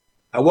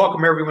I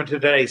welcome everyone to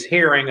today's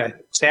hearing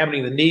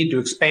examining the need to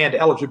expand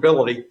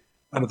eligibility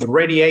under the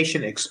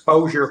Radiation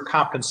Exposure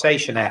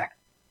Compensation Act.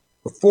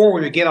 Before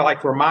we begin, I'd like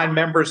to remind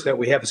members that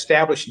we have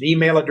established an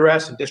email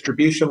address and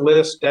distribution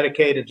list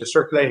dedicated to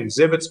circulating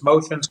exhibits,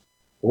 motions,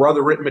 or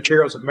other written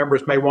materials that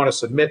members may want to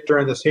submit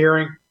during this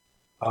hearing.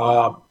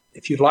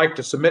 If you'd like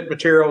to submit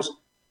materials,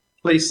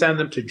 please send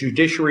them to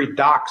Judiciary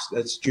Docs,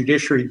 that's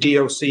Judiciary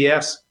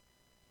DOCS,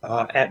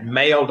 at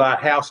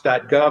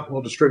mail.house.gov.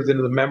 We'll distribute them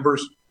to the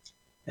members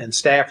and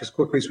staff as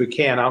quickly as we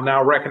can. I'll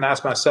now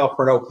recognize myself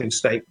for an opening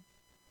statement.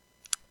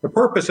 The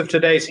purpose of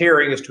today's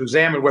hearing is to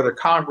examine whether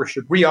Congress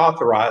should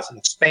reauthorize and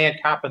expand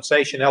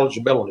compensation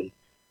eligibility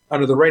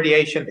under the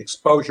Radiation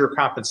Exposure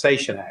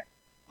Compensation Act,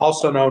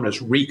 also known as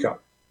RECA,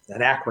 an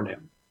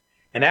acronym.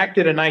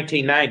 Enacted in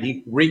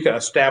 1990, RECA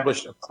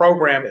established a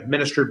program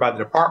administered by the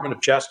Department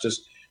of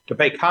Justice to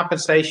pay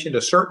compensation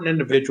to certain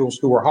individuals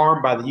who were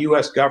harmed by the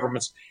U.S.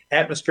 government's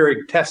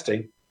atmospheric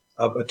testing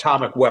of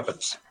atomic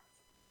weapons.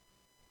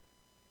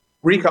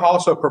 RECA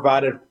also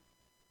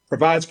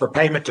provides for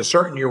payment to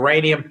certain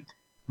uranium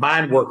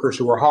mine workers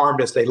who were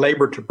harmed as they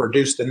labored to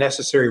produce the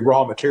necessary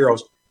raw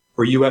materials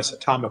for U.S.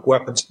 atomic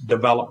weapons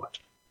development.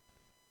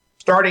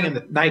 Starting in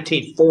the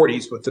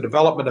 1940s with the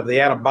development of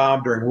the atom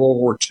bomb during World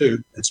War II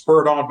and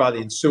spurred on by the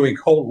ensuing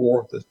Cold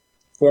War with the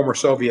former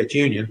Soviet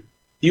Union,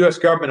 the U.S.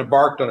 government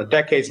embarked on a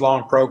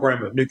decades-long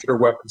program of nuclear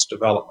weapons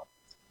development.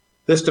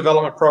 This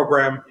development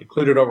program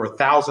included over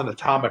 1,000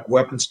 atomic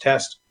weapons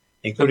tests,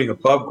 including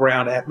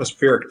above-ground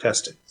atmospheric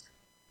testing.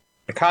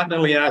 In the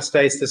continental United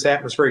States, this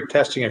atmospheric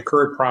testing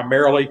occurred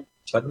primarily,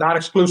 but not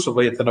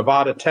exclusively, at the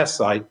Nevada test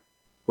site,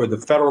 where the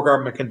federal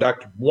government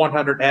conducted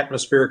 100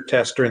 atmospheric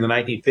tests during the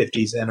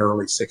 1950s and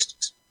early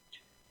 60s.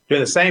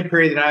 During the same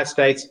period, the United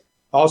States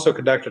also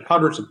conducted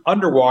hundreds of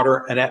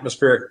underwater and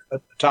atmospheric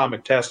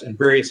atomic tests in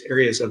various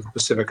areas of the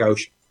Pacific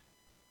Ocean.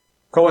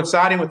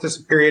 Coinciding with this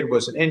period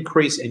was an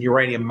increase in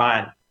uranium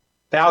mining.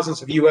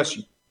 Thousands of U.S.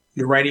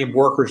 uranium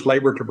workers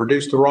labored to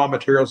produce the raw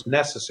materials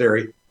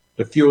necessary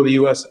to fuel the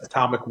U.S.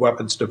 atomic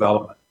weapons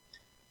development.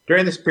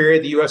 During this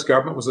period, the U.S.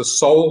 government was the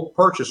sole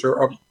purchaser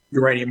of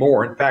uranium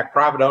ore. In fact,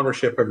 private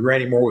ownership of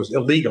uranium ore was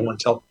illegal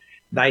until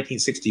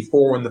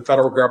 1964, when the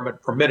federal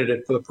government permitted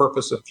it for the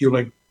purpose of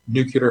fueling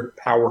nuclear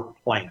power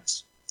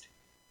plants.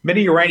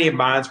 Many uranium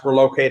mines were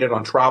located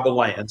on tribal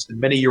lands, and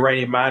many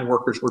uranium mine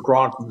workers were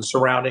drawn from the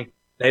surrounding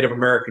Native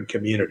American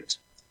communities.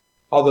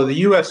 Although the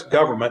U.S.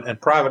 government and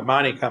private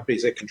mining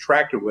companies it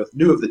contracted with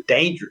knew of the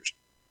dangers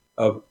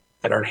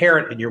that are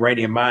inherent in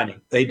uranium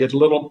mining, they did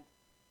little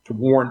to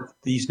warn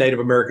these Native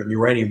American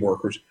uranium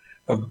workers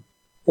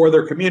or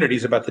their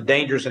communities about the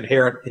dangers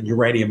inherent in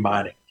uranium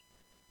mining.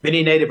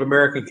 Many Native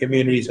American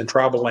communities and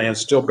tribal lands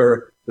still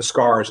bear the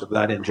scars of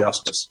that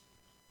injustice.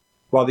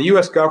 While the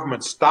U.S.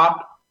 government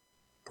stopped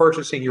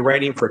purchasing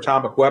uranium for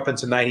atomic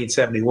weapons in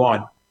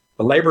 1971,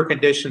 the labor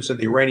conditions in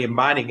the uranium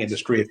mining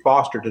industry it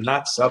fostered did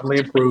not suddenly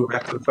improve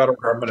after the federal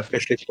government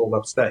officially pulled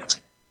up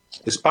stakes.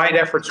 Despite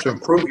efforts to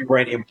improve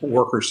uranium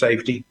worker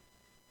safety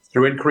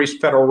through increased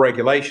federal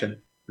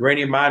regulation,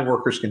 uranium mine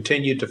workers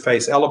continued to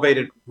face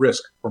elevated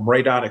risk from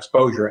radon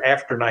exposure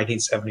after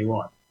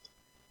 1971.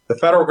 The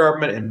federal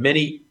government, in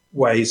many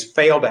ways,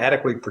 failed to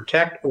adequately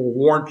protect or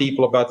warn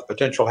people about the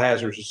potential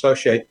hazards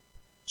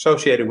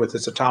associated with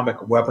its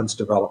atomic weapons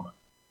development.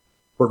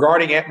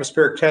 Regarding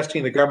atmospheric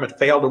testing, the government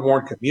failed to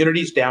warn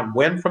communities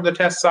downwind from the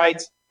test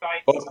sites,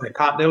 both in the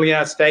continental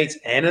United States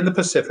and in the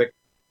Pacific,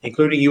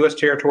 including U.S.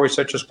 territories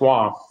such as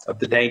Guam, of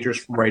the dangers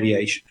from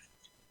radiation.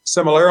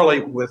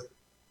 Similarly, with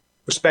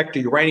respect to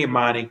uranium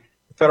mining,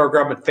 the federal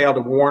government failed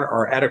to warn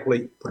or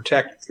adequately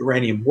protect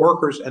uranium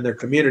workers and their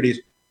communities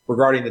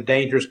regarding the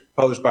dangers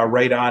posed by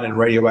radon and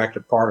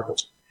radioactive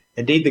particles.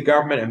 Indeed, the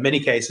government in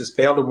many cases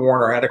failed to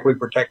warn or adequately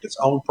protect its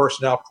own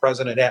personnel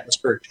present at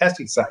atmospheric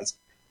testing sites,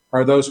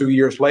 or those who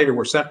years later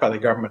were sent by the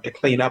government to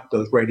clean up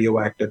those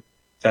radioactive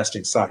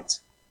testing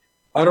sites.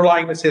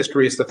 Underlying this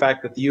history is the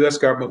fact that the U.S.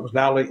 government was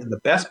not only in the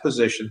best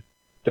position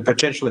to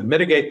potentially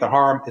mitigate the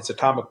harm its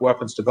atomic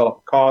weapons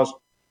development caused,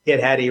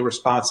 it had a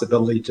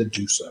responsibility to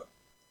do so.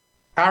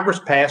 Congress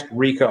passed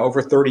RECA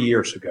over 30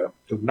 years ago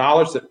to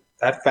acknowledge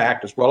that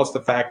fact, as well as the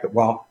fact that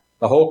while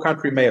the whole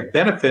country may have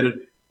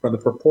benefited from the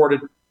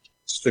purported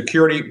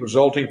security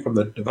resulting from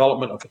the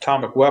development of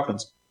atomic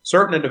weapons,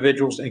 certain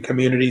individuals and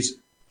communities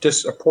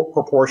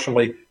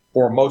disproportionately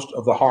bore most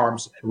of the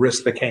harms and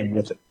risks that came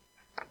with it.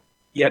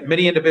 Yet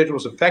many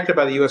individuals affected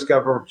by the U.S.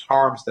 government's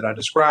harms that I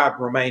described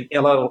remain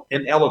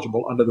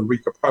ineligible under the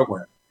RECA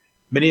program.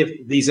 Many of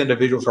these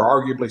individuals are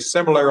arguably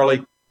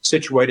similarly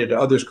situated to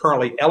others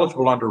currently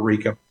eligible under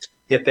RECA,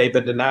 yet they've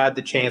been denied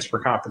the chance for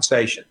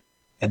compensation,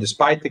 and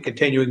despite the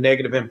continuing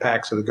negative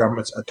impacts of the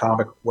government's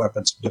atomic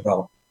weapons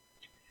development.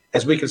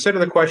 As we consider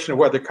the question of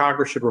whether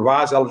Congress should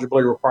revise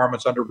eligibility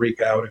requirements under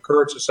RECA, I would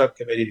encourage the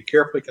subcommittee to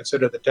carefully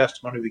consider the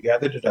testimony we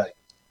gathered today,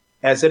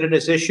 as it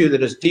is an issue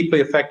that has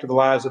deeply affected the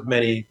lives of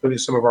many, including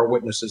some of our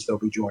witnesses that will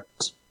be joining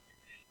us.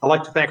 I'd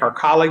like to thank our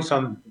colleagues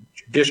on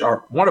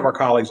one of our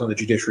colleagues on the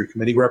Judiciary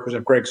Committee,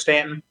 Representative Greg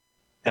Stanton,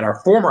 and our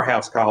former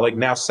House colleague,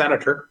 now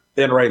Senator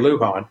Ben Ray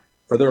Luján,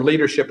 for their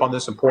leadership on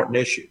this important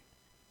issue.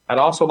 I'd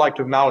also like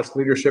to acknowledge the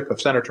leadership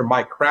of Senator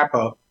Mike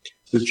Crapo,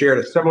 who chaired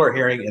a similar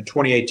hearing in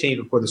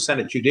 2018 before the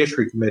Senate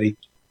Judiciary Committee,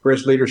 for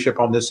his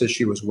leadership on this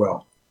issue as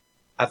well.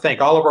 I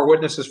thank all of our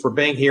witnesses for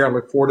being here and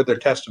look forward to their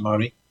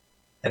testimony.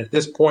 And at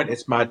this point,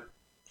 it's my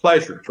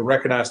pleasure to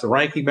recognize the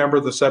ranking member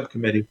of the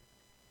subcommittee,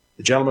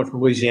 the gentleman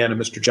from Louisiana,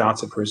 Mr.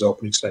 Johnson, for his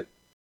opening statement.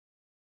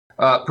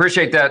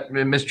 Appreciate that,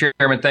 Mr.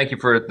 Chairman. Thank you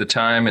for the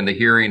time and the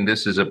hearing.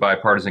 This is a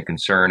bipartisan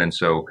concern, and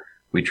so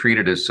we treat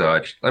it as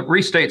such. I'll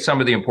restate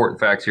some of the important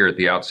facts here at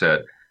the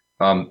outset.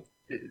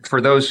 For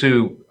those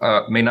who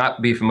may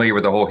not be familiar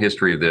with the whole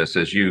history of this,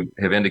 as you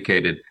have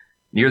indicated,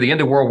 near the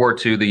end of World War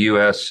II, the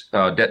U.S.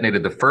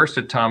 Detonated the first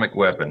atomic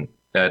weapon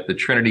at the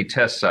Trinity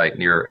test site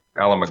near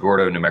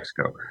Alamogordo, New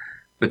Mexico.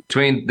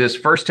 Between this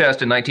first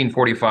test in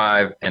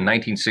 1945 and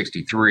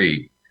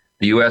 1963,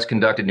 the U.S.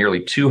 conducted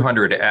nearly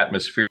 200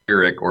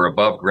 atmospheric or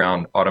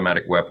above-ground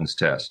automatic weapons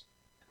tests.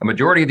 A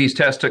majority of these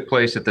tests took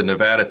place at the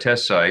Nevada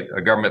test site,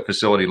 a government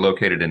facility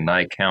located in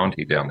Nye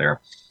County down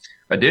there.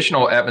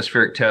 Additional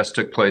atmospheric tests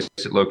took place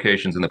at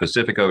locations in the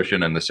Pacific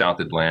Ocean and the South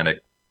Atlantic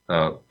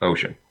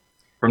Ocean.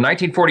 From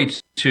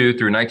 1942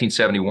 through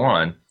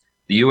 1971,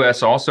 the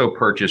U.S. also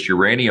purchased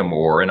uranium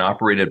ore and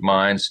operated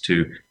mines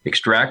to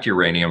extract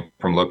uranium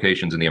from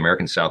locations in the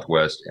American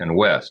Southwest and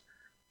West.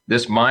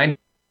 This mined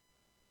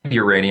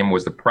uranium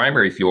was the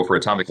primary fuel for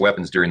atomic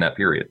weapons during that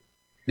period.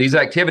 These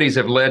activities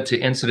have led to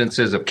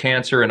incidences of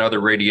cancer and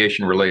other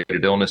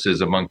radiation-related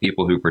illnesses among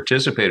people who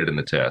participated in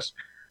the test,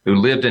 who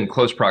lived in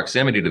close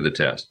proximity to the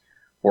test,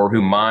 or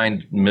who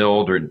mined,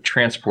 milled, or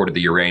transported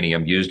the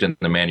uranium used in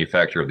the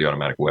manufacture of the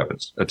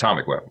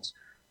atomic weapons.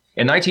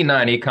 In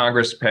 1990,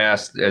 Congress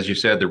passed, as you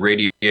said, the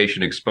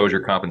Radiation Exposure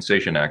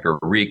Compensation Act, or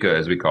RECA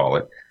as we call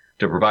it,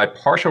 to provide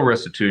partial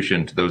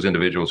restitution to those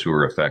individuals who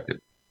were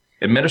affected.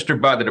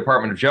 Administered by the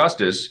Department of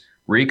Justice,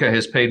 RECA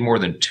has paid more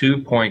than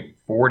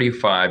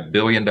 $2.45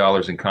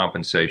 billion in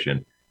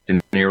compensation to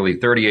nearly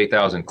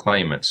 38,000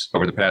 claimants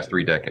over the past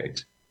 3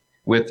 decades.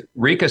 With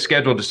RECA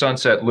scheduled to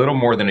sunset little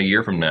more than a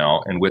year from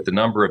now, and with the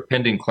number of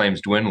pending claims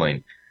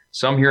dwindling,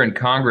 some here in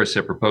Congress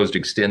have proposed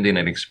extending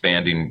and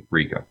expanding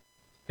RECA.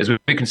 As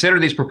we consider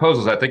these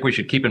proposals, I think we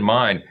should keep in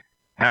mind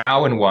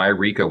how and why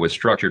RECA was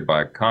structured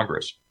by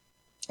Congress.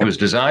 It was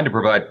designed to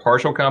provide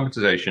partial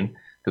compensation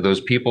to those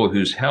people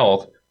whose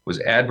health was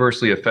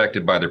adversely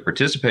affected by their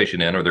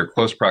participation in or their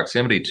close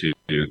proximity to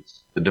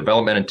the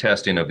development and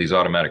testing of these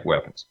automatic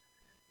weapons.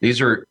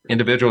 These are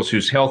individuals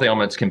whose health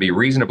ailments can be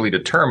reasonably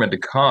determined to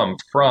come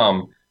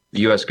from the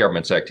U.S.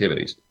 government's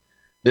activities.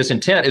 This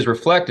intent is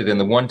reflected in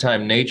the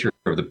one-time nature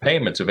of the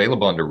payments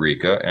available under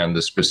RECA and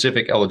the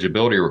specific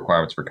eligibility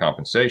requirements for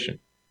compensation.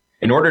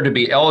 In order to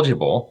be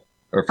eligible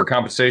for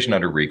compensation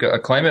under RECA, a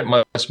claimant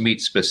must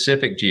meet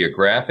specific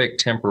geographic,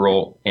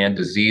 temporal, and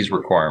disease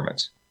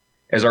requirements.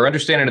 As our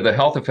understanding of the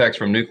health effects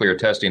from nuclear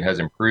testing has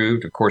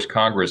improved, of course,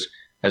 Congress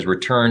has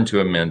returned to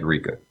amend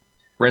RECA.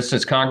 For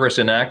instance, Congress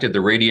enacted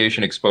the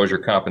Radiation Exposure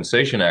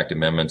Compensation Act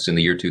amendments in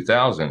the year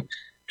 2000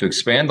 to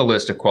expand the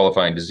list of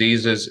qualifying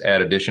diseases,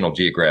 add additional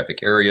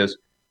geographic areas,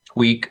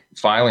 tweak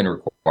filing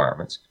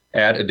requirements,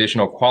 add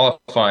additional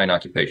qualifying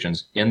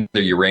occupations in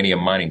the uranium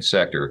mining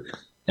sector,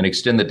 and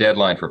extend the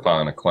deadline for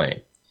filing a claim.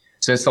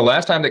 Since the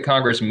last time that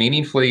Congress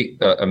meaningfully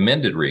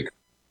amended RECA,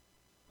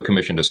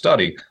 commissioned a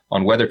study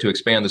on whether to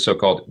expand the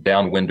so-called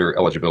downwinder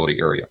eligibility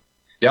area.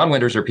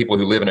 Downwinders are people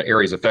who live in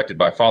areas affected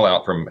by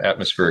fallout from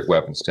atmospheric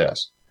weapons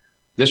tests.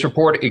 This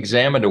report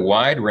examined a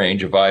wide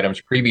range of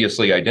items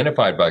previously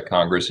identified by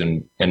Congress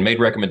and made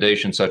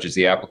recommendations such as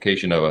the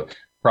application of a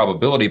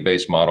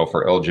probability-based model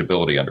for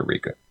eligibility under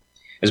RECA.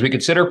 As we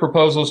consider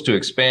proposals to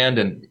expand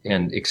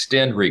and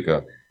extend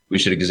RECA, we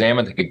should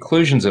examine the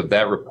conclusions of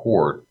that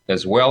report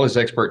as well as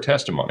expert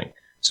testimony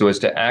so as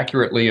to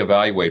accurately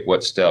evaluate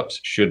what steps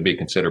should be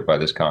considered by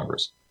this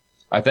Congress.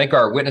 I thank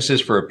our witnesses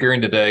for appearing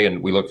today,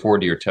 and we look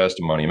forward to your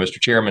testimony. Mr.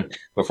 Chairman,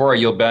 before I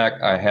yield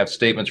back, I have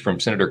statements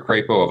from Senator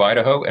Crapo of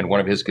Idaho and one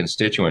of his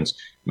constituents,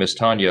 Ms.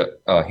 Tanya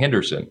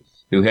Henderson,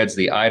 who heads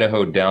the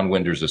Idaho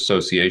Downwinders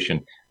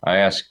Association. I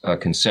ask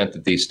consent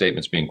that these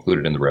statements be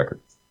included in the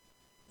record.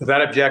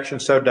 Without objection,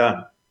 so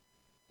done.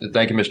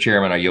 Thank you, Mr.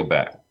 Chairman. I yield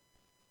back.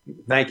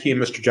 Thank you,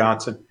 Mr.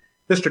 Johnson.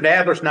 Mr.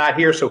 Nadler's not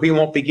here, so he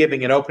won't be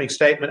giving an opening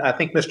statement. I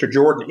think Mr.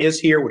 Jordan is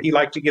here. Would he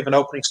like to give an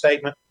opening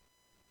statement?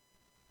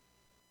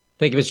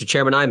 Thank you, Mr.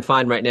 Chairman. I'm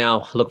fine right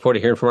now. Look forward to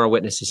hearing from our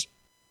witnesses.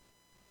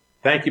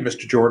 Thank you,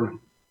 Mr. Jordan.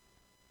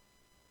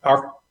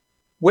 Our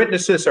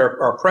witnesses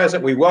are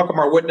present. We welcome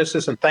our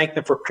witnesses and thank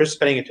them for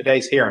participating in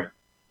today's hearing.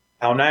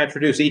 I'll now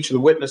introduce each of the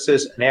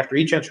witnesses, and after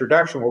each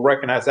introduction, we'll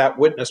recognize that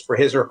witness for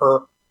his or her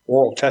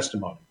oral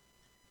testimony.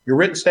 Your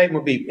written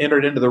statement will be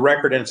entered into the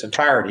record in its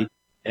entirety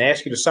and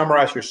ask you to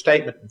summarize your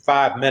statement in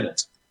 5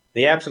 minutes.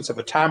 In the absence of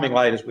a timing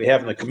light as we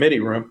have in the committee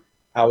room,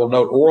 I will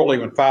note orally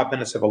when 5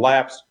 minutes have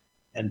elapsed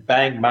and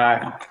bang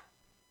my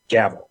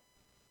gavel.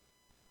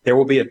 There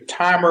will be a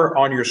timer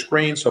on your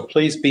screen, so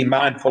please be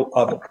mindful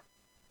of it.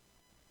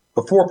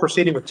 Before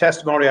proceeding with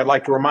testimony, I'd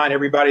like to remind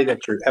everybody that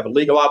you have a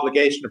legal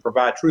obligation to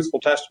provide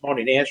truthful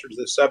testimony and answer to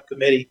the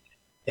subcommittee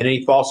and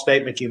any false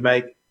statement you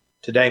make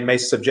today may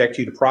subject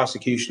you to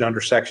prosecution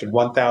under Section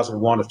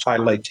 1001 of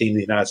Title 18 of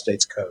the United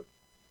States Code.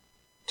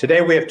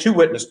 Today we have two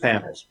witness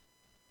panels.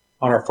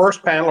 On our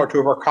first panel are two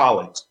of our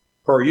colleagues.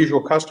 Per our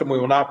usual custom, we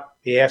will not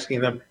be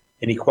asking them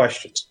any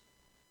questions.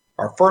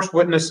 Our first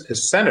witness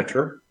is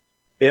Senator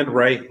Ben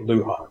Ray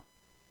Luján.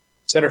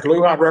 Senator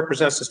Luján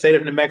represents the state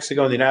of New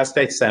Mexico in the United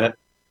States Senate,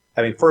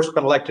 having first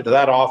been elected to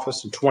that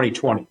office in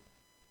 2020.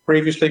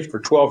 Previously, for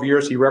 12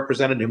 years, he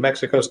represented New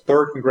Mexico's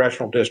 3rd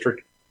Congressional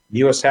District, the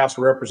U.S. House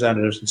of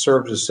Representatives, and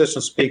served as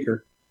Assistant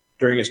Speaker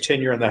during his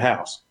tenure in the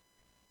House.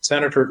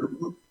 Senator,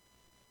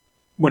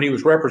 when he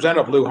was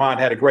representative, Luján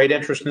had a great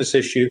interest in this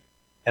issue,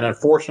 and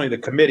unfortunately,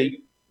 the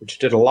committee, which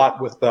did a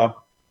lot with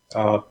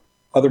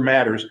other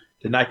matters,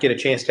 did not get a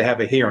chance to have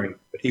a hearing.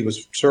 But he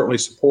was certainly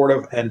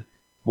supportive and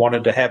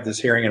wanted to have this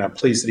hearing, and I'm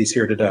pleased that he's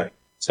here today.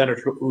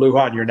 Senator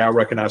Luján, you're now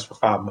recognized for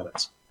 5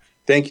 minutes.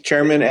 Thank you,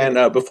 Chairman.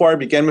 And before I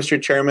begin,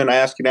 Mr. Chairman, I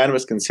ask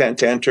unanimous consent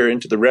to enter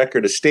into the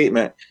record a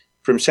statement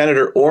from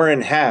Senator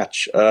Orrin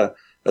Hatch, a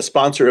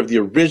sponsor of the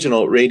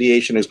original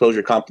Radiation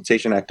Exposure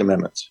Compensation Act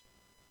amendments.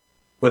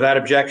 Without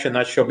objection,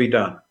 that shall be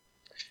done.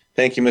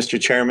 Thank you, Mr.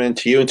 Chairman.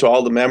 To you and to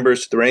all the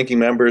members, to the ranking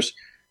members,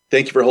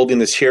 thank you for holding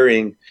this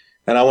hearing.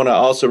 And I want to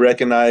also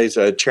recognize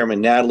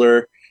Chairman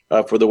Nadler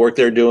for the work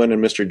they're doing,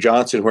 and Mr.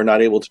 Johnson, who are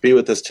not able to be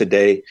with us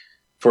today,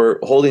 for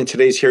holding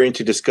today's hearing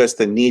to discuss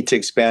the need to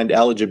expand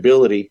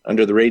eligibility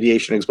under the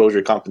Radiation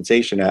Exposure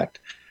Compensation Act.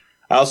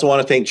 I also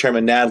want to thank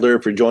Chairman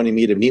Nadler for joining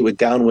me to meet with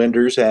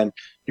Downwinders and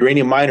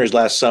uranium miners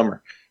last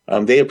summer.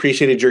 They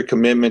appreciated your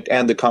commitment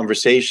and the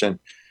conversation.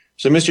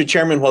 So, Mr.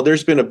 Chairman, while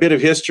there's been a bit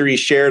of history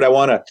shared, I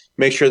want to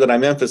make sure that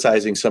I'm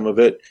emphasizing some of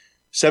it.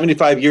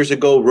 75 years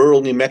ago,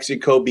 rural New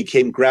Mexico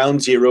became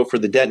ground zero for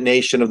the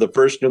detonation of the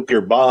first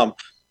nuclear bomb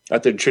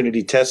at the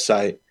Trinity test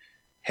site.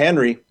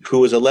 Henry, who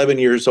was 11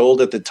 years old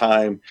at the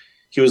time,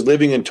 he was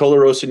living in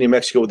Tularosa, New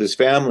Mexico with his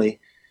family.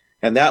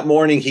 And that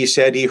morning, he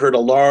said he heard a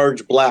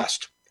large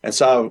blast and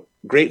saw a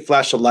great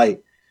flash of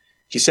light.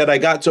 He said, "I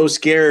got so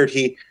scared."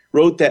 He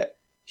wrote that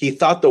he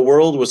thought the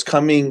world was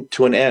coming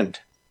to an end.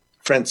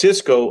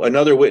 Francisco,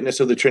 another witness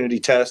of the Trinity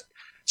test,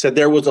 said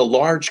there was a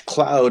large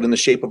cloud in the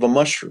shape of a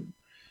mushroom.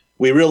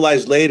 We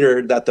realized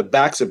later that the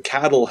backs of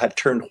cattle had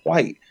turned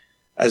white,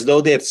 as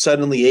though they had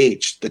suddenly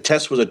aged. The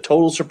test was a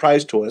total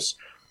surprise to us.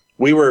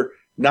 We were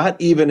not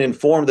even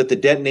informed that the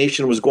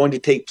detonation was going to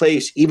take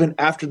place even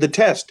after the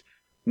test.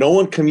 No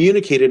one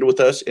communicated with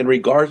us in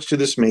regards to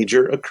this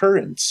major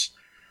occurrence.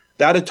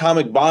 That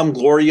atomic bomb,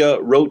 Gloria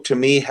wrote to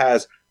me,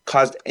 has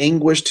caused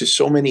anguish to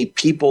so many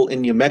people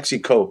in New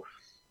Mexico.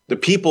 The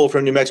people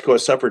from New Mexico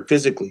have suffered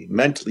physically,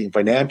 mentally, and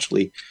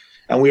financially,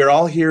 and we are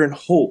all here in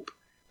hope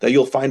that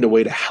you'll find a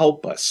way to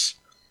help us.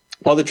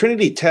 While the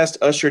Trinity test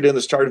ushered in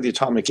the start of the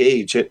atomic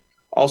age, it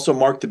also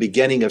marked the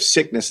beginning of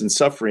sickness and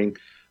suffering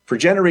for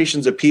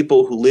generations of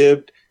people who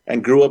lived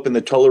and grew up in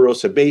the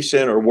Tularosa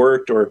Basin or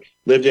worked or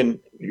lived in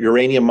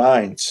uranium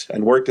mines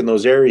and worked in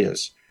those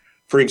areas.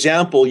 For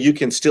example, you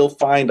can still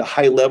find a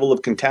high level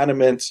of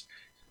contaminants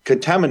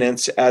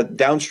at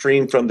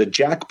downstream from the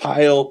Jack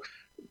Pile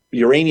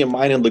uranium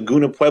mine in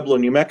Laguna Pueblo,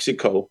 New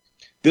Mexico.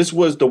 This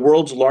was the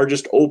world's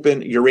largest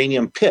open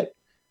uranium pit.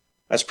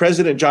 As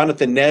President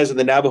Jonathan Nez of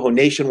the Navajo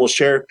Nation will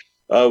share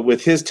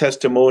with his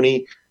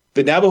testimony,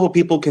 the Navajo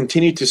people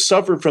continue to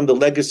suffer from the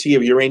legacy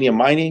of uranium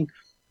mining,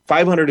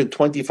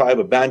 525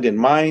 abandoned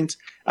mines,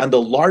 and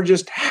the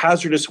largest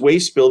hazardous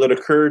waste spill that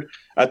occurred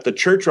at the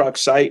Church Rock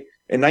site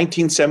in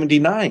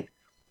 1979.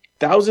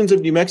 Thousands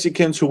of New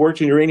Mexicans who worked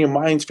in uranium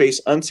mines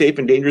face unsafe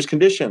and dangerous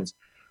conditions.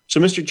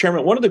 So, Mr.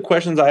 Chairman, one of the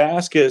questions I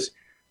ask is,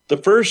 the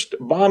first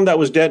bomb that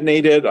was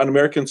detonated on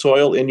American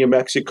soil in New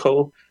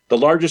Mexico, the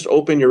largest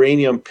open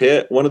uranium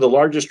pit, one of the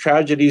largest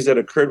tragedies that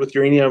occurred with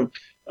uranium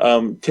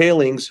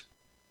tailings,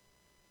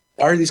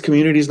 are these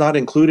communities not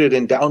included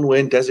in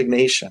downwind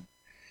designation?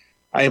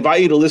 I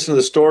invite you to listen to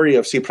the story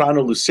of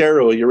Cipriano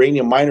Lucero, a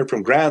uranium miner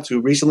from Grants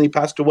who recently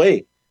passed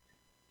away.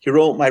 He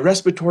wrote, "My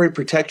respiratory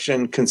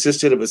protection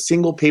consisted of a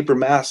single paper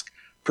mask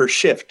per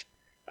shift,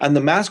 and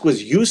the mask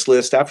was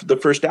useless after the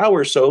first hour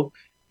or so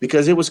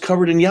because it was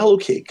covered in yellow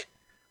cake.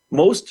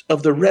 Most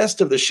of the rest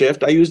of the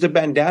shift, I used a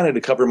bandana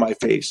to cover my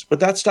face, but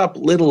that stopped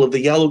little of the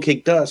yellow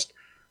cake dust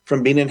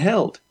from being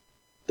inhaled.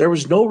 There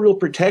was no real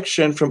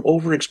protection from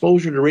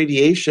overexposure to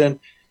radiation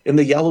in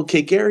the yellow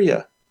cake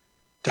area.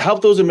 To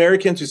help those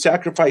Americans who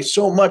sacrificed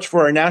so much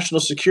for our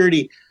national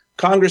security,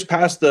 Congress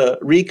passed the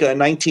RECA in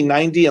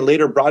 1990 and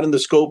later broadened the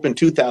scope in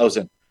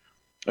 2000.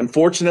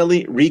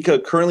 Unfortunately,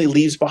 RECA currently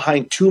leaves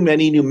behind too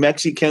many New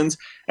Mexicans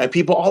and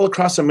people all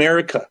across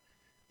America.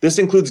 This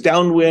includes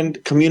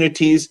downwind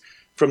communities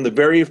from the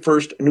very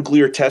first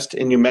nuclear test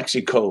in New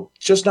Mexico.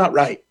 It's just not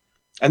right.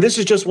 And this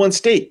is just one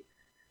state.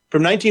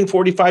 From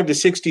 1945 to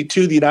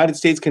 62, the United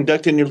States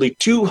conducted nearly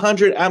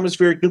 200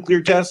 atmospheric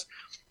nuclear tests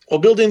while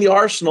building the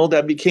arsenal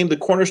that became the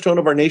cornerstone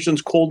of our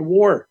nation's Cold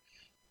War.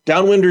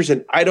 Downwinders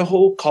in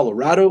Idaho,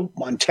 Colorado,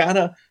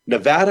 Montana,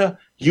 Nevada,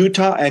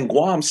 Utah, and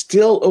Guam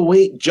still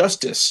await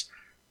justice.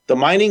 The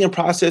mining and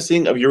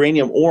processing of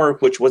uranium ore,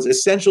 which was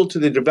essential to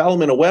the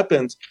development of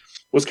weapons,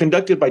 was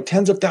conducted by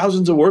tens of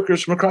thousands of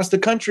workers from across the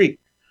country.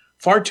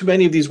 Far too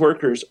many of these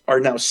workers are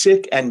now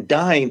sick and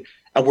dying,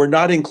 and were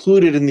not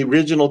included in the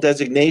original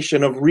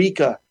designation of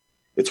RECA.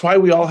 It's why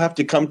we all have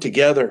to come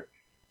together.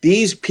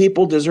 These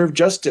people deserve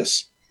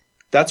justice.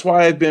 That's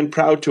why I've been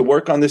proud to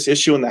work on this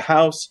issue in the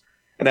House,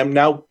 and I'm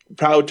now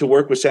proud to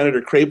work with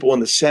Senator Crapo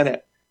in the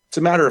Senate. It's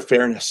a matter of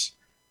fairness.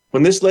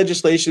 When this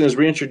legislation is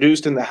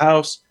reintroduced in the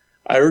House,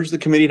 I urge the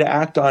committee to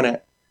act on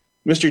it.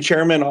 Mr.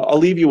 Chairman, I'll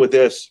leave you with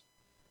this.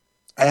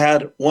 I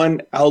had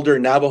one elder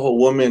Navajo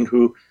woman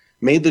who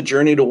made the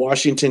journey to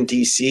Washington,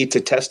 D.C.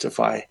 to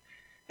testify,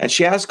 and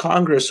she asked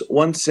Congress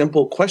one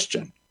simple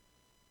question.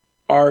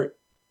 Are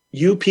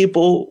you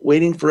people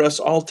waiting for us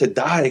all to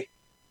die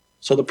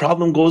so the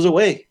problem goes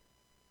away?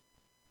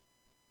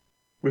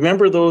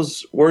 Remember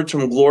those words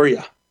from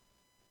Gloria.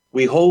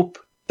 We hope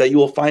that you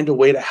will find a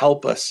way to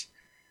help us.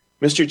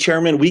 Mr.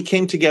 Chairman, we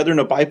came together in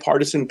a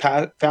bipartisan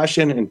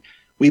fashion and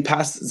we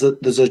passed the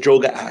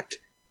Zadroga Act.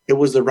 It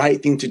was the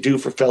right thing to do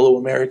for fellow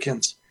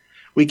Americans.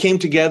 We came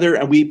together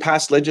and we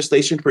passed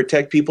legislation to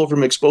protect people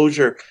from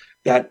exposure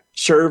that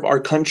serve our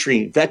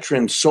country,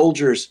 veterans,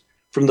 soldiers,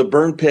 from the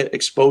burn pit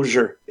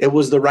exposure. It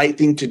was the right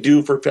thing to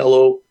do for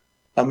fellow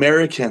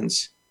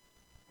Americans.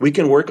 We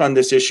can work on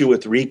this issue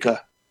with RECA.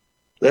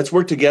 Let's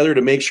work together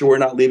to make sure we're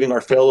not leaving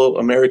our fellow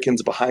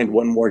Americans behind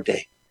one more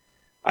day.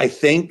 I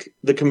thank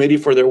the committee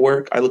for their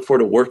work. I look forward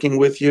to working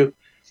with you,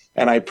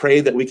 and I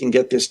pray that we can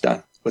get this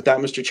done. With that,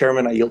 Mr.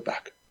 Chairman, I yield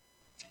back.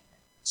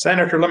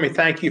 Senator, let me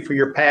thank you for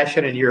your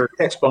passion and your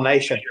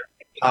explanation.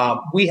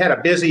 We had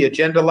a busy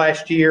agenda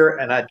last year,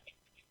 and I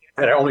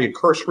had only a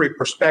cursory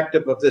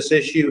perspective of this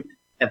issue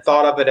and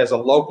thought of it as a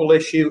local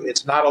issue.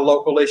 It's not a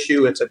local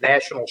issue. It's a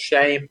national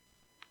shame.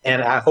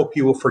 And I hope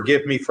you will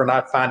forgive me for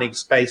not finding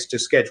space to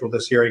schedule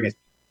this hearing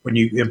when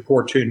you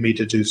importuned me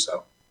to do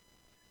so.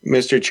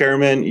 Mr.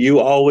 Chairman, you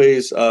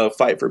always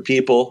fight for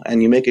people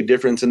and you make a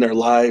difference in their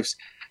lives.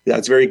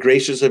 That's very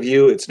gracious of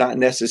you. It's not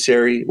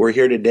necessary. We're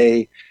here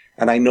today,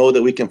 and I know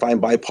that we can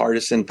find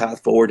bipartisan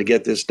path forward to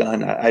get this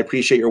done. I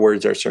appreciate your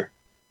words there, sir.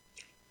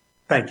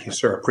 Thank you,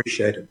 sir.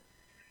 Appreciate it.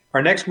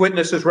 Our next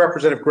witness is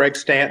Representative Greg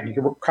Stanton.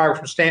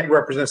 Congressman Stanton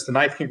represents the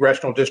 9th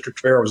Congressional District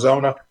of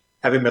Arizona,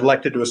 having been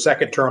elected to a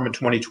second term in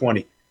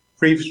 2020.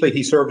 Previously,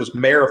 he served as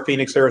mayor of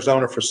Phoenix,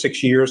 Arizona for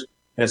 6 years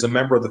and as a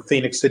member of the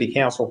Phoenix City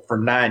Council for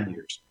 9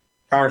 years.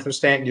 Congressman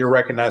Stanton, you're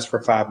recognized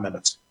for 5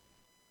 minutes.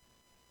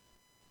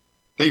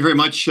 Thank you very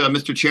much,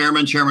 Mr.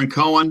 Chairman, Chairman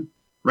Cohen,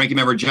 Ranking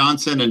Member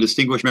Johnson, and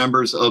distinguished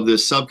members of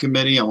this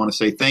subcommittee. I want to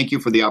say thank you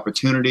for the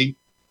opportunity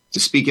to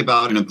speak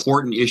about an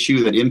important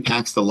issue that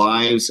impacts the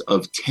lives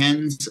of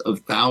tens of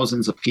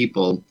thousands of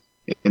people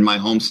in my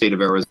home state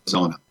of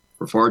Arizona.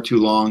 For far too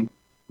long,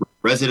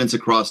 residents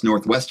across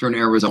northwestern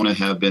Arizona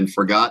have been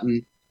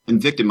forgotten and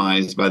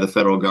victimized by the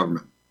federal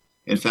government.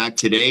 In fact,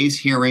 today's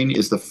hearing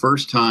is the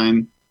first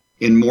time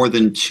in more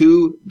than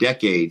 2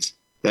 decades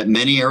that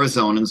many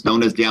Arizonans,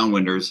 known as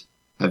Downwinders,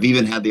 have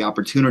even had the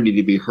opportunity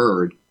to be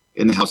heard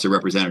in the House of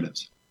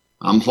Representatives.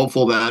 I'm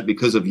hopeful that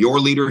because of your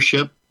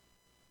leadership,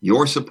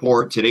 your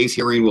support, today's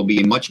hearing will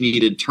be a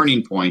much-needed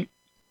turning point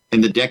in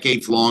the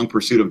decades-long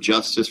pursuit of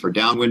justice for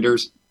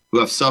Downwinders who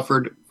have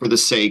suffered for the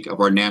sake of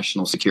our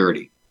national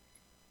security.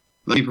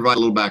 Let me provide a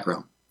little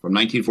background. From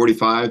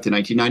 1945 to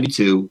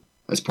 1992,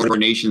 as part of our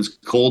nation's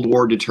Cold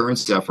War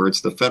deterrence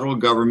efforts, the federal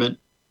government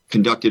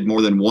conducted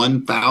more than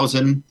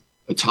 1,000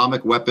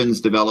 atomic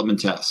weapons development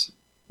tests.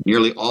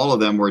 Nearly all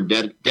of them were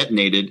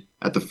detonated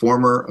at the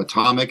former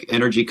Atomic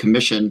Energy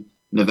Commission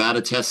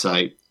Nevada test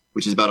site,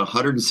 which is about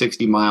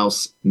 160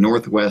 miles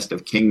northwest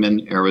of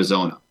Kingman,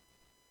 Arizona.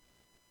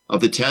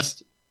 Of the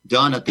tests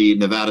done at the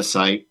Nevada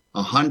site,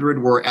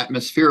 100 were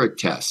atmospheric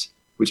tests,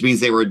 which means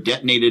they were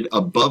detonated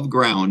above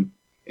ground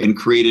and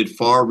created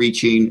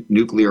far-reaching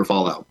nuclear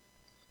fallout.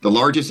 The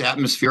largest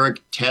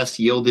atmospheric test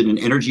yielded an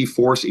energy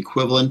force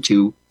equivalent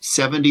to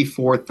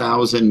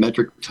 74,000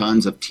 metric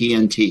tons of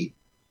TNT.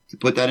 To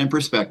put that in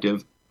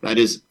perspective, that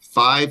is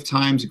 5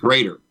 times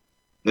greater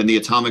than the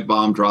atomic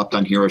bomb dropped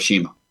on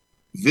Hiroshima.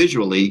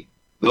 Visually,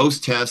 those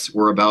tests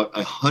were about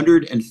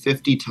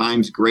 150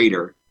 times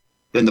greater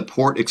than the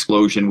port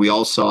explosion we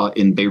all saw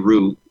in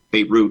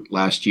Beirut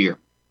last year.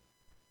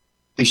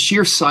 The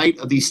sheer sight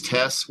of these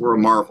tests were a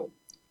marvel.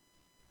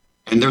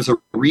 And there's a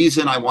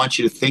reason I want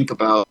you to think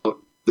about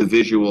the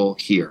visual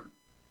here.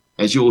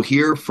 As you will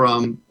hear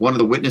from one of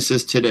the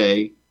witnesses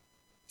today,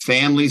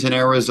 families in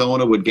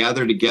Arizona would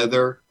gather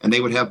together and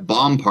they would have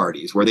bomb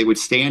parties where they would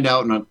stand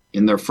out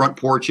in their front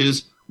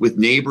porches with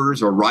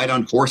neighbors or ride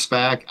on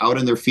horseback out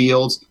in their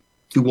fields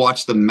to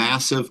watch the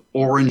massive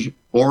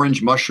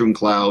orange mushroom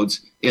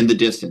clouds in the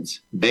distance.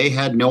 They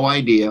had no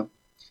idea,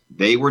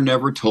 they were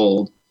never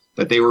told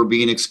that they were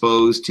being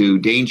exposed to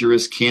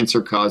dangerous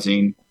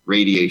cancer-causing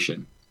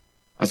radiation.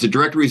 As a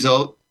direct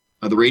result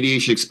of the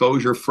radiation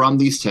exposure from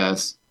these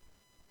tests,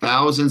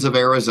 thousands of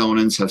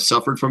Arizonans have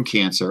suffered from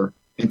cancer,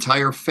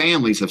 entire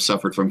families have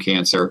suffered from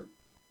cancer,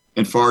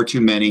 and far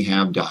too many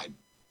have died.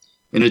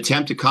 In an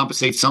attempt to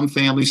compensate some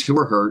families who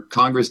were hurt,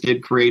 Congress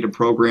did create a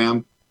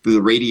program through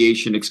the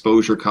Radiation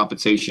Exposure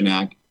Compensation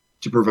Act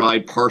to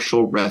provide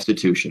partial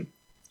restitution.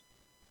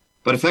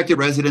 But affected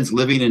residents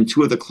living in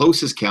two of the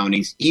closest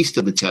counties east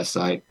of the test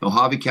site,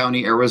 Mohave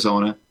County,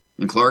 Arizona,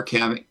 and Clark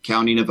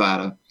County,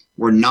 Nevada,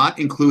 were not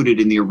included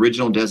in the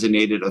original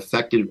designated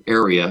affected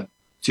area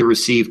to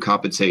receive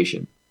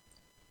compensation.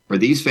 For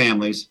these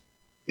families,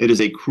 it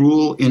is a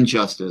cruel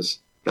injustice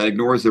that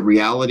ignores the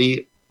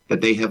reality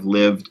that they have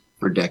lived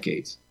for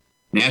decades.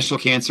 National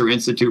Cancer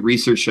Institute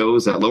research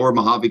shows that Lower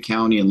Mohave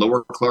County and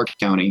Lower Clark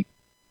County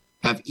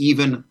have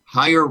even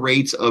higher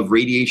rates of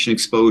radiation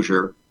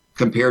exposure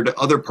compared to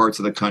other parts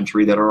of the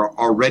country that are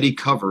already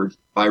covered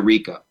by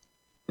RECA.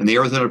 And the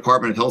Arizona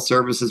Department of Health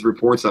Services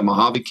reports that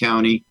Mohave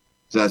County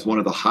has one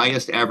of the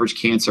highest average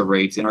cancer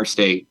rates in our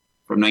state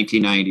from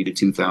 1990 to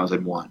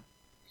 2001.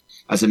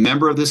 As a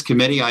member of this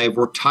committee, I have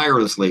worked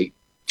tirelessly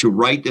to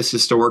right this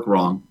historic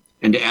wrong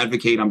and to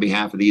advocate on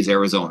behalf of these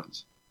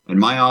Arizonans. And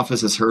my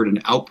office has heard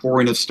an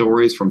outpouring of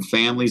stories from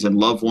families and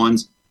loved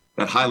ones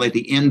that highlight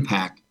the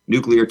impact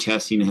nuclear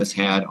testing has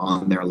had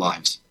on their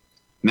lives.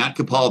 Matt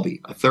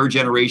Capalbi, a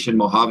third-generation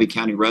Mohave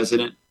County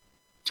resident,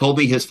 told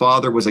me his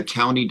father was a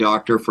county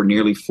doctor for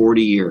nearly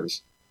 40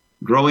 years.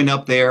 Growing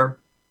up there,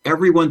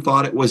 everyone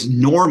thought it was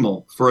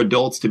normal for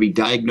adults to be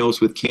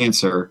diagnosed with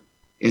cancer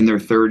in their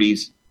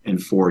 30s and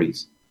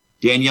 40s.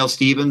 Danielle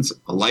Stevens,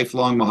 a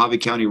lifelong Mohave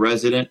County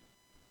resident,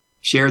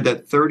 shared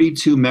that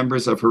 32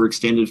 members of her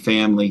extended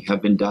family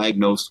have been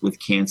diagnosed with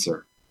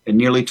cancer, and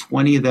nearly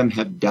 20 of them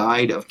have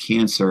died of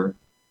cancer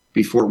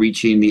before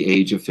reaching the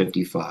age of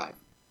 55.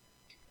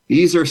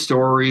 These are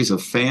stories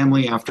of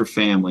family after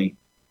family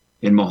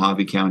in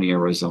Mohave County,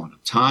 Arizona.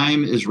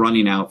 Time is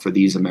running out for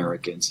these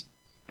Americans,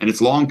 and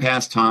it's long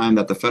past time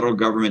that the federal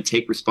government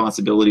take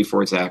responsibility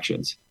for its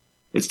actions.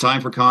 It's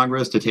time for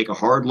Congress to take a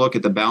hard look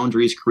at the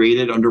boundaries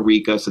created under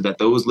RECA so that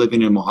those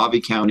living in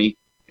Mohave County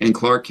and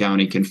Clark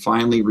County can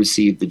finally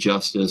receive the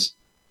justice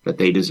that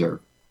they deserve.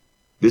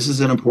 This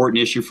is an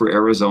important issue for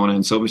Arizona,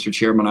 and so, Mr.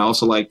 Chairman, I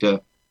also like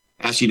to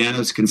ask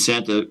unanimous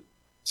consent to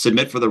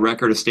submit for the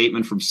record a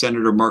statement from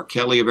Senator Mark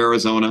Kelly of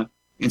Arizona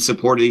in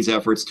support of these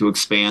efforts to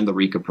expand the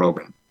RECA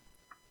program.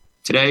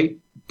 Today,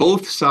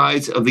 both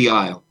sides of the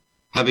aisle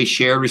have a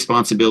shared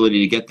responsibility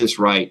to get this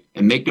right,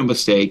 and make no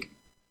mistake,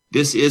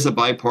 this is a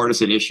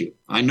bipartisan issue.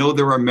 I know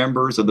there are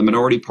members of the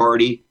minority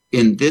party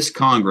in this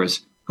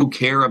Congress who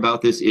care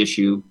about this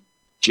issue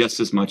just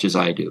as much as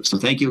I do. So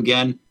thank you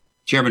again,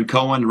 Chairman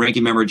Cohen and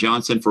Ranking Member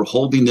Johnson, for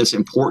holding this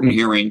important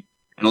hearing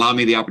and allowing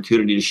me the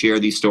opportunity to share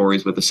these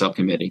stories with the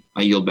subcommittee.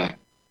 I yield back.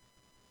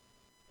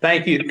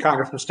 Thank you,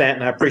 Congressman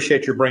Stanton. I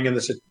appreciate you bringing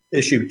this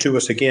issue to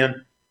us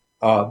again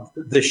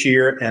this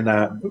year, and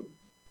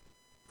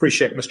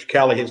appreciate Mr.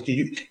 Kelly. Do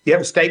you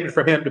have a statement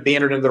from him to be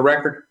entered into the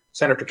record,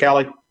 Senator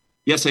Kelly?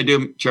 Yes, I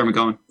do, Chairman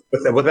Cohen.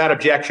 Without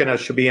objection, it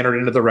should be entered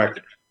into the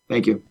record.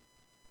 Thank you.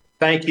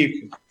 Thank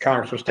you,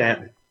 Congressman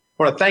Stanton.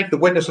 I want to thank the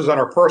witnesses on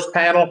our first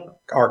panel,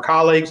 our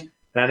colleagues,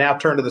 and I now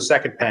turn to the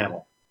second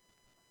panel.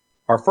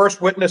 Our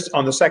first witness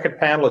on the second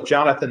panel is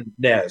Jonathan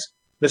Nez.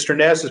 Mr.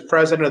 Nez is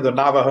president of the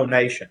Navajo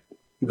Nation.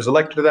 He was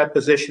elected to that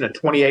position in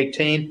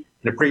 2018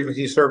 and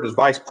previously served as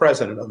vice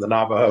president of the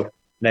Navajo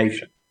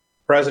Nation.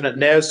 President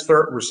Nez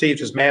received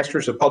his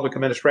master's of public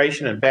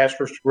administration and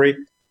bachelor's degree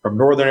from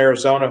Northern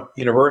Arizona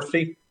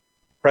University.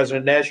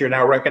 President Nez, you're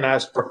now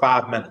recognized for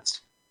 5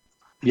 minutes.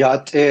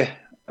 Yate,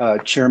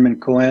 Chairman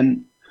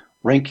Cohen,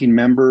 Ranking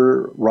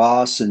Member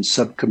Ross, and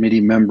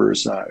subcommittee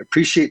members. I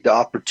appreciate the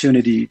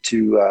opportunity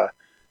to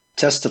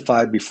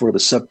testify before the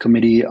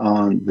subcommittee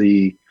on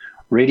the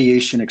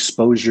Radiation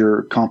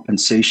Exposure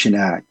Compensation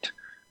Act,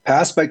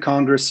 passed by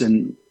Congress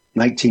in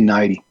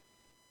 1990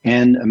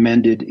 and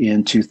amended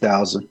in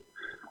 2000.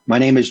 My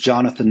name is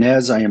Jonathan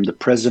Nez. I am the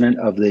president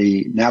of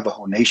the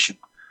Navajo Nation.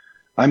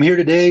 I'm here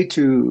today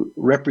to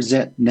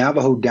represent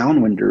Navajo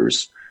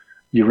Downwinders,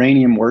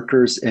 uranium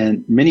workers,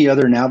 and many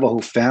other Navajo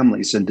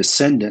families and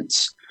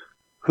descendants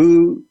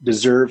who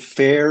deserve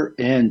fair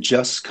and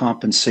just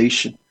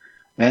compensation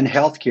and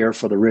health care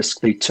for the risk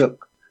they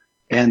took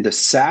and the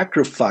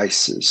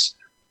sacrifices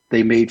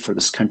they made for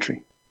this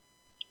country.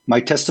 My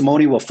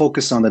testimony will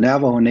focus on the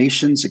Navajo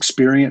Nation's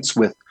experience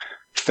with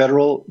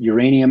federal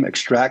uranium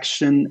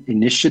extraction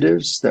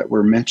initiatives that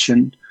were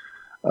mentioned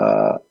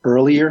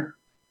earlier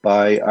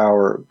by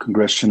our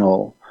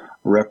congressional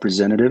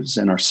representatives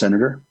and our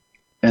senator,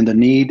 and the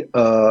need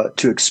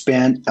to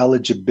expand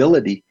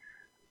eligibility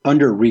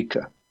under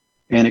RECA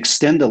and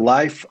extend the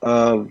life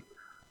of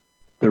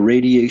the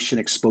Radiation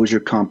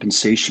Exposure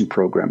Compensation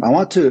Program. I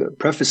want to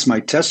preface my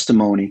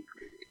testimony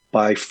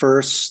by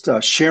first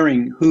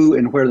sharing who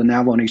and where the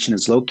Navajo Nation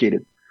is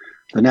located.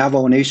 The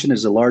Navajo Nation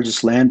is the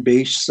largest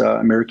land-based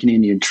American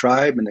Indian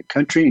tribe in the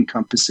country,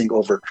 encompassing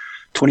over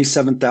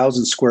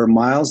 27,000 square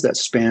miles that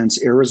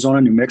spans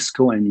Arizona, New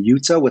Mexico, and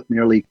Utah, with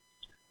nearly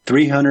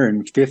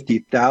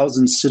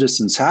 350,000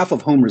 citizens, half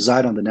of whom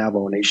reside on the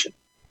Navajo Nation.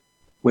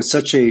 With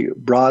such a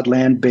broad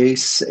land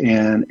base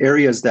and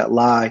areas that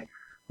lie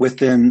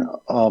within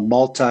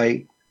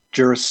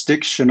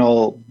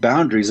multi-jurisdictional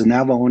boundaries, the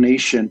Navajo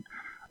Nation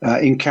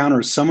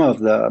encounters some of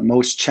the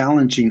most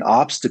challenging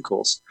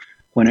obstacles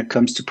when it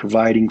comes to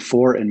providing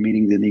for and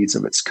meeting the needs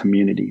of its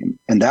community.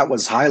 And that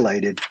was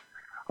highlighted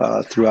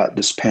throughout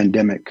this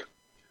pandemic.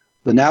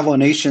 The Navajo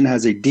Nation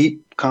has a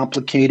deep,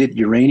 complicated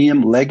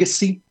uranium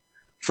legacy.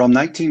 From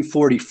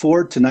 1944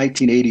 to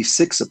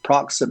 1986,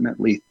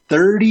 approximately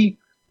 30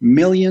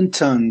 million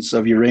tons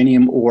of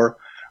uranium ore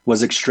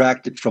was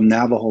extracted from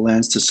Navajo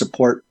lands to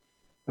support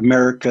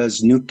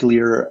America's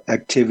nuclear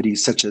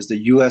activities, such as the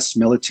U.S.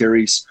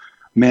 military's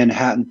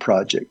Manhattan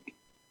Project,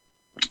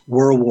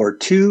 World War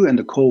II, and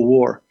the Cold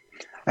War.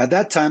 At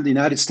that time, the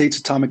United States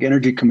Atomic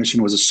Energy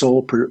Commission was the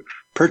sole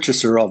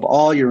purchaser of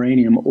all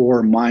uranium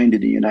ore mined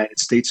in the United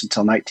States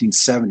until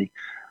 1970.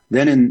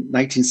 Then in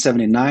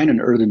 1979,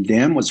 an earthen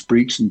dam was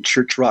breached in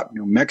Church Rock,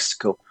 New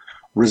Mexico,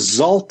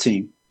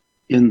 resulting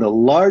in the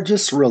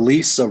largest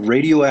release of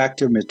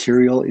radioactive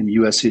material in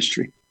U.S.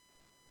 history.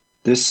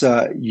 This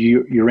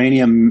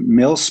uranium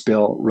mill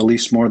spill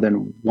released more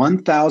than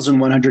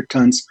 1,100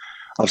 tons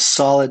of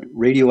solid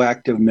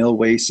radioactive mill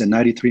waste and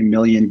 93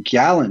 million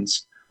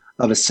gallons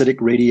of acidic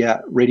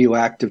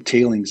radioactive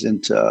tailings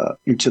into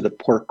the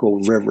Porco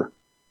River,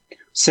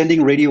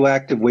 sending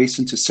radioactive waste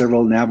into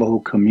several Navajo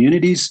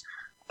communities,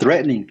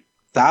 threatening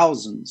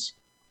thousands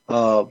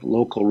of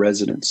local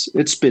residents.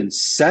 It's been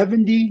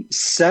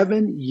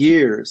 77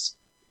 years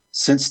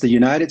since the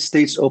United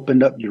States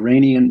opened up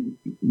uranium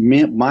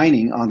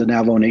mining on the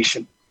Navajo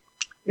Nation,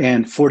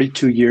 and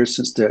 42 years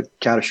since the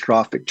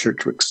catastrophic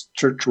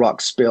Church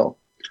Rock spill.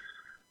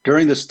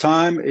 During this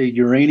time, a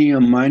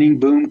uranium mining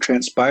boom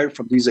transpired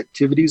from these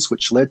activities,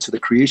 which led to the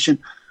creation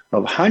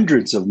of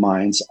hundreds of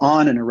mines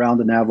on and around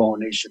the Navajo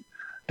Nation.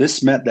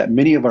 This meant that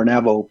many of our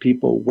Navajo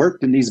people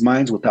worked in these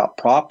mines without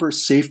proper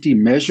safety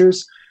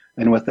measures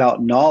and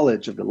without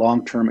knowledge of the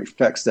long-term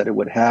effects that it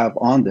would have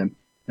on them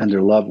and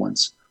their loved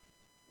ones.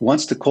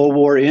 Once the Cold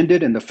War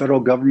ended and the federal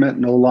government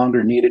no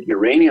longer needed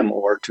uranium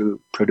ore to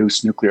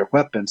produce nuclear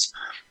weapons,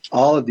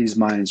 all of these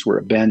mines were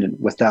abandoned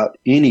without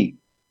any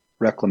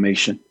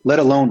reclamation, let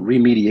alone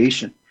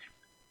remediation.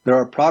 There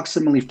are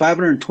approximately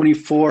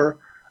 524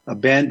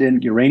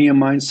 abandoned uranium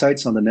mine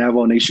sites on the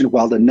Navajo Nation,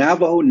 while the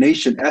Navajo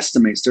Nation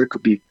estimates there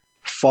could be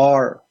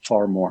far,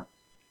 far more.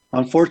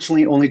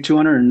 Unfortunately, only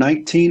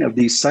 219 of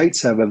these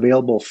sites have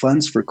available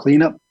funds for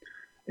cleanup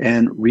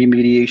and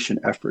remediation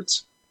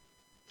efforts,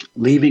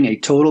 leaving a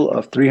total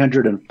of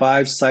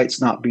 305 sites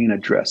not being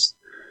addressed.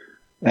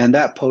 And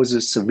that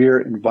poses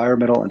severe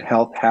environmental and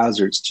health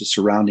hazards to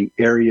surrounding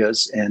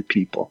areas and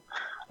people.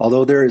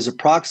 Although there is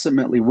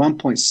approximately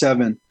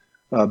 $1.7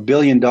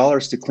 billion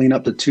to clean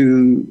up the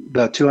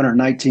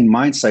 219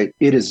 mine site,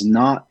 it is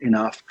not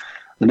enough.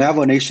 The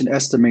Navajo Nation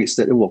estimates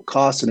that it will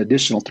cost an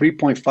additional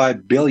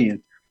 $3.5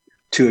 billion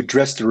to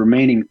address the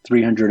remaining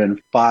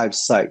 305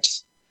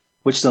 sites,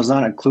 which does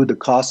not include the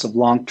cost of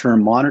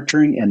long-term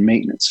monitoring and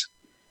maintenance.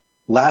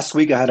 Last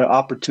week, I had an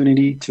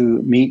opportunity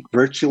to meet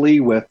virtually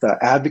with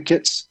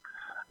advocates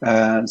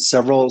and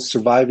several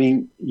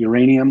surviving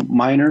uranium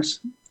miners.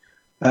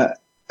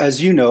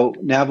 As you know,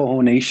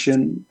 Navajo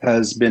Nation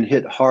has been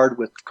hit hard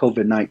with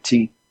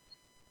COVID-19,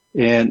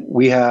 and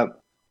we have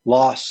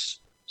lost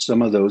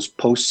some of those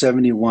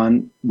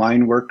post-71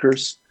 mine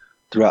workers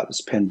throughout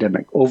this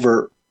pandemic.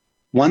 Over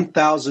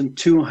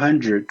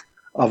 1,200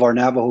 of our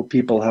Navajo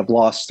people have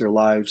lost their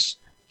lives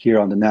here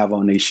on the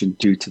Navajo Nation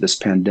due to this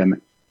pandemic.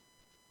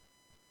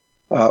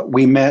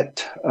 We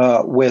met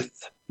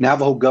with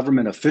Navajo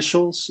government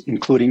officials,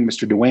 including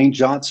Mr. Dwayne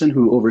Johnson,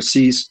 who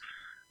oversees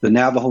the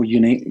Navajo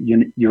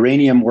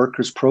Uranium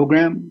Workers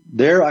Program.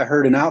 There, I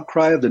heard an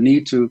outcry of the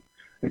need to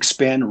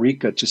expand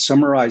RECA. To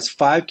summarize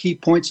 5 key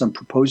points on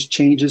proposed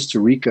changes to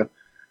RECA.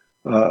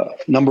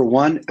 Number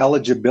 1,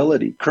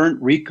 eligibility.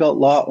 Current RECA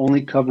law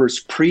only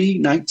covers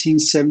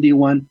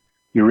pre-1971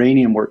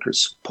 uranium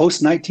workers.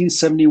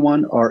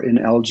 Post-1971 are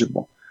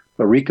ineligible.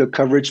 The RECA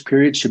coverage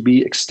period should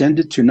be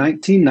extended to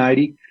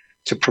 1990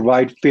 to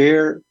provide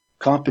fair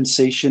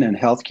compensation and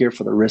health care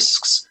for the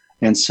risks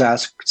and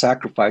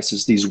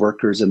sacrifices these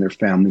workers and their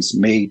families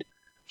made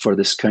for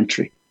this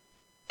country.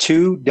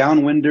 2,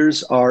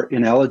 downwinders are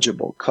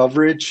ineligible.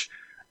 Coverage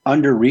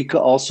under RECA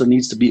also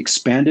needs to be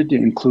expanded to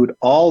include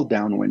all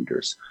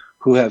downwinders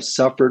who have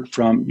suffered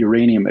from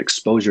uranium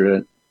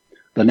exposure.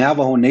 The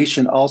Navajo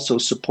Nation also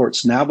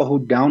supports Navajo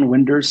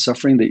downwinders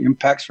suffering the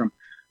impacts from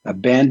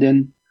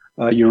abandoned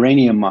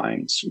uranium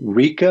mines.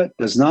 RECA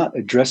does not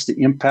address the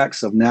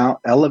impacts of now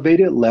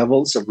elevated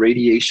levels of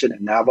radiation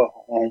in Navajo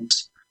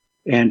homes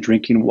and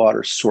drinking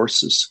water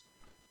sources.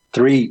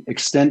 3,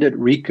 extended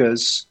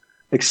RECA's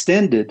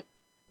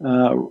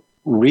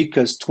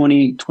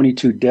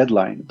 2022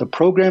 deadline. The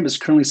program is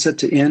currently set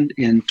to end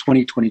in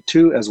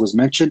 2022, as was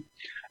mentioned,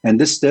 and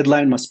this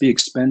deadline must be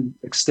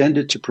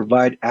extended to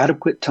provide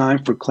adequate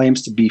time for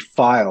claims to be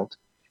filed.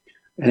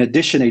 In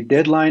addition, a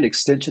deadline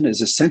extension is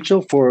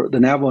essential for the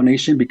Navajo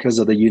Nation because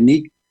of the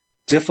unique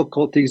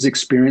difficulties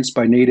experienced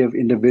by Native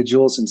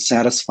individuals in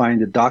satisfying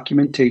the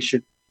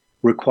documentation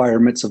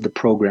requirements of the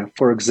program.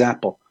 For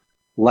example,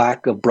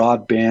 lack of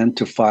broadband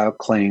to file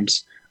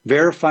claims,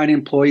 verifying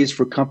employees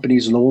for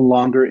companies no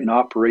longer in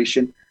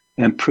operation,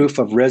 and proof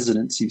of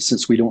residency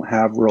since we don't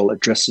have rural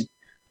addressing.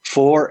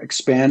 4,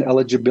 expand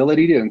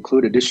eligibility to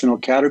include additional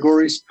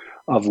categories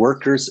of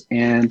workers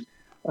and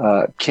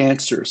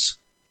cancers.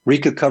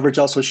 RECA coverage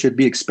also should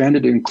be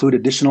expanded to include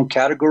additional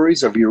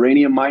categories of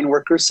uranium mine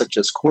workers, such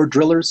as core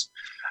drillers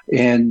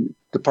and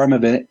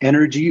Department of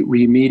Energy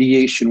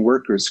remediation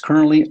workers.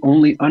 Currently,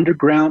 only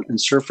underground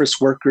and surface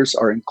workers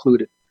are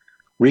included.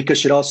 RECA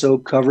should also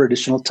cover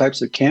additional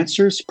types of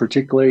cancers,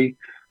 particularly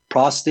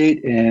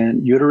prostate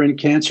and uterine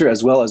cancer,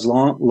 as well as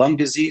lung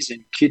disease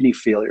and kidney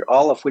failure,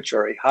 all of which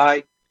are a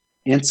high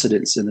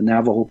incidence in the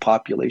Navajo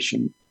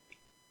population.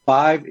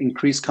 5,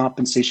 increase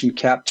compensation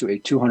cap to a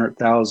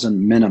 $200,000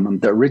 minimum.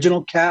 The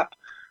original cap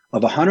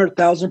of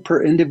 $100,000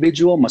 per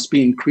individual must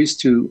be increased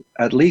to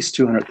at least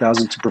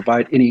 $200,000 to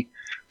provide any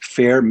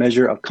fair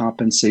measure of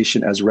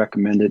compensation as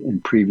recommended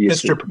in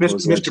previous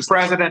proposals. Mr.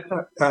 President,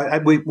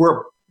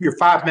 your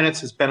 5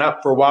 minutes has been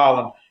up for a while,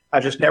 and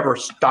I just never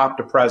stopped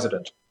a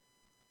president.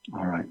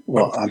 All right.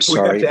 Well, I'm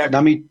sorry.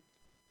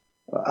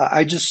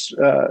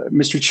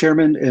 Mr.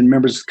 Chairman and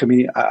members of the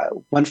committee,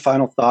 one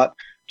final thought.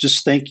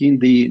 Just thanking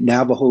the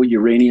Navajo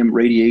Uranium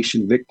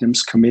Radiation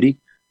Victims Committee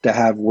to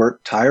have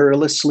worked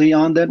tirelessly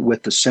on that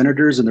with the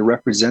senators and the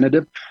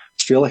representative,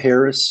 Phil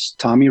Harris,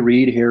 Tommy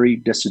Reed, Harry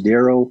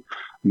Desidero,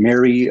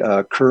 Mary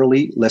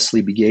Curley,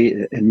 Leslie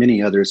Begay, and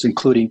many others,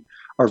 including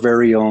our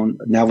very own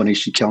Navajo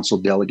Nation Council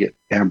delegate,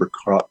 Amber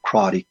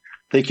Crotty.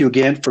 Thank you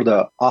again for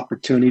the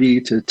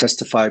opportunity to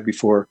testify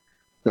before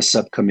the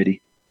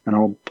subcommittee.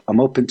 And I'm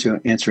open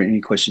to answering any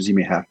questions you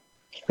may have.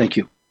 Thank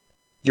you.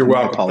 You're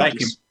welcome.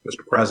 Thank you,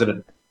 Mr.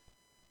 President.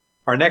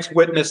 Our next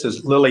witness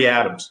is Lilly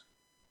Adams.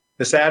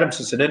 Ms. Adams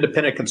is an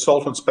independent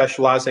consultant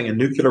specializing in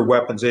nuclear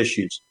weapons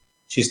issues.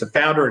 She's the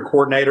founder and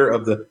coordinator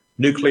of the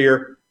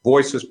Nuclear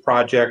Voices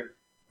Project,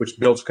 which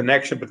builds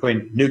connection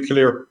between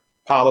nuclear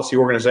policy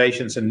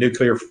organizations and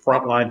nuclear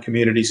frontline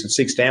communities and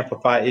seeks to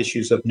amplify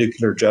issues of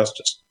nuclear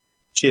justice.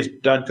 She has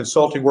done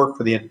consulting work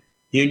for the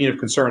Union of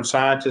Concerned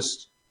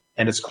Scientists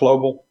and its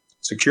global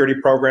security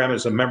program,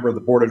 as a member of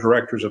the board of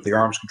directors of the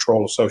Arms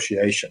Control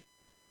Association.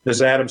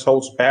 Ms. Adams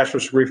holds a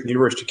bachelor's degree from the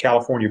University of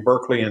California,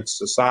 Berkeley in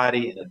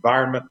Society and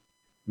Environment.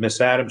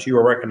 Ms. Adams, you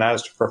are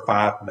recognized for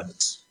 5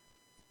 minutes.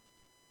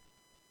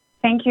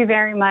 Thank you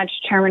very much,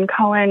 Chairman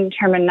Cohen,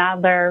 Chairman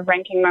Nadler,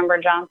 Ranking Member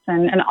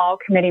Johnson, and all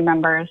committee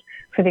members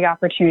for the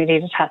opportunity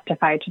to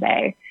testify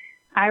today.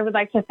 I would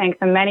like to thank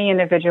the many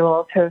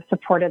individuals who have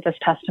supported this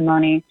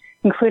testimony,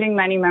 including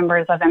many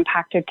members of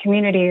impacted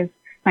communities,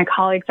 my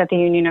colleagues at the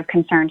Union of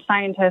Concerned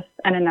Scientists,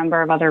 and a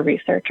number of other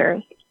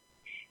researchers.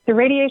 The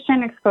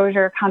Radiation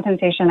Exposure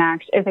Compensation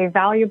Act is a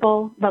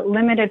valuable but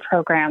limited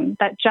program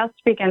that just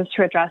begins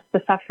to address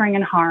the suffering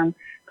and harm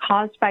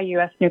caused by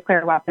U.S.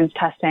 nuclear weapons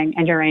testing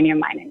and uranium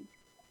mining.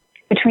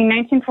 Between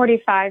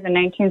 1945 and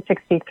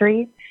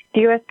 1963,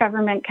 the U.S.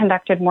 government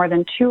conducted more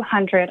than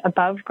 200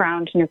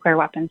 above-ground nuclear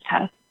weapons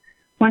tests.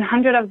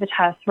 100 of the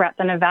tests were at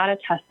the Nevada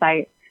test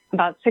site,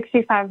 about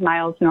 65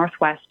 miles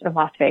northwest of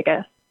Las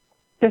Vegas.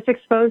 This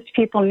exposed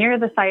people near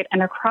the site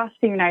and across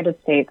the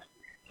United States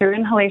through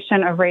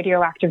inhalation of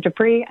radioactive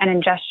debris and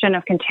ingestion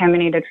of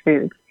contaminated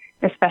foods,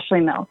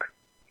 especially milk.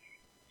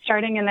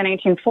 Starting in the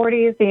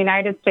 1940s, the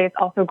United States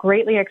also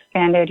greatly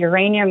expanded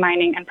uranium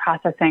mining and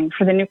processing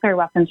for the nuclear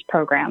weapons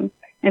program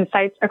in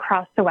sites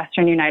across the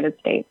western United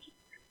States.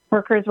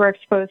 Workers were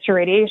exposed to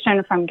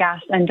radiation from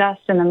gas and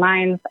dust in the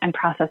mines and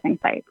processing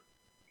sites.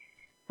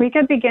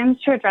 RECA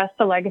begins to address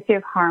the legacy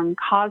of harm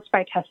caused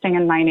by testing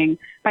and mining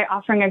by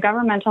offering a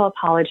governmental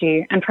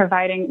apology and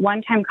providing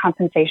one-time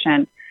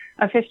compensation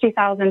of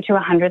 $50,000 to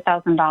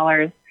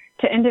 $100,000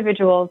 to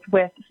individuals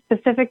with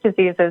specific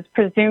diseases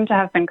presumed to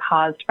have been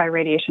caused by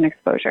radiation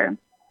exposure.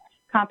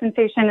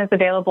 Compensation is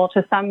available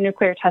to some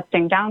nuclear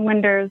testing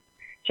downwinders,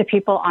 to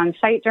people on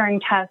site during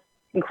tests,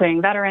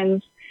 including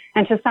veterans,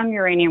 and to some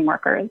uranium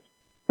workers.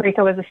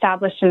 RECA was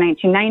established in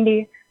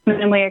 1990,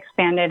 minimally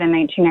expanded in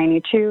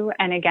 1992,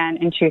 and again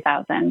in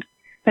 2000.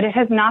 But it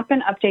has not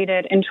been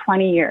updated in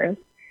 20 years,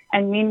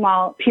 and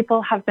meanwhile,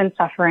 people have been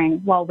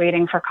suffering while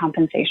waiting for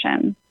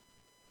compensation.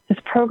 This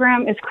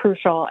program is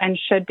crucial and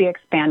should be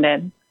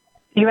expanded.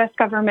 The U.S.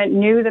 government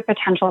knew the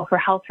potential for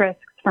health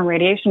risks from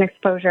radiation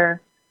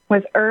exposure,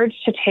 was urged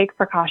to take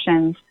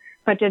precautions,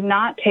 but did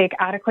not take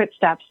adequate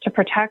steps to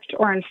protect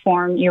or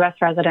inform U.S.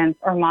 residents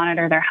or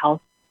monitor their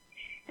health.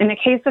 In the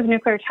case of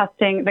nuclear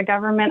testing, the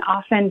government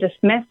often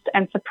dismissed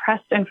and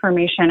suppressed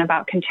information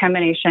about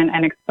contamination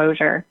and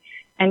exposure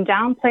and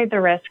downplayed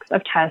the risks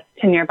of tests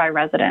to nearby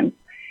residents,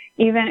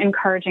 even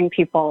encouraging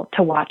people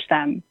to watch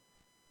them.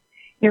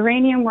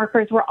 Uranium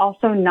workers were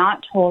also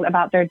not told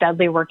about their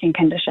deadly working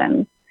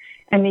conditions,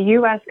 and the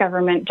U.S.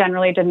 government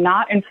generally did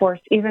not enforce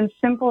even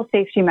simple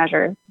safety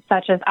measures,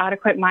 such as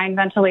adequate mine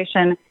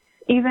ventilation,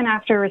 even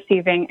after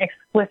receiving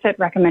explicit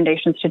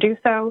recommendations to do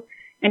so,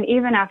 and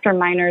even after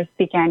miners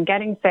began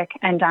getting sick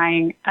and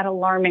dying at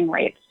alarming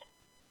rates.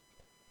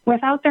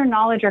 Without their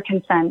knowledge or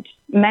consent,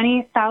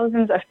 many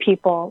thousands of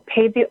people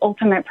paid the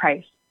ultimate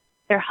price,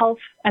 their health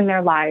and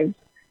their lives,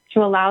 to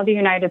allow the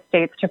United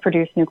States to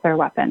produce nuclear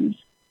weapons.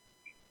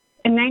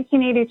 In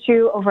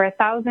 1982, over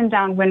 1,000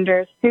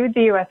 downwinders sued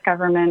the U.S.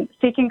 government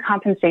seeking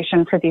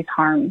compensation for these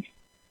harms.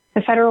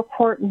 The federal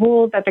court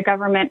ruled that the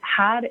government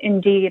had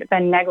indeed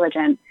been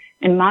negligent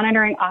in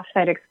monitoring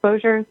offsite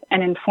exposures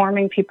and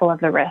informing people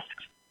of the risks.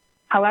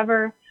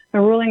 However, the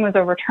ruling was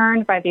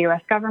overturned by the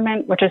U.S.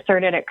 government, which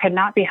asserted it could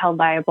not be held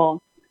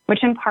liable,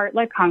 which in part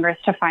led Congress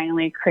to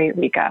finally create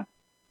RICA.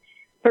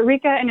 But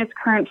RICA in its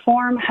current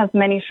form has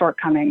many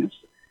shortcomings.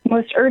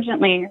 Most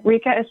urgently,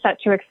 RICA is set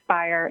to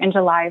expire in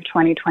July of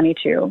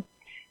 2022.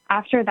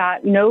 After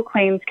that, no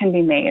claims can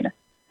be made.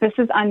 This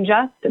is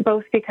unjust,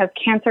 both because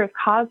cancers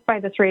caused by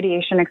this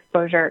radiation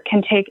exposure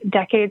can take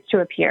decades to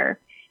appear,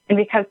 and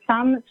because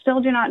some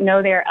still do not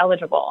know they are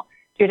eligible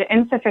due to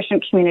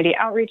insufficient community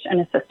outreach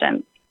and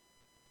assistance.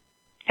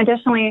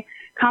 Additionally,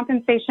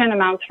 compensation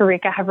amounts for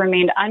RICA have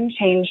remained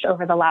unchanged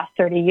over the last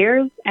 30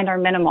 years and are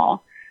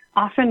minimal,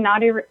 often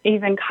not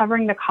even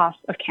covering the cost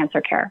of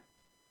cancer care.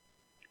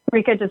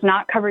 RICA does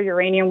not cover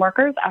uranium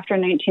workers after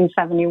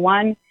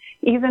 1971,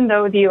 even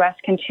though the U.S.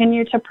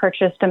 continued to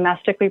purchase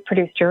domestically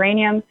produced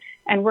uranium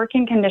and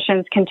working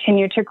conditions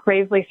continue to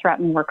gravely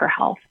threaten worker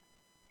health.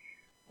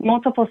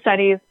 Multiple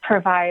studies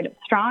provide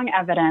strong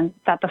evidence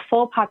that the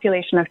full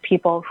population of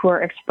people who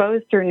are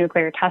exposed through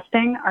nuclear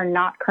testing are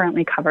not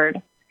currently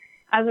covered.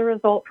 As a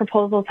result,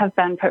 proposals have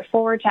been put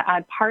forward to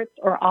add parts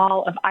or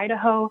all of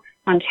Idaho,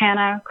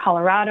 Montana,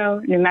 Colorado,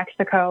 New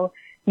Mexico,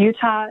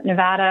 Utah,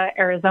 Nevada,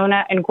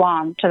 Arizona, and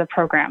Guam to the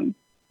program.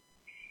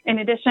 In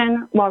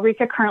addition, while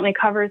RICA currently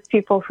covers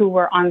people who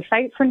were on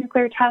site for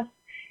nuclear tests,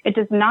 it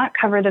does not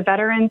cover the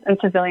veterans and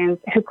civilians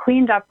who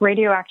cleaned up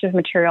radioactive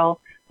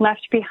material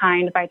left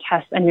behind by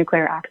tests and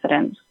nuclear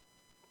accidents.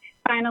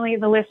 Finally,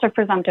 the list of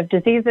presumptive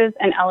diseases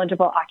and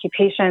eligible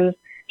occupations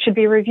should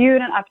be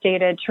reviewed and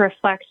updated to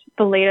reflect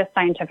the latest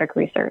scientific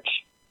research.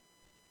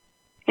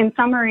 In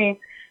summary,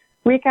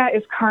 RICA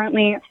is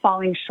currently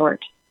falling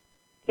short.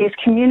 These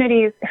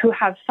communities who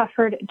have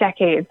suffered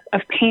decades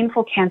of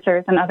painful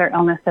cancers and other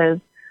illnesses,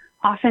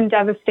 often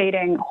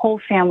devastating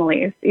whole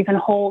families, even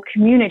whole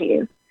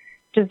communities,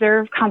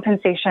 deserve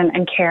compensation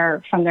and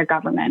care from their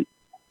government.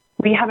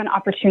 We have an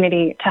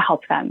opportunity to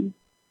help them.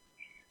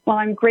 While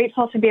I'm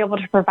grateful to be able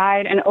to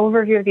provide an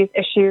overview of these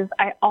issues,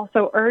 I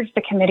also urge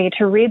the committee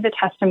to read the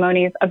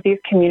testimonies of these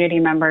community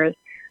members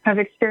who have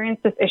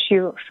experienced this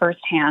issue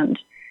firsthand.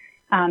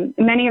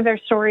 Many of their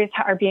stories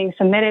are being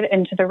submitted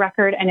into the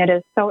record, and it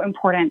is so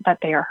important that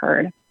they are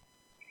heard.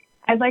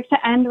 I'd like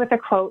to end with a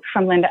quote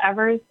from Linda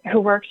Evers,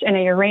 who worked in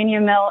a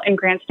uranium mill in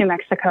Grants, New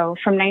Mexico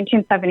from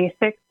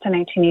 1976 to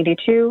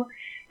 1982,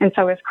 and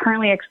so is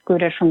currently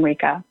excluded from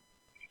RICA.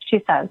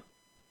 She says,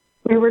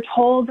 "We were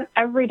told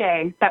every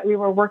day that we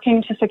were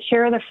working to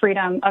secure the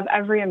freedom of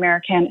every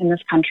American in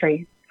this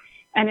country.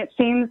 And it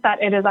seems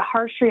that it is a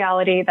harsh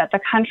reality that the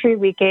country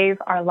we gave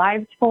our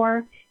lives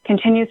for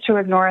continues to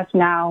ignore us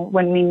now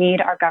when we need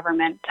our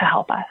government to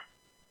help us."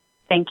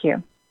 Thank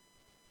you.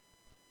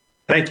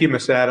 Thank you,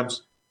 Ms.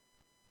 Adams.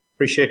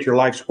 Appreciate your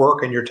life's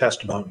work and your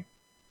testimony.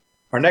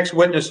 Our next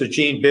witness is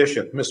Jean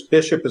Bishop. Ms.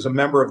 Bishop is a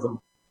member of the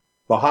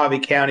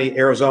Mohave County,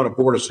 Arizona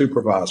Board of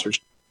Supervisors,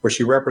 where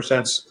she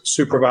represents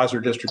Supervisor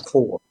District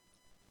 4.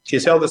 She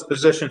has held this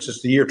position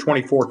since the year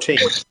 2014.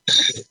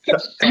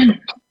 A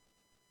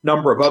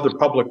number of other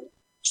public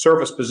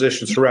service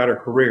positions throughout her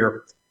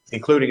career,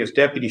 including as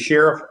deputy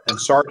sheriff and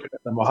sergeant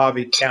at the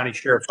Mohave County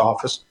Sheriff's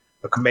Office,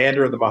 a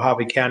commander of the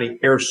Mohave County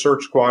Air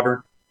Search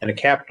Squadron, and a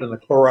captain of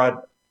the Chloride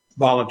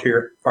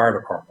Volunteer Fire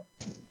Department.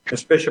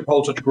 Ms. Bishop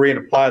holds a degree in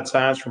applied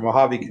science from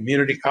Mohave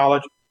Community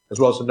College, as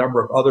well as a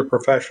number of other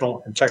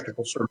professional and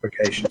technical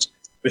certifications.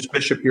 Ms.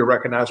 Bishop, you're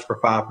recognized for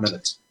 5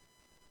 minutes.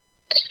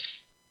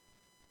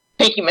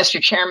 Thank you,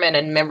 Mr. Chairman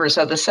and members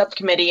of the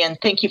subcommittee, and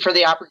thank you for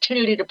the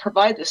opportunity to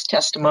provide this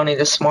testimony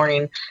this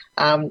morning.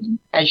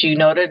 As you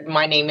noted,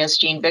 my name is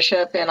Jean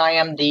Bishop, and I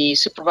am the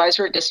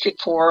Supervisor at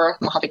District 4,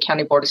 Mohave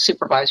County Board of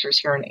Supervisors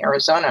here in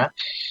Arizona.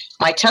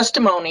 My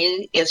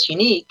testimony is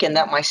unique in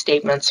that my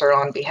statements are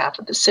on behalf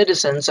of the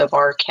citizens of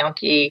our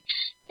county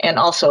and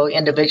also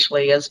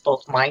individually, as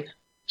both my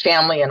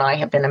family and I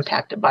have been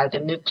impacted by the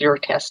nuclear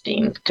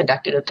testing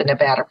conducted at the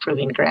Nevada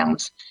Proving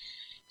Grounds.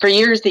 For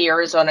years, the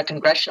Arizona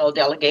Congressional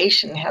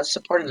delegation has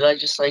supported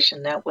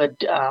legislation that would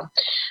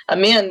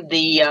amend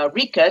the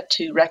RICA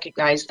to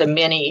recognize the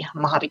many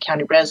Mohave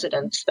County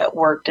residents that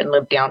worked and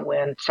lived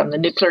downwind from the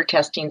nuclear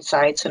testing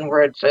sites and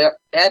were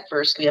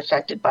adversely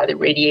affected by the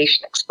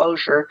radiation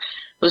exposure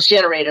that was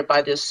generated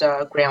by this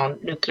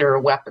ground nuclear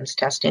weapons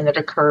testing that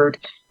occurred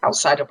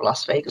outside of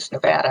Las Vegas,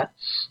 Nevada.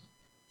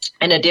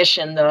 In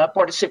addition, the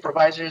Board of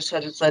Supervisors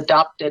has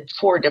adopted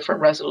 4 different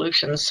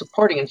resolutions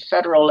supporting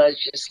federal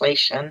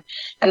legislation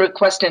and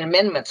requesting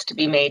amendments to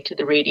be made to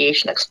the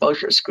radiation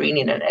exposure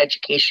screening and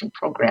education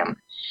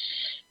program.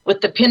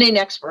 With the pending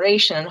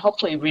expiration and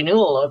hopefully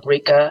renewal of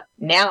RICA,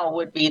 now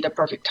would be the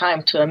perfect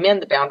time to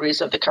amend the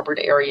boundaries of the covered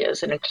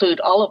areas and include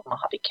all of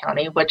Mohave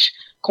County, which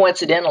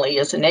coincidentally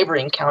is a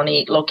neighboring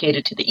county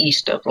located to the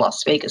east of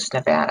Las Vegas,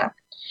 Nevada.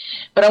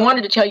 But I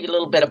wanted to tell you a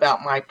little bit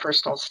about my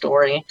personal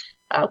story,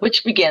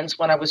 which begins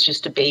when I was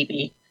just a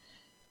baby.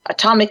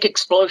 Atomic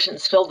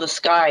explosions filled the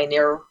sky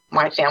near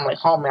my family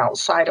home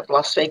outside of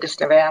Las Vegas,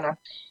 Nevada.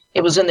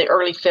 It was in the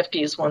early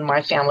 50s when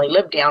my family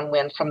lived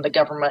downwind from the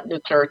government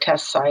nuclear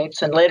test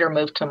sites and later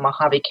moved to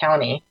Mohave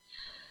County.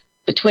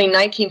 Between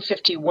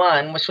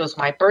 1951, which was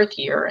my birth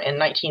year, and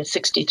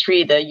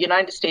 1963, the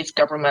United States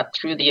government,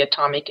 through the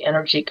Atomic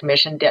Energy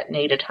Commission,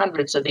 detonated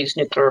hundreds of these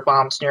nuclear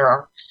bombs near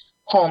our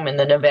home in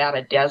the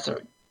Nevada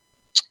desert.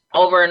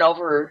 Over and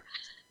over,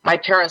 my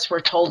parents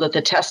were told that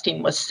the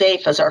testing was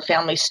safe as our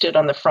family stood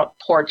on the front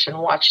porch and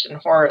watched in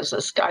horror as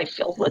the sky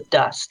filled with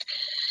dust.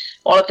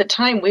 Well, at the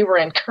time, we were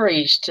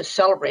encouraged to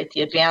celebrate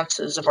the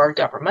advances of our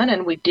government,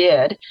 and we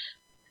did.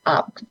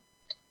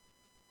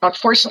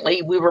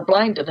 Unfortunately, we were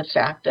blind to the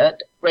fact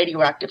that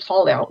radioactive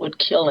fallout would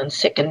kill and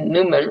sicken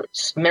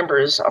numerous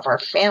members of our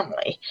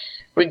family.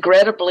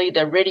 Regrettably,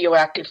 the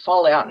radioactive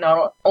fallout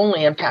not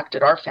only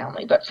impacted our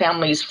family, but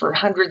families for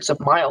hundreds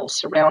of miles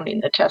surrounding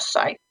the test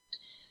site.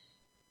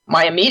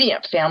 My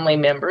immediate family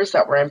members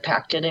that were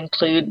impacted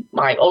include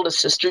my oldest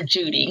sister,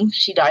 Judy.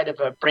 She died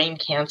of a brain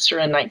cancer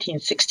in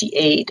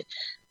 1968.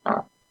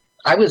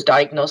 I was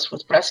diagnosed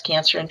with breast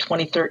cancer in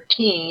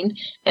 2013,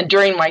 and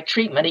during my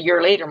treatment a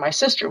year later, my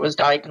sister was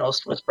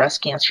diagnosed with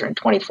breast cancer in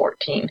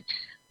 2014.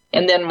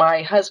 And then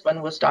my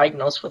husband was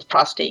diagnosed with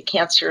prostate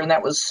cancer, and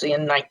that was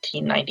in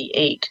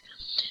 1998.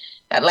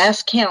 At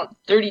last count,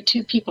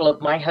 32 people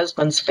of my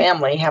husband's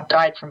family have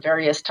died from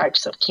various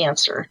types of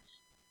cancer.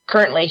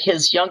 Currently,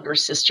 his younger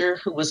sister,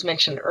 who was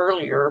mentioned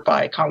earlier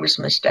by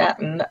Congressman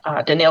Stanton,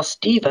 Danielle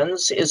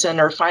Stevens, is in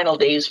her final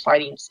days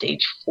fighting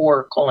stage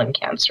 4 colon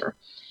cancer.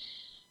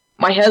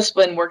 My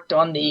husband worked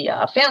on the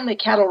family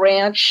cattle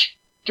ranch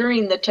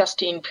during the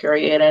testing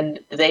period, and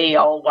they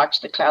all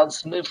watched the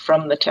clouds move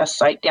from the test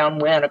site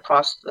downwind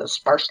across the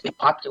sparsely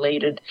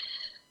populated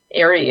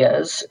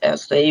areas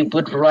as they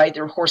would ride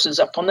their horses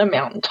up on the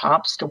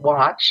mountaintops to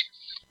watch.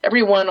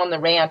 Everyone on the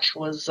ranch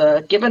was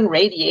given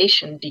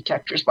radiation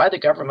detectors by the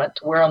government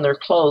to wear on their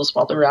clothes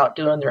while they're out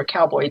doing their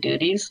cowboy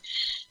duties.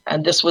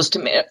 And this was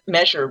to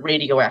measure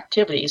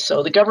radioactivity.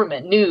 So the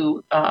government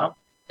knew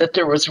that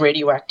there was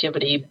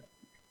radioactivity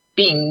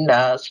being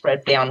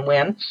spread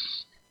downwind.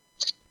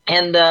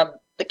 And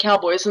the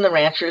cowboys and the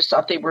ranchers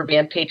thought they were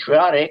being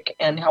patriotic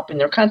and helping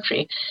their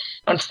country.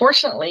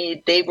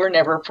 Unfortunately, they were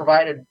never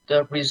provided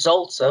the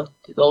results of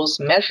those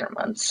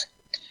measurements.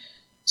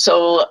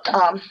 So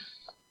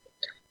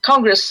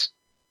Congress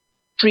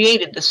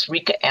created this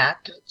RECA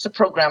Act. It's a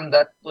program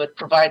that would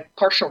provide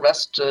partial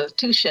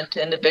restitution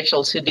to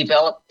individuals who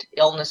developed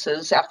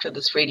illnesses after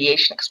this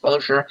radiation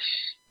exposure.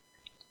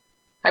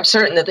 I'm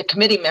certain that the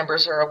committee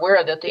members are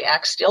aware that the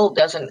act still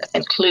doesn't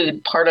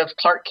include part of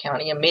Clark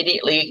County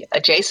immediately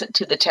adjacent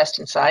to the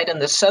testing site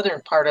and the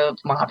southern part of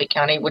Mohave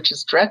County, which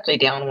is directly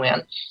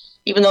downwind,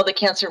 even though the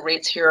cancer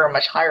rates here are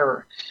much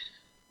higher.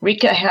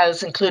 RECA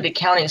has included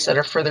counties that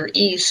are further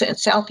east and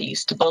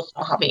southeast to both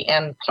Mohave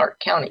and Clark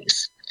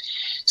counties.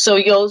 So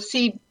you'll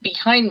see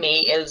behind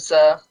me is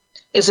a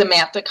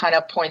map that kind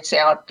of points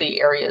out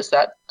the areas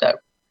that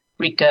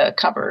RECA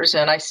covers,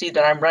 and I see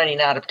that I'm running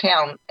out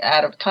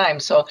of time.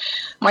 So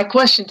my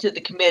question to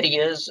the committee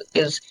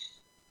is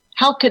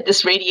how could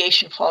this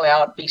radiation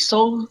fallout be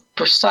so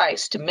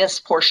precise to miss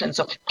portions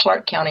of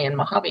Clark County and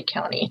Mohave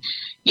County?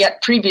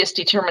 Yet previous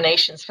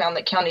determinations found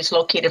that counties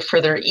located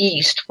further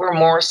east were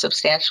more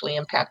substantially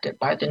impacted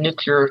by the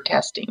nuclear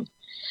testing.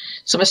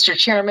 So, Mr.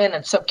 Chairman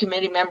and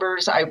subcommittee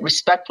members, I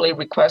respectfully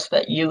request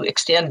that you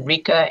extend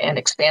RECA and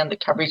expand the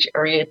coverage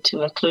area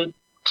to include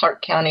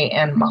Clark County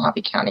and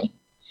Mohave County.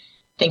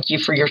 Thank you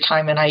for your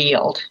time, and I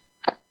yield.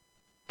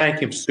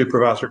 Thank you,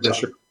 Supervisor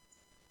Bishop.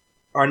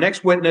 Our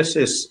next witness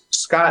is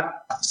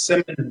Scott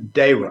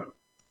Szymendera.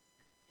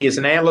 He is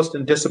an analyst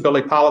in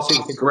disability policy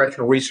with the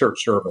Congressional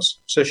Research Service,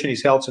 a position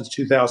he's held since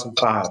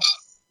 2005.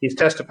 He's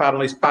testified on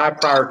at least 5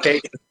 prior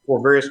occasions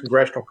before various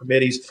congressional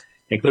committees,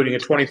 including a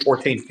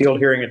 2014 field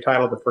hearing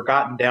entitled The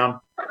Forgotten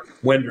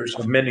Downwinders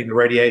Amending the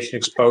Radiation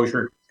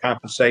Exposure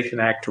Compensation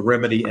Act to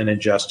Remedy an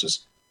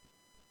Injustice.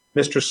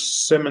 Mr.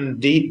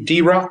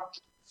 Szymendera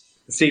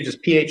received his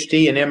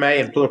PhD and MA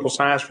in political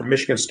science from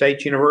Michigan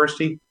State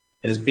University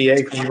and his BA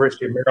from the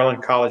University of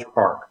Maryland, College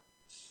Park.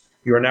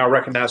 You are now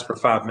recognized for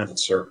 5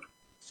 minutes, sir.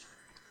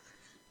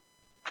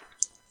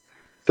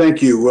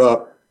 Thank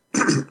you,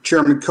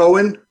 Chairman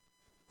Cohen,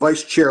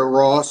 Vice Chair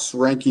Ross,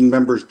 Ranking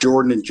Members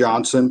Jordan and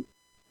Johnson,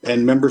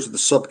 and members of the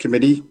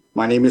subcommittee.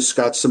 My name is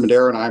Scott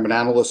Szymendera, and I'm an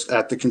analyst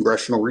at the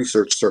Congressional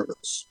Research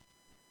Service.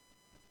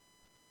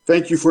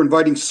 Thank you for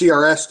inviting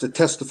CRS to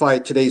testify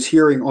at today's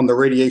hearing on the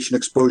Radiation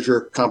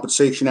Exposure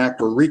Compensation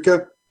Act, or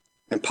RECA,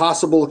 and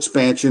possible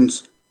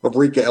expansions of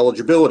RECA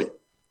eligibility.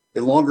 A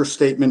longer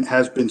statement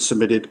has been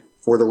submitted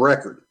for the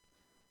record.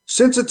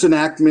 Since its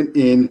enactment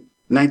in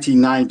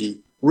 1990,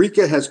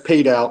 RECA has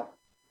paid out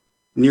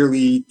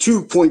nearly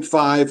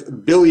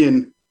 $2.5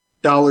 billion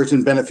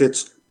in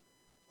benefits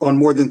on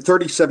more than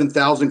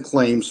 37,000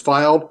 claims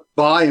filed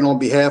by and on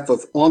behalf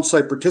of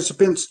on-site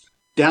participants,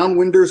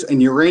 downwinders,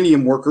 and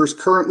uranium workers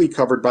currently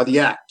covered by the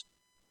Act.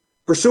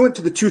 Pursuant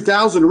to the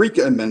 2000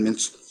 RECA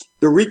amendments,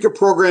 The RICA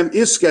program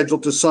is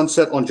scheduled to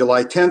sunset on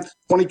July 10th,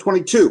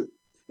 2022.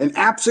 And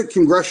absent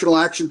congressional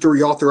action to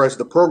reauthorize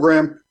the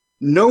program,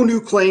 no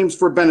new claims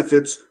for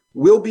benefits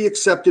will be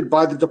accepted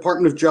by the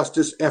Department of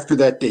Justice after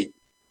that date.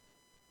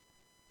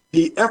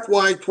 The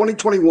FY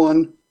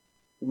 2021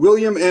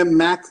 William M.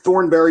 Mack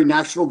Thornberry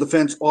National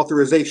Defense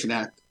Authorization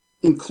Act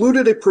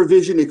included a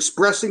provision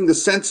expressing the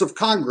sense of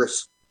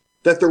Congress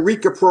that the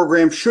RICA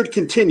program should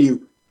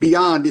continue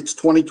beyond its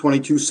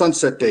 2022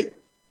 sunset date.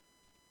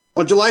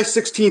 On July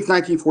 16,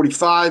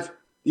 1945,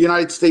 the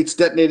United States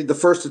detonated the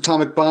first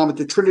atomic bomb at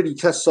the Trinity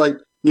test site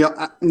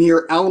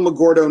near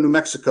Alamogordo, New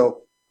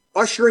Mexico,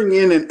 ushering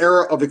in an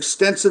era of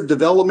extensive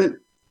development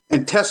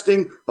and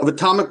testing of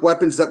atomic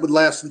weapons that would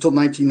last until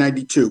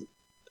 1992.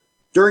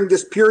 During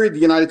this period, the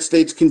United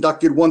States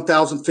conducted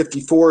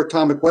 1,054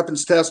 atomic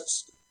weapons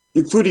tests,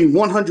 including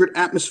 100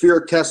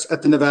 atmospheric tests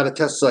at the Nevada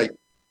test site.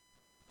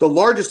 The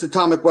largest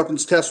atomic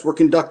weapons tests were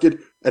conducted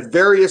at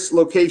various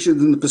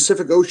locations in the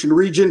Pacific Ocean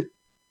region,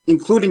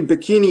 including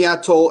Bikini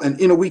Atoll and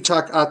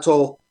Inuitak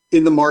Atoll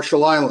in the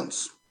Marshall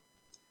Islands.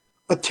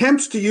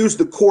 Attempts to use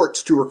the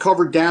courts to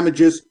recover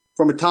damages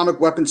from atomic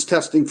weapons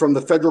testing from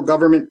the federal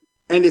government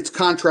and its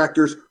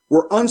contractors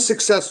were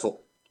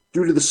unsuccessful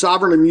due to the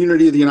sovereign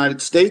immunity of the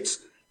United States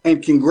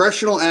and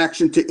congressional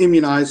action to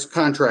immunize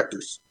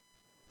contractors.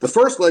 The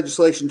first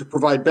legislation to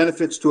provide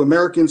benefits to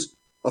Americans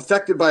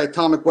affected by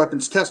atomic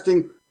weapons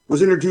testing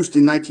was introduced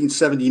in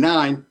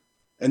 1979,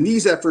 and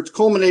these efforts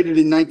culminated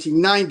in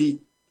 1990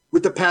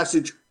 with the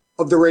passage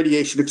of the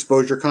Radiation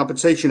Exposure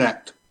Compensation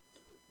Act.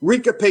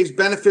 RICA pays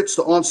benefits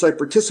to on-site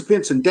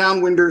participants and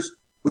downwinders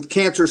with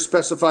cancers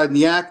specified in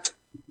the Act.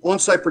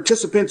 On-site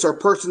participants are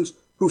persons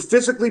who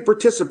physically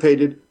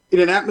participated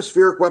in an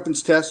atmospheric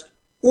weapons test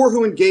or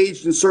who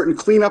engaged in certain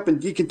cleanup and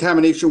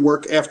decontamination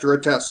work after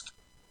a test.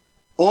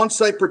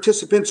 On-site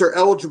participants are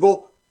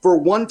eligible for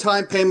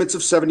one-time payments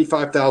of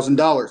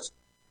 $75,000.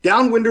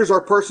 Downwinders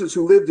are persons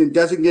who lived in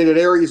designated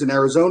areas in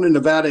Arizona,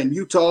 Nevada, and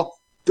Utah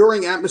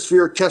during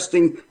atmospheric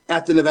testing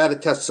at the Nevada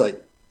test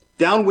site.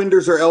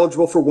 Downwinders are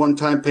eligible for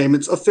one-time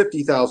payments of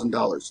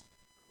 $50,000.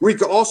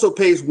 RICA also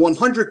pays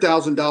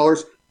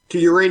 $100,000 to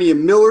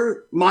uranium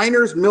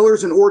miners,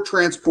 millers, and ore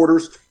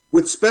transporters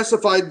with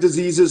specified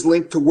diseases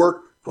linked to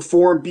work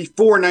performed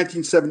before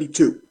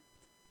 1972.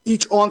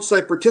 Each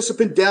on-site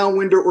participant,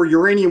 downwinder, or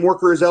uranium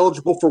worker is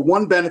eligible for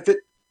one benefit,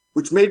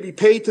 which may be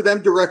paid to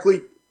them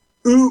directly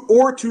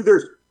or to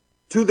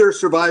their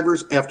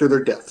survivors after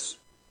their deaths.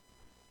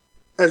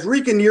 As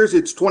RICA nears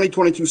its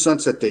 2022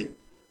 sunset date,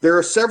 there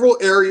are several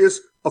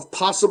areas of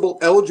possible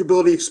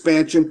eligibility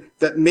expansion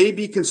that may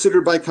be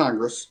considered by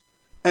Congress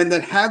and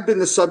that have been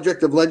the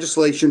subject of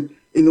legislation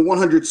in the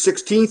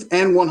 116th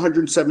and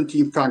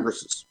 117th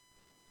Congresses.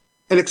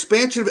 An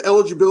expansion of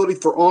eligibility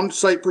for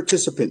on-site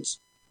participants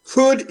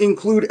could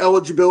include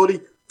eligibility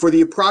for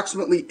the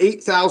approximately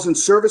 8,000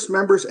 service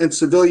members and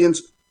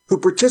civilians who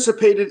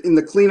participated in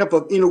the cleanup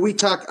of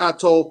Inuitak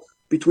Atoll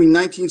between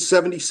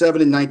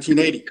 1977 and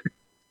 1980.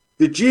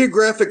 The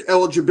geographic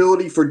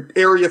eligibility for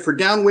area for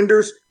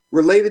downwinders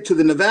related to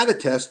the Nevada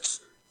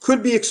tests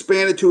could be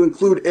expanded to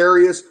include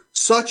areas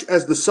such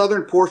as the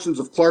southern portions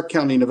of Clark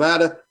County,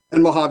 Nevada,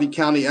 and Mohave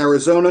County,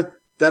 Arizona,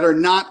 that are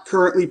not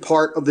currently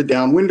part of the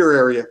downwinder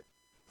area.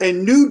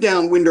 And new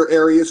downwinder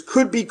areas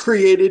could be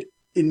created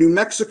in New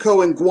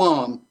Mexico and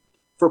Guam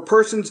for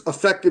persons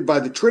affected by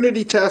the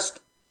Trinity test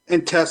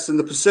and tests in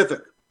the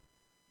Pacific.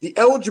 The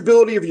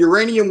eligibility of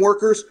uranium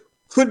workers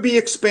could be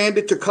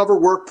expanded to cover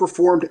work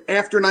performed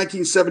after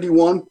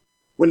 1971,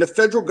 when the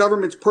federal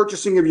government's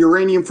purchasing of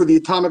uranium for the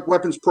atomic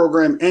weapons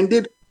program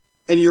ended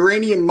and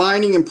uranium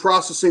mining and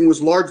processing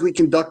was largely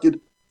conducted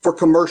for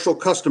commercial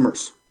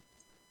customers.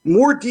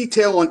 More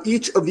detail on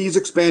each of these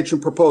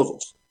expansion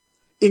proposals,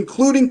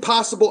 including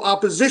possible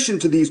opposition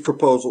to these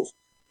proposals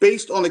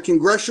based on a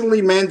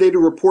congressionally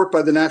mandated report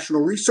by the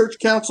National Research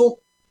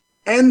Council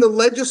and the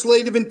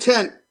legislative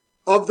intent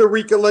of the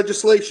RICA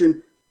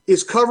legislation,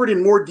 is covered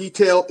in more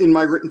detail in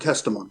my written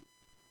testimony.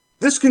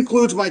 This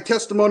concludes my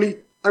testimony.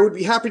 I would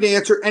be happy to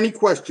answer any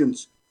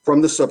questions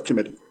from the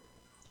subcommittee.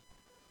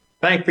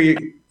 Thank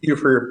you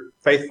for your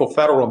faithful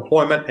federal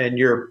employment and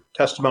your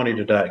testimony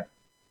today.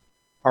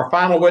 Our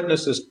final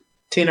witness is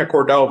Tina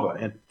Cordova.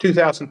 In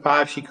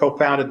 2005, she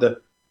co-founded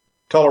the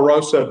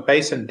Tularosa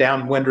Basin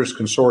Downwinders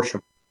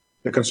Consortium.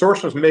 The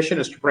consortium's mission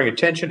is to bring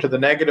attention to the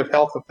negative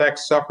health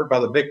effects suffered by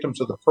the victims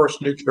of the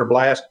first nuclear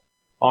blast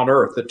on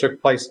Earth that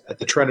took place at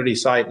the Trinity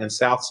site in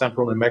south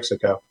central New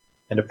Mexico,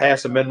 and to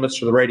pass amendments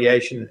to the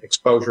Radiation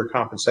Exposure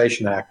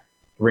Compensation Act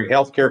to bring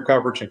health care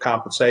coverage and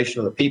compensation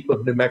to the people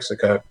of New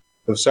Mexico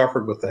who have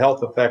suffered with the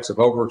health effects of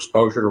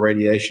overexposure to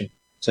radiation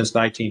since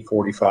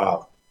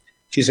 1945.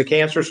 She's a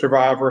cancer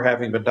survivor,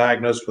 having been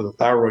diagnosed with a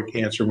thyroid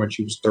cancer when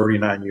she was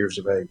 39 years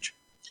of age.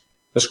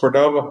 Ms.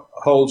 Cordova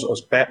holds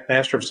a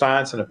Master of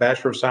Science and a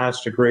Bachelor of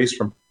Science degrees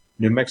from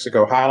New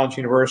Mexico Highlands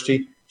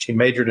University. She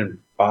majored in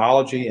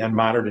biology and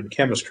minored in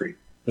chemistry.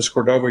 Ms.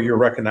 Cordova, you're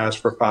recognized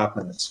for 5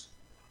 minutes.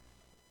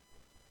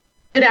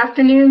 Good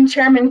afternoon,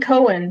 Chairman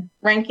Cohen,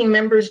 Ranking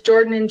Members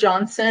Jordan and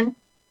Johnson,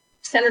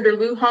 Senator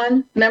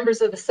Luján,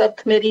 members of the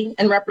subcommittee,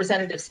 and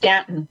Representative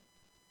Stanton.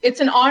 It's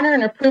an honor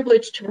and a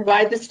privilege to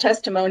provide this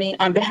testimony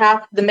on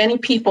behalf of the many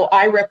people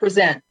I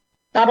represent,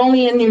 not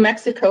only in New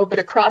Mexico, but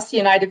across the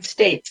United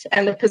States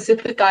and the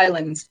Pacific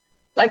Islands,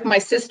 like my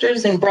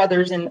sisters and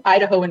brothers in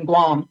Idaho and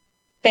Guam.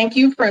 Thank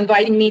you for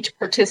inviting me to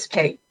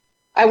participate.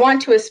 I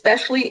want to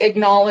especially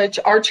acknowledge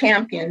our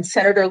champion,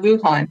 Senator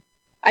Luján.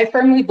 I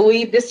firmly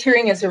believe this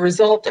hearing is a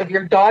result of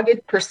your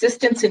dogged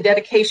persistence and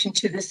dedication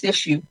to this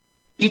issue.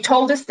 You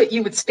told us that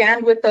you would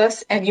stand with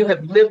us, and you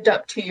have lived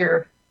up to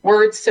your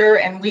word, sir,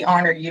 and we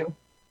honor you.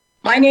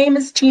 My name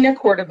is Tina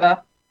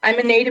Cordova. I'm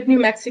a native New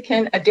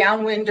Mexican, a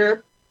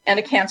downwinder, and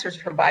a cancer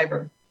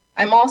survivor.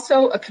 I'm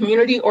also a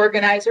community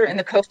organizer and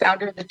the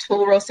co-founder of the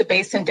Tularosa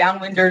Basin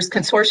Downwinders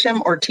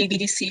Consortium, or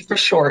TBDC for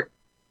short.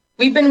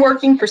 We've been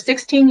working for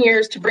 16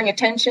 years to bring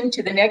attention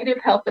to the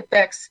negative health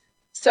effects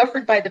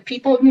suffered by the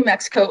people of New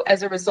Mexico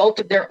as a result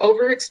of their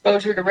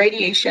overexposure to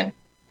radiation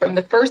from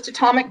the first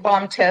atomic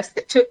bomb test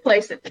that took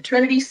place at the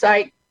Trinity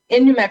site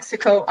in New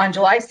Mexico on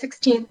July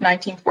 16,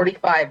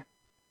 1945.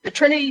 The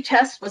Trinity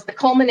test was the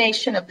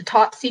culmination of the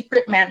top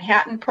secret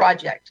Manhattan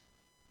Project.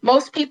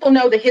 Most people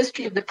know the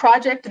history of the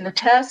project and the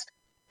test,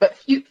 but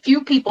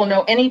few people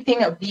know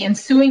anything of the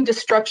ensuing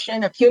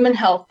destruction of human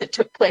health that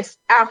took place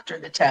after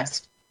the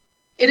test.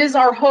 It is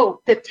our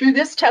hope that through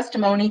this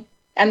testimony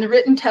and the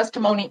written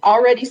testimony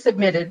already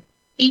submitted,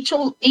 each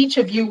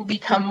of you will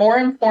become more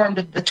informed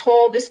of the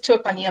toll this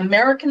took on the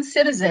American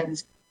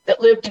citizens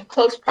that lived in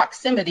close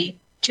proximity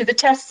to the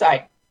test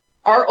site.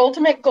 Our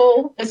ultimate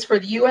goal is for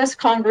the U.S.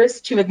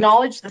 Congress to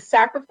acknowledge the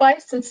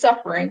sacrifice and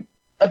suffering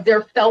of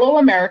their fellow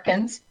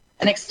Americans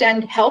and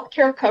extend health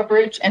care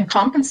coverage and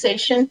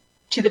compensation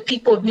to the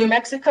people of New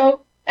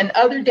Mexico and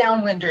other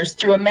downwinders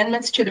through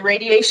amendments to the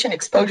Radiation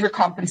Exposure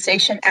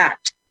Compensation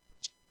Act.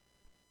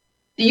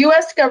 The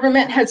U.S.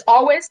 government has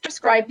always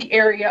described the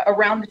area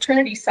around the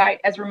Trinity site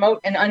as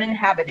remote and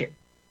uninhabited,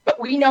 but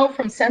we know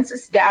from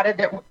census data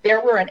that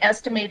there were an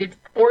estimated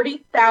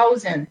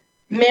 40,000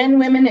 men,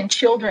 women, and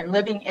children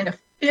living in a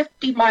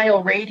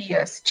 50-mile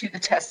radius to the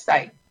test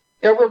site.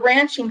 There were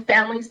ranching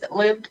families that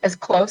lived as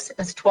close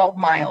as 12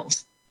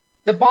 miles.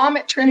 The bomb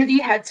at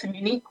Trinity had some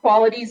unique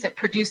qualities that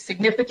produced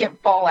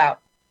significant fallout.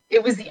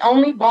 It was the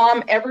only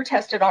bomb ever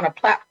tested on a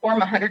platform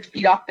 100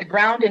 feet off the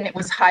ground, and it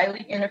was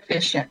highly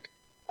inefficient.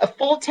 A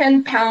full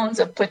 10 pounds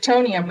of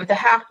plutonium with a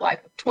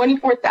half-life of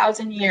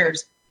 24,000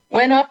 years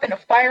went up in a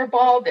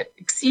fireball that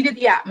exceeded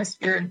the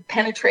atmosphere and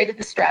penetrated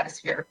the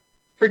stratosphere.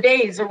 For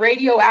days, a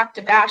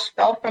radioactive ash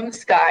fell from the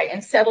sky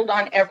and settled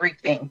on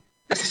everything: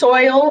 the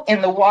soil,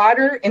 in the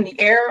water, in the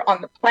air, on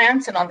the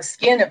plants, and on the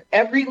skin of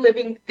every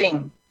living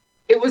thing.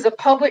 It was a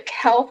public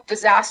health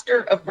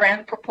disaster of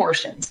grand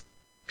proportions.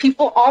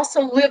 People also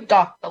lived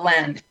off the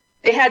land.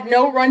 They had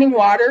no running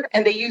water,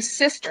 and they used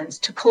cisterns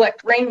to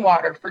collect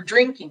rainwater for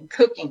drinking,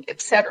 cooking,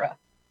 etc.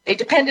 They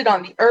depended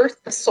on the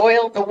earth, the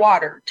soil, the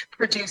water to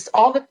produce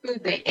all the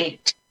food they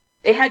ate.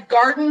 They had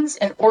gardens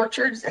and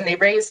orchards, and they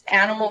raised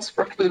animals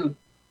for food.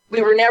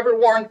 We were never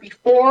warned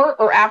before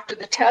or after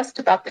the test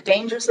about the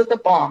dangers of the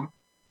bomb.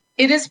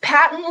 It is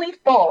patently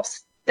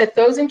false that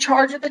those in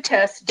charge of the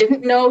test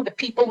didn't know the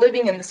people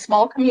living in the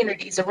small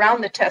communities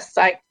around the test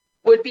site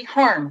would be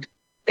harmed.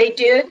 They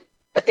did,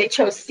 but they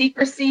chose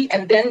secrecy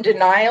and then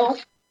denial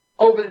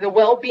over the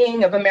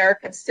well-being of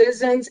American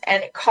citizens,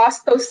 and it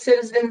cost those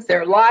citizens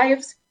their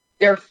lives,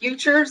 their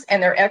futures,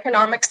 and their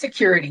economic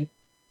security.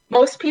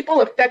 Most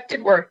people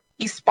affected were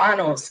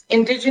Hispanos,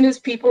 indigenous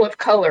people of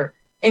color,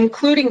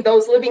 including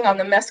those living on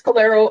the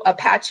Mescalero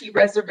Apache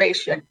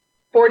Reservation,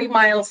 40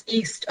 miles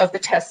east of the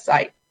test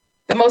site.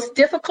 The most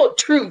difficult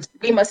truth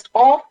we must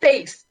all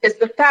face is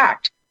the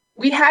fact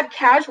we had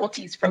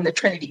casualties from the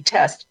Trinity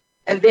test,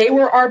 and they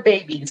were our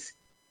babies.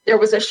 There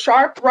was a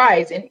sharp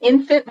rise in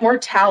infant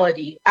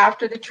mortality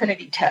after the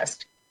Trinity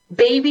test.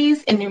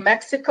 Babies in New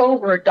Mexico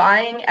were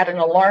dying at an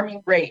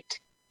alarming rate.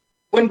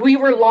 When we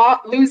were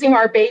losing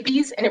our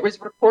babies and it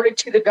was reported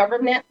to the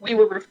government, we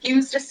were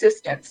refused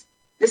assistance.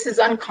 This is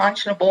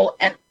unconscionable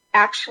and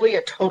actually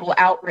a total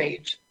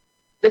outrage.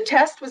 The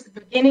test was the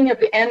beginning of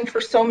the end for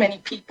so many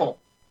people.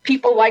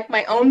 People like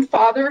my own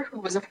father, who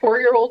was a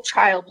 4-year-old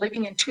child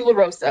living in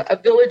Tularosa, a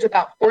village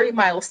about 40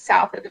 miles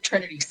south of the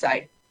Trinity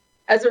site.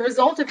 As a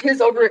result of his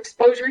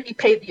overexposure, he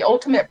paid the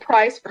ultimate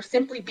price for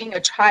simply being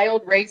a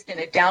child raised in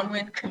a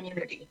downwind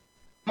community.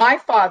 My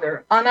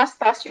father,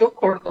 Anastasio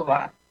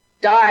Cordova,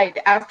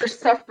 died after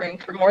suffering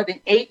for more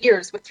than 8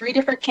 years with 3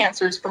 different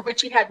cancers for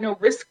which he had no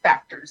risk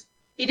factors.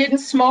 He didn't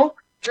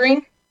smoke,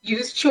 drink,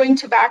 use chewing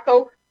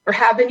tobacco, or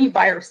have any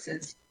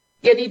viruses.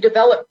 Yet he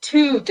developed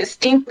 2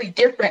 distinctly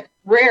different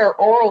rare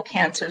oral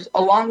cancers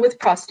along with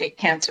prostate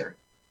cancer.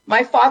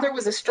 My father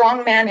was a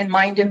strong man in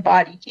mind and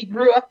body. He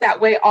grew up that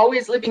way,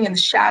 always living in the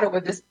shadow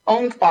of his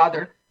own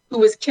father, who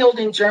was killed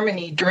in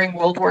Germany during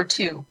World War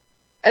II.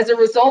 As a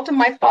result of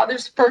my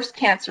father's first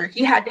cancer,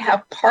 he had to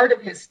have part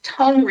of his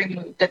tongue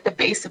removed at the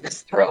base of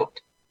his throat.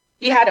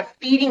 He had a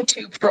feeding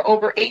tube for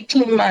over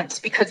 18 months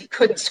because he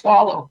couldn't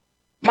swallow.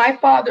 My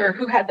father,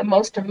 who had the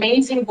most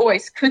amazing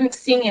voice, couldn't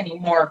sing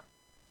anymore.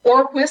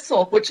 or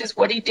whistle, which is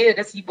what he did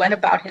as he went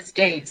about his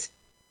days.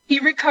 He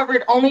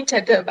recovered only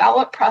to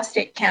develop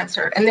prostate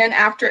cancer, and then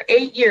after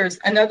 8 years,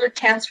 another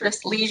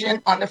cancerous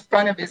lesion on the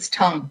front of his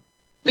tongue.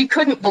 We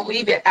couldn't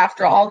believe it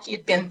after all he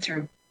had been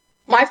through.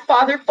 My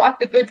father fought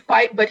the good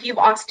fight, but he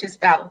lost his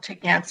battle to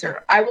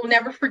cancer. I will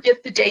never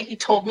forget the day he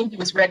told me he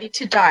was ready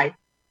to die.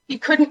 He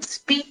couldn't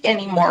speak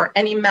anymore,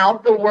 and he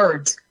mouthed the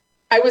words.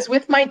 I was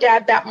with my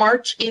dad that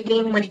March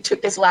evening when he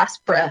took his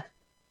last breath.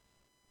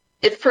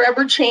 It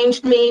forever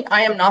changed me.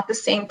 I am not the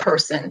same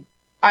person.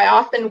 I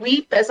often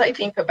weep as I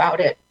think about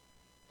it.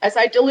 As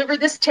I deliver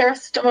this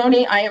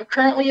testimony, I am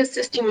currently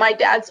assisting my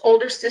dad's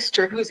older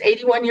sister, who's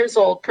 81 years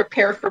old,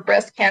 prepare for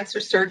breast cancer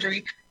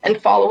surgery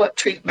and follow-up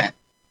treatment.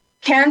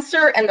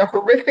 Cancer and the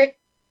horrific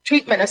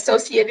treatment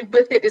associated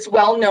with it is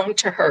well known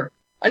to her.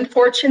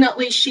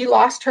 Unfortunately, she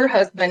lost her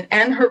husband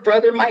and her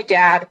brother, my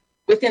dad,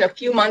 within a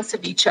few months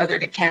of each other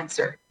to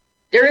cancer.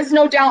 There is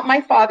no doubt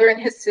my father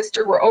and his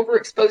sister were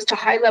overexposed to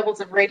high levels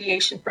of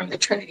radiation from the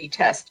Trinity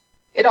test.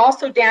 It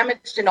also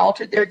damaged and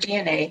altered their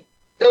DNA.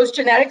 Those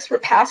genetics were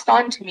passed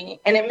on to me,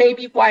 and it may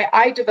be why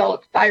I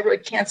developed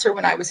thyroid cancer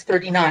when I was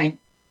 39.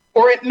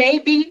 Or it may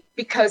be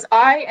because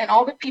I and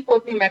all the people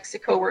of New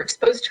Mexico were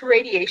exposed to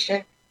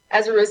radiation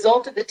as a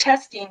result of the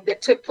testing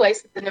that took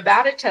place at the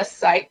Nevada test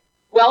site,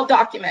 well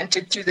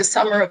documented through the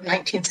summer of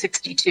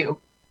 1962.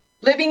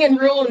 Living in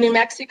rural New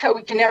Mexico,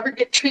 we can never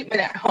get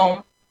treatment at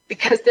home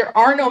because there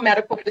are no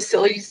medical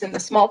facilities in the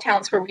small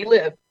towns where we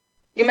live.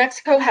 New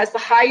Mexico has the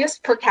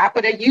highest per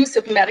capita use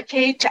of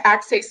Medicaid to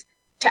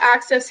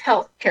access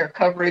health care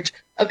coverage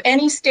of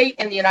any state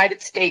in the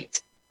United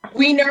States.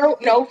 We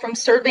know from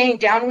surveying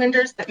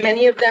Downwinders that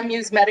many of them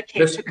use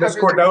Medicaid to cover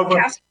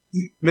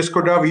Ms.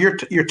 Cordova,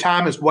 your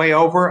time is way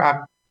over.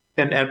 I'm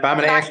going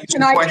to ask you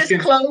some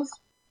questions.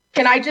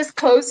 Can I just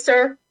close,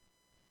 sir?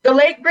 The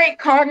late, great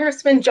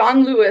Congressman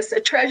John Lewis, a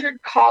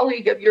treasured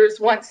colleague of yours,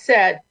 once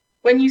said,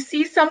 when you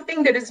see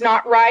something that is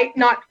not right,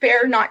 not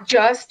fair, not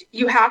just,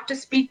 you have to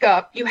speak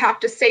up. You have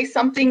to say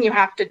something. You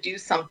have to do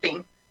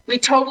something. We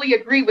totally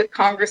agree with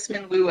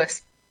Congressman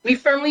Lewis. We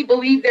firmly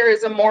believe there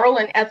is a moral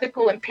and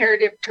ethical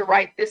imperative to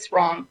right this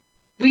wrong.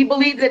 We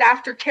believe that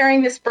after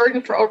carrying this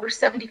burden for over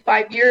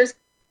 75 years,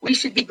 we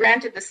should be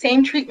granted the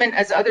same treatment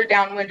as other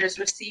Downwinders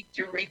received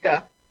through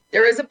RICA.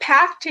 There is a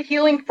path to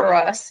healing for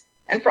us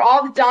and for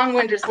all the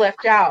Downwinders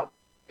left out.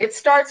 It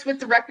starts with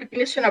the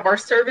recognition of our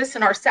service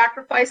and our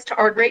sacrifice to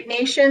our great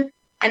nation,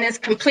 and is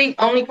complete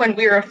only when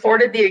we are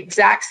afforded the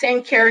exact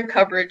same care and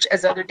coverage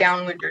as other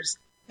Downwinders.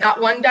 Not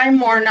one dime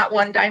more, not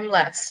one dime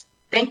less.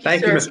 Thank you,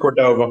 Thank sir. you, Ms.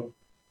 Cordova.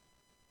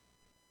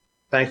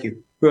 Thank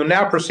you. We will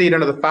now proceed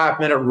under the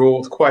 5-minute rule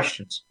with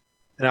questions.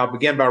 And I'll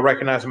begin by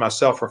recognizing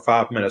myself for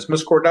 5 minutes.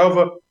 Ms.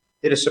 Cordova,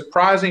 it is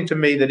surprising to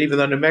me that even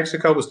though New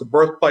Mexico was the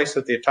birthplace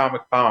of the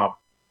atomic bomb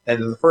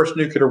and the first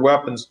nuclear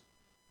weapons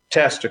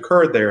test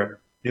occurred there,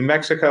 New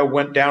Mexico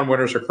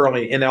Downwinders are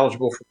currently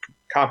ineligible for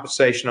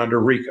compensation under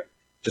RICA,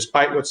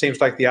 despite what seems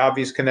like the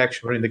obvious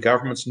connection between the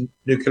government's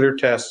nuclear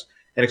tests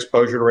and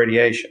exposure to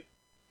radiation.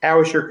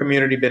 How has your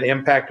community been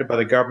impacted by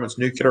the government's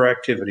nuclear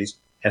activities,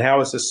 and how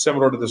is this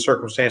similar to the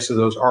circumstances of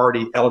those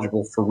already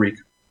eligible for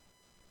RICA?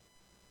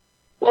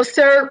 Well,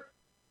 sir,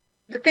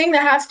 the thing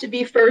that has to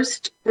be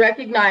first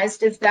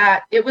recognized is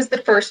that it was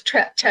the first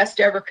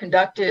test ever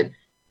conducted.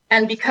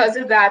 And because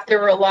of that, there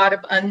were a lot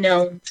of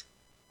unknowns.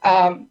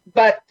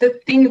 But the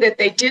thing that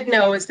they did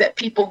know is that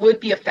people would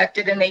be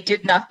affected, and they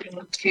did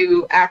nothing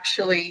to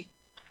actually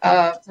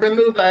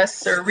remove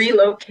us or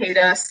relocate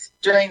us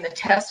during the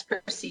test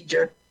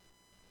procedure.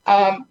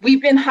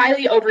 We've been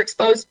highly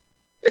overexposed.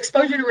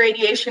 Exposure to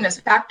radiation is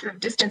a factor of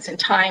distance and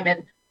time,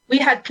 and we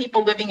had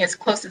people living as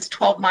close as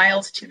 12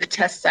 miles to the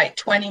test site,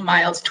 20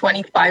 miles,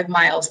 25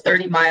 miles,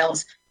 30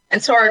 miles.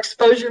 And so our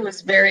exposure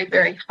was very,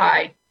 very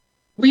high.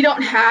 We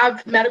don't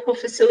have medical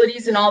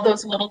facilities in all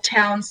those little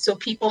towns, so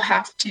people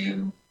have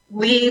to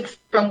leave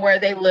from where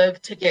they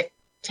live to get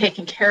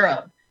taken care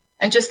of.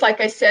 And just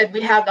like I said, we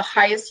have the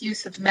highest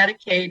use of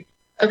Medicaid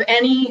of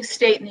any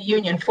state in the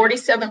union.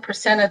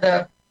 47% of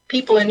the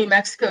people in New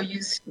Mexico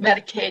use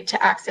Medicaid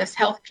to access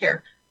health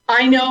care.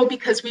 I know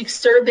because we've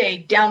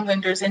surveyed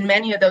Downwinders in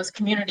many of those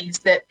communities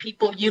that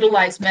people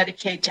utilize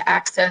Medicaid to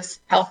access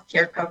health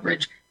care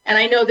coverage. And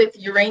I know that the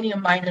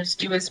uranium miners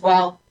do as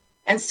well.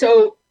 And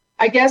so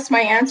I guess my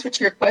answer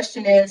to your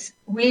question is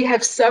we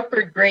have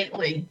suffered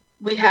greatly.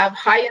 We have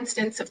high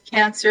incidence of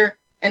cancer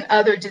and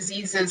other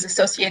diseases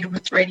associated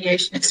with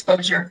radiation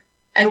exposure.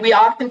 And we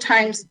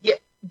oftentimes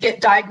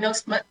get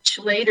diagnosed much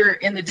later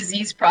in the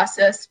disease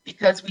process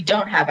because we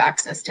don't have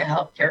access to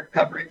health care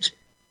coverage.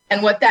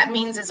 And what that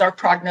means is our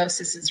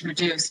prognosis is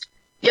reduced.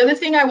 The other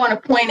thing I want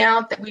to point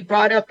out that we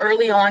brought up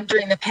early on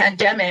during the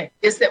pandemic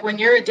is that when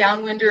you're a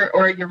downwinder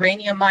or a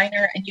uranium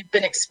miner and you've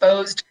been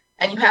exposed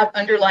and you have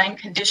underlying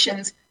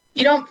conditions,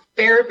 you don't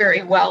fare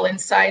very well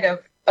inside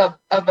of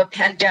a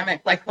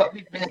pandemic like what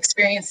we've been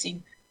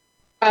experiencing.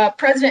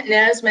 President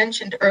Nez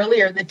mentioned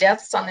earlier the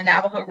deaths on the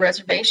Navajo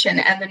reservation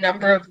and the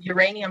number of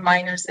uranium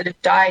miners that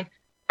have died.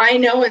 I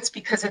know it's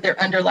because of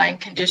their underlying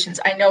conditions.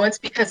 I know it's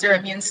because their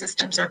immune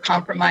systems are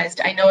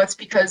compromised. I know it's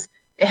because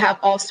they have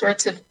all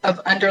sorts of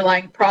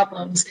underlying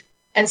problems.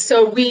 And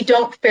so we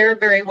don't fare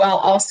very well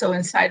also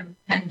inside of the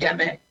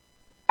pandemic.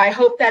 I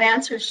hope that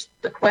answers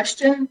the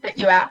question that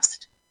you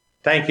asked.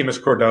 Thank you, Ms.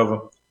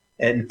 Cordova.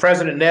 And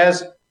President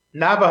Nez,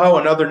 Navajo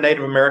and other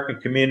Native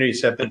American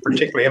communities have been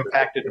particularly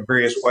impacted in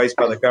various ways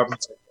by the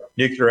government's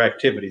nuclear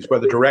activities,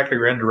 whether directly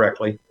or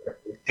indirectly,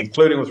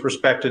 including with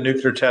respect to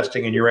nuclear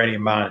testing and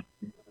uranium mining.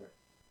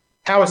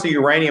 How is the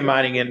uranium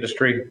mining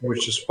industry,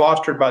 which is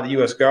fostered by the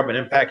U.S. government,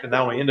 impacted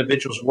not only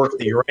individuals who work in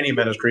the uranium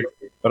industry,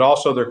 but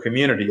also their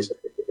communities?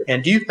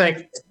 And do you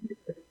think,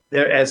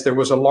 as there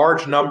was a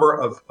large number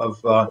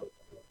of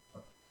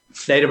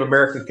Native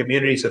American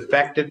communities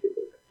affected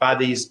by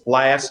these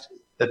blasts,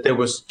 that there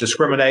was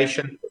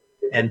discrimination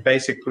and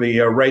basically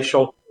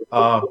racial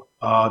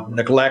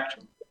neglect,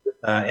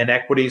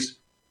 inequities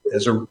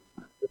as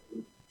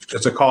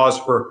a cause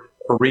for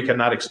RECA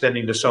not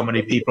extending to so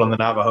many people in the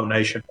Navajo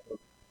Nation?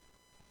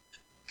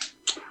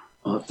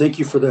 Thank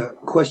you for the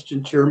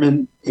question,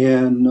 Chairman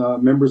and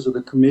members of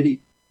the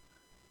committee.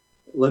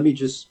 Let me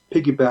just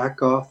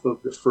piggyback off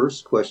of the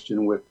first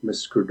question with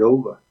Ms.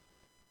 Cordova.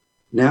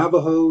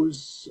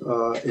 Navajos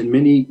and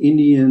many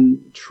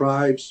Indian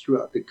tribes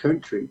throughout the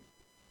country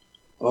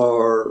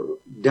are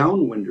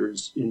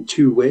downwinders in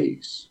two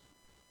ways.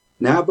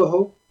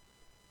 Navajo,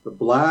 the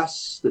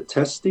blasts, the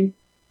testing,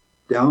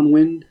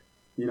 downwind.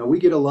 You know, we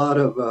get a lot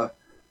of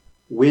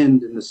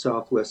wind in the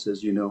Southwest,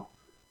 as you know.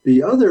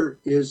 The other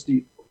is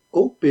the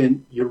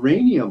open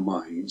uranium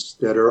mines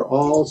that are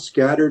all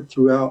scattered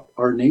throughout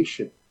our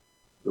nation.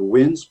 The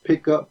winds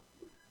pick up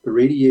the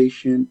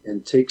radiation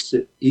and takes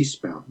it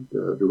eastbound,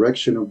 the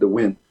direction of the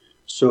wind.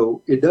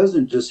 So it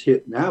doesn't just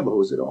hit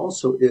Navajos,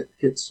 it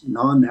hits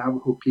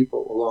non-Navajo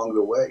people along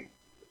the way.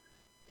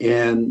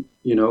 And,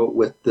 you know,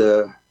 with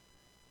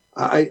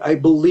I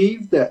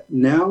believe that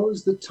now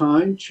is the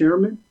time,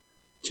 Chairman,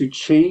 to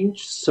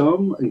change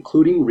some,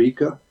 including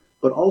RECA,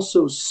 but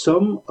also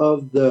some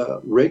of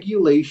the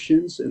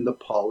regulations and the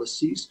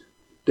policies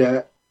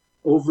that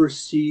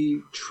oversee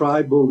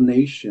tribal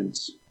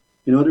nations.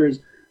 You know,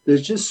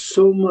 there's just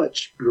so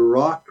much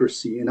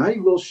bureaucracy, and I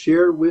will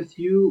share with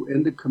you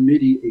and the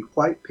committee a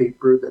white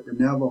paper that the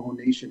Navajo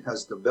Nation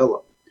has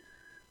developed.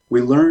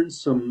 We learned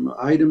some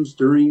items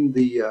during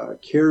the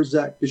CARES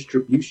Act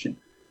distribution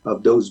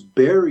of those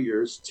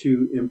barriers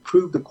to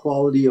improve the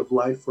quality of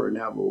life for our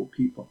Navajo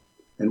people.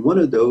 And one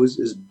of those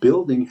is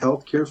building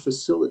healthcare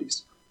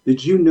facilities.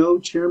 Did you know,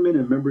 Chairman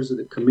and members of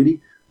the committee,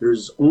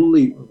 there's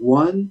only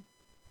one,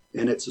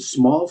 and it's a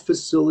small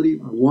facility,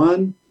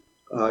 one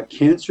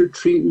cancer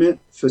treatment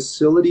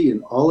facility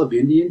in all of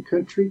Indian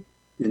country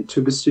in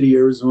Tuba City,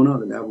 Arizona,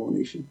 the Navajo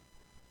Nation.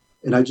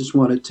 And I just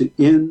wanted to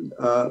end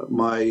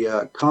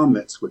my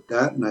comments with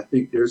that. And I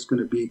think there's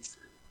going to be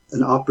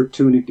an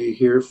opportunity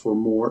here for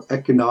more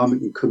economic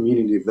and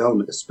community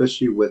development,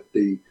 especially with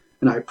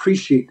and I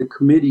appreciate the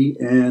committee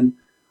and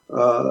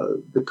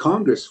the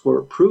Congress for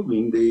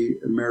approving the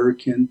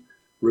American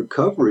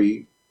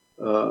Recovery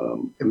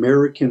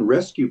American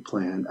Rescue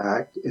Plan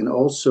Act, and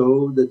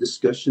also the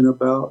discussion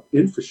about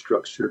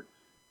infrastructure,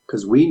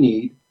 because we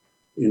need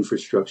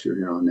infrastructure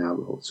here on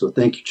Navajo. So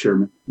thank you,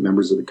 Chairman,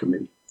 members of the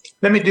committee.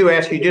 Let me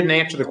ask you didn't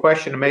answer the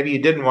question, and maybe you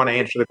didn't want to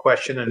answer the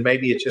question, and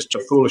maybe it's just a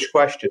foolish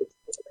question.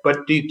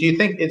 But do you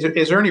think,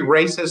 is there any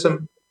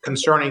racism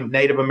concerning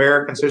Native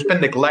Americans? There's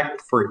been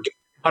neglect for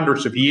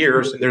hundreds of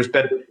years, and there's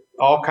been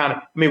all kind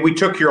of, we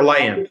took your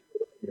land.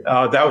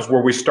 That was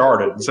where we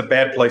started. It's a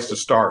bad place to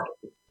start.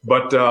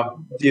 But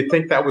do you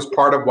think that was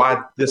part of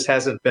why this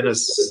hasn't been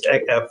as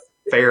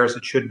fair as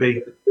it should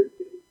be?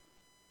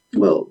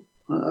 Well,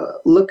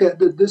 look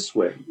at it this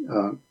way,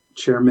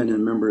 Chairman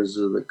and members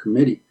of the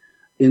committee.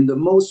 In the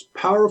most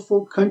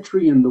powerful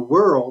country in the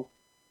world,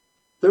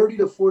 30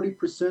 to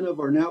 40% of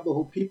our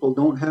Navajo people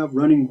don't have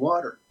running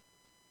water.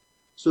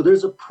 So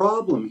there's a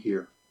problem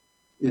here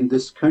in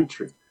this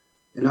country.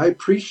 And I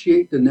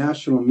appreciate the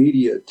national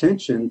media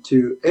attention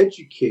to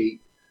educate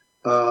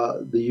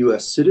the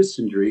U.S.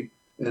 citizenry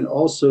and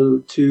also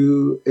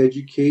to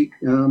educate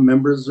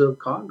members of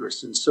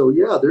Congress. And so,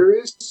 yeah, there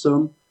is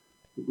some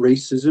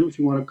racism, if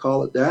you want to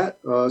call it that,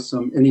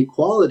 some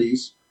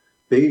inequalities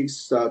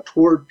based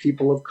toward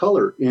people of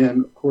color.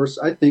 And of course,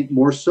 I think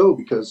more so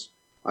because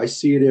I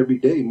see it every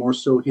day, more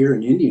so here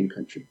in Indian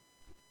country.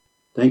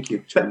 Thank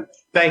you, Chairman.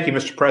 Thank you,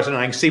 Mr.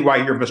 President. I can see why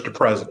you're Mr.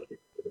 President.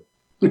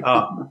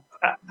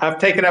 I've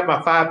taken up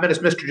my 5 minutes.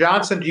 Mr.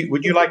 Johnson,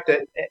 would you like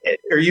to,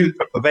 are you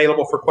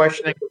available for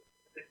questioning?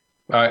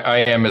 I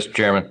am, Mr.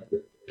 Chairman.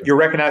 You're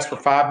recognized for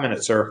 5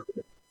 minutes, sir.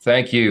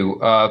 Thank you.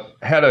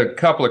 Had a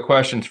couple of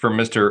questions for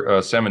Mr.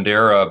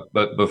 Szymendera,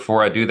 but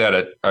before I do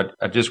that,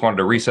 I just wanted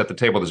to reset the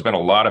table. There's been a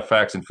lot of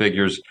facts and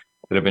figures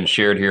that have been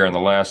shared here in the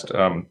last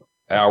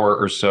hour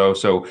or so.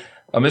 So,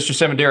 Mr.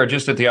 Szymendera,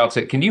 just at the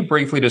outset, can you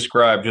briefly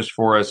describe, just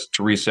for us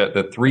to reset,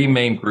 the three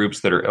main groups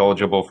that are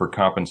eligible for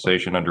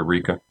compensation under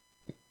RECA?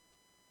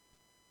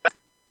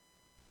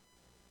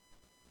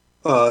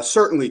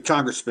 Certainly,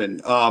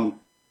 Congressman.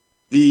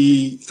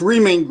 The three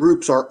main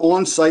groups are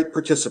on-site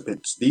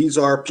participants. These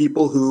are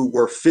people who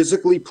were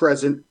physically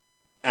present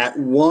at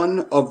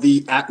one of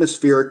the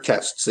atmospheric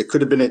tests. It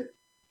could have been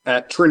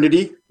at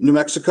Trinity, New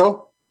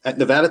Mexico, at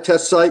Nevada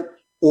test site,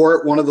 or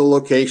at one of the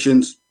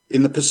locations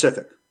in the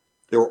Pacific.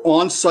 They were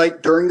on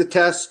site during the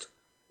test,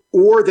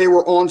 or they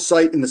were on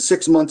site in the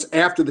 6 months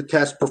after the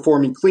test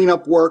performing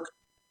cleanup work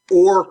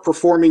or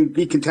performing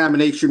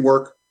decontamination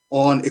work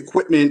on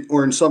equipment,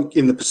 or in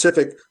the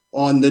Pacific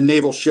on the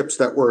naval ships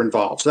that were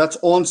involved. So that's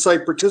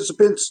on-site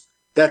participants.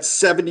 That's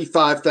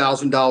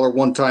 $75,000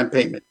 one-time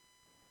payment.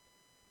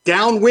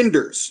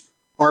 Downwinders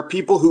are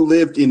people who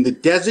lived in the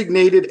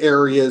designated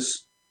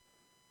areas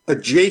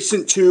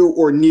adjacent to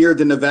or near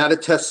the Nevada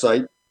test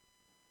site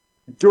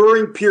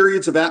during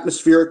periods of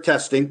atmospheric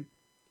testing,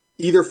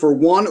 either for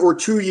 1 or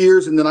 2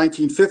 years in the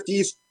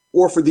 1950s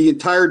or for the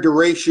entire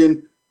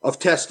duration of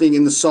testing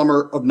in the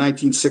summer of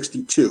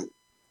 1962.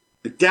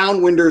 The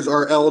downwinders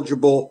are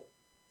eligible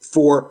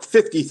for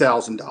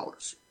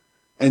 $50,000.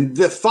 And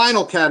the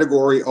final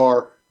category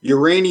are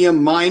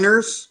uranium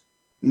miners,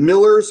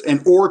 millers,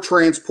 and ore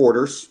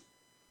transporters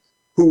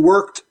who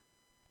worked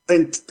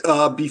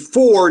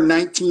before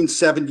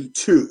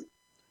 1972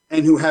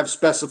 and who have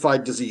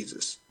specified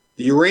diseases.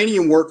 The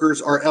uranium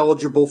workers are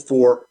eligible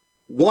for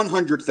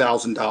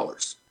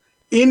 $100,000.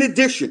 In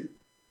addition,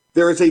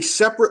 there is a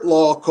separate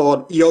law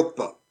called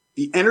EOCPA,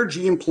 the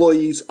Energy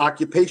Employees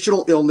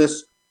Occupational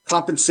Illness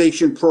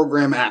Compensation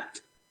Program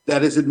Act,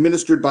 that is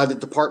administered by the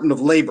Department of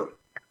Labor.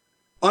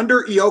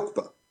 Under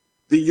EOCPA,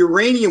 the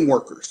uranium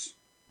workers,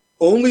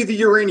 only the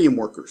uranium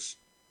workers,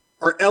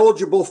 are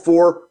eligible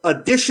for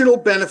additional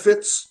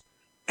benefits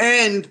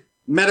and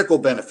medical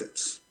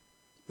benefits.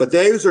 But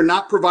those are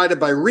not provided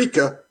by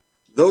RECA.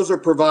 Those are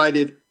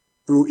provided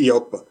through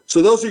EOCPA.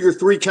 So those are your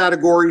three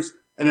categories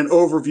and an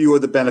overview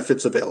of the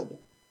benefits available.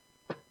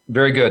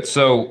 Very good.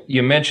 So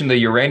you mentioned the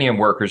uranium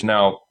workers.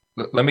 Now,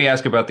 let me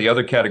ask about the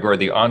other category,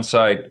 the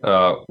on-site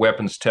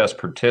weapons test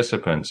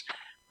participants.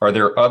 Are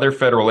there other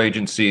federal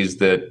agencies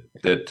that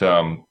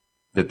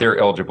they're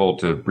eligible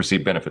to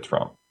receive benefits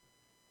from,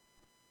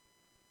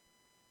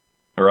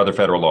 or other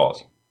federal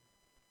laws?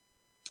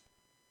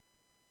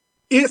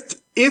 If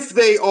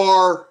they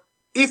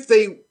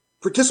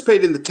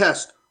participate in the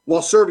test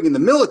while serving in the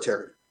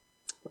military,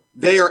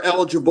 they are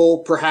eligible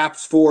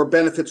perhaps for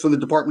benefits from the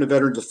Department of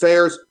Veterans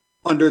Affairs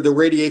under the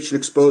Radiation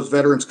Exposed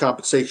Veterans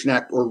Compensation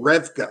Act, or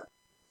REVCA.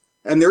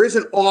 And there is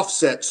an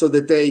offset so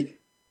that they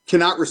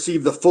cannot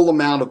receive the full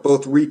amount of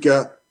both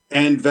RECA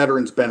and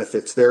veterans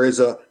benefits. There is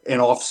an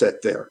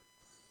offset there.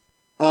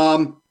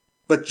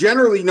 But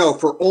generally, no,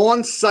 for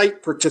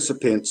on-site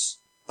participants,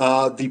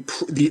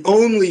 the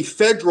only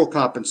federal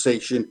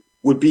compensation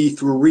would be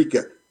through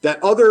RECA.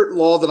 That other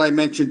law that I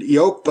mentioned,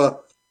 EOCPA,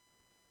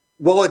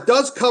 while it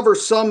does cover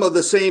some of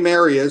the same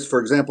areas, for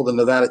example, the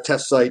Nevada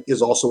test site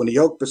is also an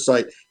EOCPA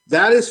site,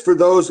 that is for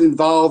those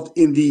involved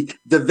in the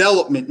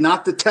development,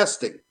 not the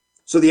testing.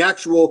 So the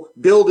actual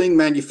building,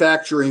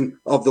 manufacturing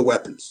of the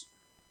weapons.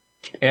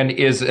 And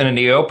is an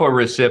EOPA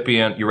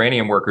recipient,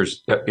 uranium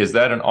workers, is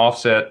that an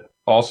offset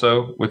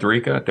also with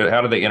RECA?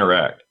 How do they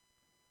interact?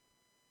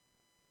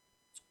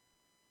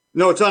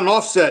 No, it's not an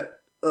offset.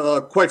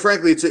 Quite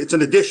frankly, it's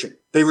an addition.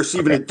 They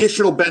receive an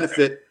additional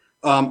benefit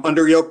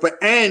under EOCPA,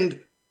 and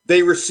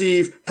they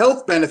receive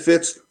health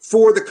benefits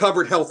for the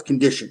covered health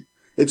condition.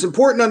 It's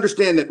important to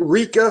understand that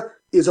RECA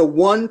is a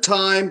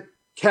one-time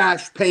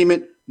cash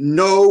payment,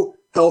 no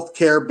health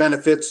care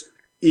benefits.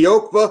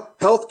 EOCPA,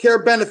 health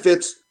care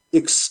benefits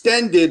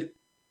extended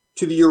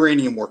to the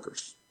uranium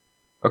workers.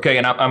 Okay,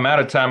 and I'm out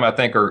of time, I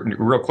think, or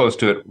real close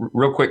to it.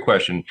 Real quick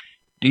question.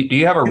 Do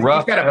you have a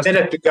rough... You've got a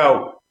minute to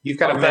go. You've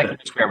got a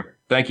minute.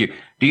 Thank you.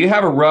 Do you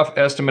have a rough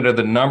estimate of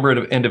the number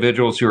of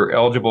individuals who are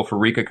eligible for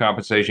RECA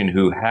compensation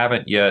who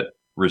haven't yet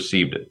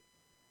received it?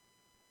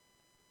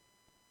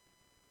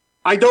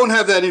 I don't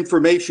have that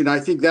information. I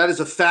think that is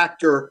a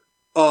factor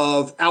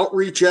of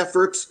outreach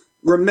efforts.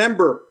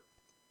 Remember,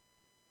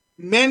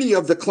 many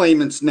of the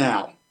claimants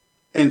now,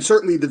 and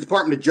certainly the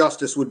Department of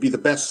Justice would be the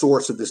best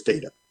source of this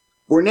data.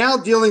 We're now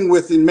dealing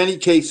with, in many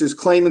cases,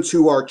 claimants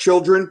who are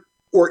children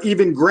or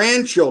even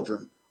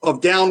grandchildren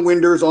of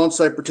downwinders,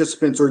 on-site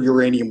participants, or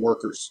uranium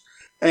workers.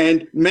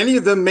 And many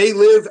of them may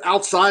live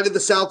outside of the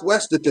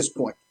Southwest at this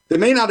point. They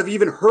may not have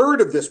even heard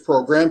of this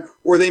program,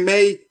 or they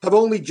may have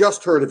only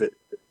just heard of it.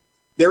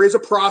 There is a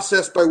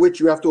process by which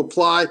you have to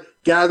apply,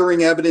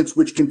 gathering evidence,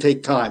 which can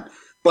take time.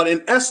 But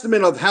an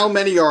estimate of how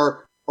many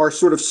are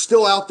sort of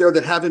still out there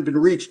that haven't been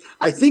reached,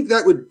 I think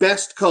that would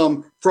best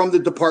come from the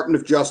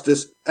Department of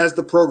Justice as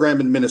the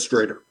program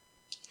administrator.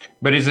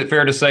 But is it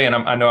fair to say, and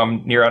I know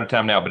I'm near out of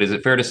time now, but is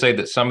it fair to say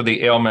that some of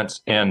the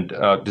ailments and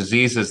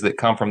diseases that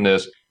come from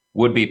this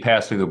would be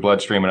passed through the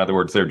bloodstream? In other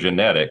words, they're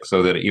genetic,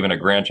 so that even a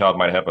grandchild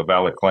might have a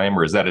valid claim,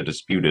 or is that a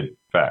disputed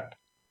fact?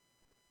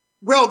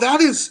 Well,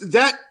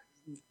 that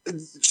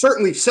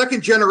certainly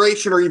second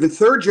generation or even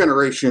third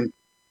generation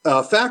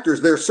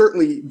factors. There's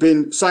certainly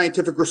been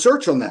scientific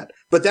research on that,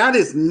 but that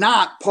is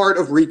not part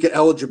of RECA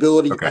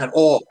eligibility at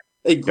all.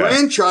 A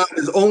grandchild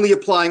is only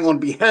applying on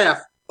behalf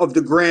of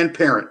the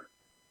grandparent.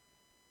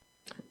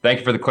 Thank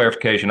you for the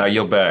clarification. I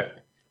yield back.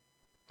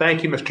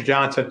 Thank you, Mr.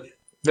 Johnson.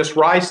 Ms.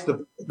 Ross,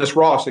 the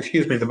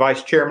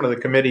Vice Chairman of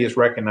the committee, is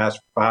recognized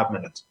for 5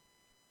 minutes.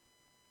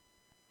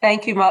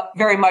 Thank you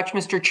very much,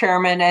 Mr.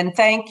 Chairman, and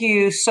thank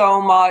you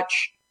so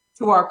much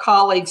to our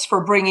colleagues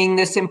for bringing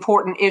this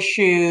important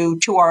issue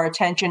to our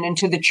attention and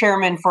to the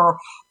chairman for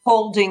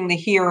holding the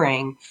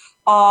hearing.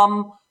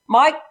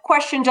 My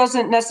question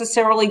doesn't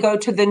necessarily go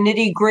to the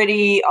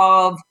nitty-gritty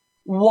of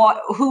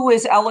who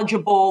is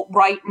eligible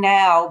right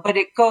now, but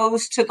it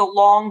goes to the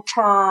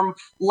long-term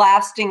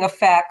lasting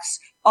effects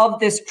of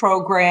this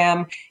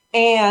program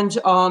and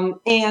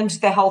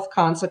the health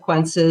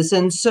consequences.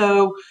 And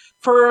so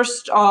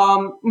first,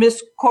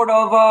 Ms.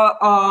 Cordova,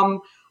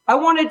 I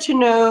wanted to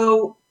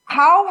know,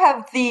 how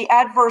have the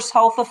adverse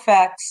health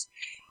effects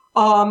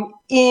caused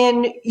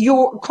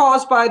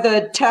by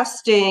the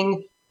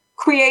testing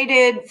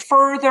created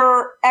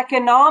further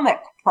economic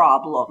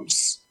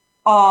problems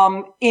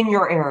in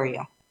your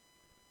area?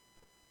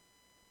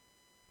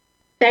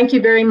 Thank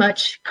you very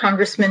much,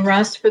 Congressman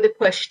Ross, for the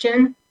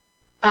question.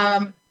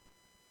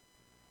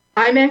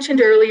 I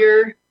mentioned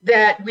earlier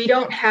that we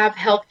don't have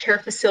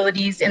healthcare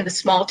facilities in the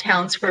small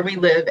towns where we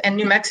live, and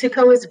New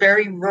Mexico is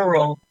very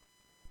rural.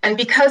 And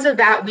because of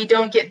that, we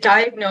don't get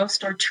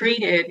diagnosed or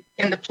treated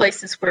in the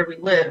places where we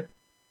live.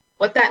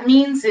 What that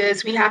means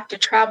is we have to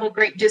travel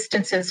great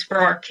distances for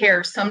our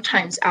care,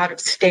 sometimes out of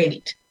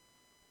state.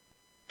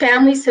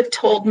 Families have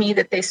told me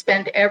that they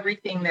spend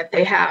everything that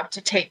they have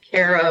to take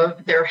care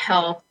of their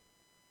health.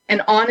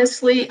 And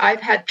honestly,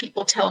 I've had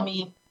people tell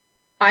me,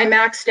 I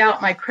maxed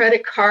out my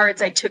credit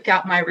cards, I took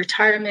out my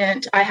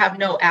retirement, I have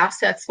no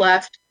assets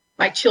left.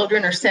 My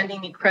children are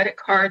sending me credit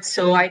cards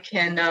so I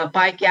can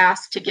buy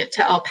gas to get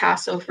to El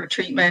Paso for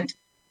treatment.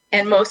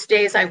 And most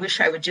days I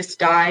wish I would just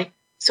die,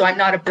 so I'm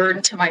not a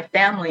burden to my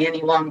family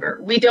any longer.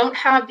 We don't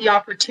have the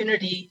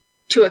opportunity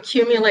to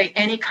accumulate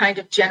any kind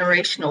of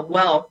generational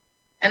wealth.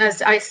 And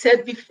as I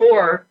said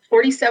before,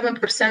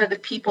 47% of the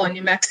people in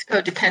New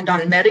Mexico depend on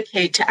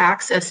Medicaid to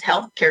access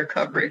health care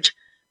coverage.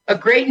 A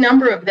great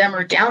number of them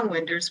are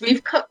downwinders.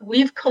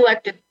 We've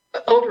collected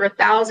over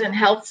 1,000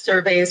 health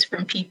surveys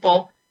from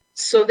people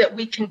so that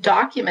we can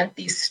document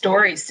these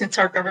stories, since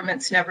our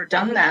government's never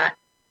done that.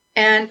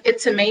 And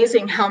it's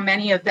amazing how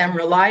many of them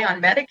rely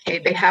on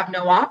Medicaid. They have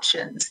no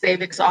options.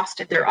 They've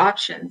exhausted their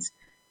options.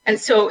 And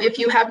so if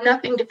you have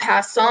nothing to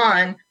pass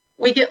on,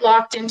 we get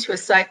locked into a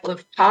cycle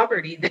of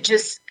poverty that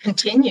just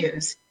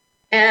continues.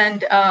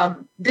 And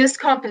this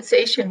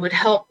compensation would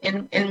help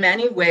in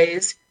many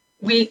ways.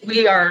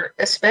 We are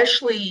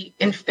especially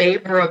in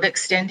favor of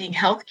extending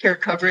healthcare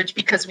coverage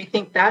because we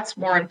think that's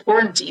more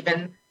important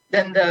even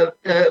than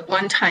the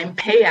one-time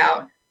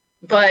payout.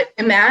 But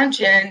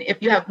imagine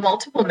if you have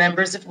multiple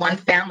members of one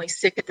family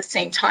sick at the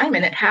same time,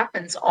 and it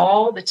happens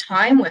all the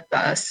time with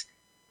us,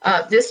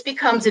 this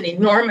becomes an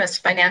enormous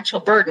financial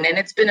burden. And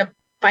it's been a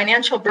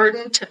financial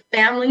burden to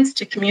families,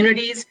 to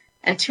communities,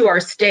 and to our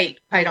state,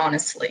 quite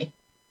honestly.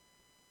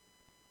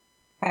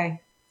 Okay.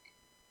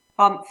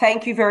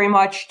 Thank you very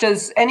much.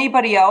 Does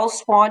anybody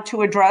else want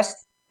to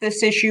address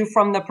this issue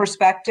from the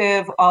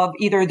perspective of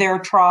either their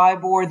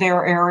tribe or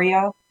their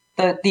area,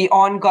 the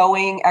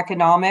ongoing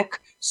economic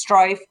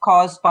strife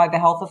caused by the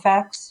health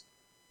effects?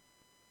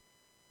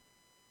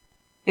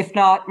 If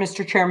not,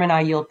 Mr. Chairman,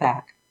 I yield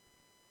back.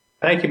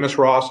 Thank you, Ms.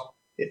 Ross.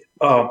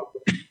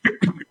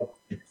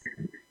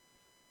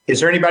 Is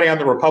there anybody on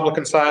the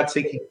Republican side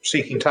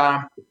seeking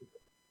time?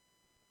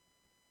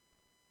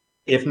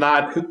 If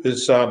not, who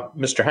is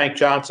Mr. Hank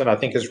Johnson, I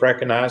think, is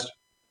recognized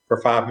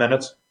for 5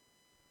 minutes.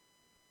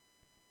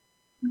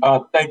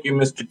 Thank you,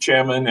 Mr.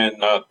 Chairman,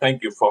 and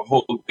thank you for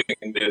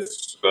holding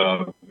this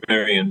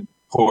very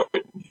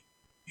important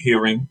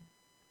hearing.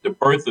 The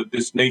birth of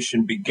this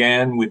nation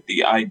began with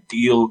the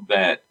ideal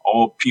that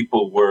all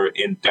people were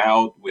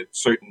endowed with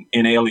certain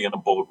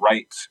inalienable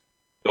rights,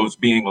 those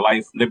being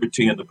life,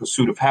 liberty, and the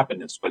pursuit of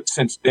happiness. But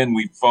since then,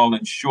 we've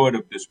fallen short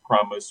of this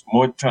promise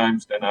more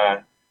times than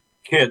I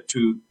care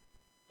to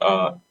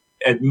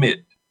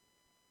admit.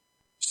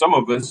 Some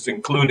of us,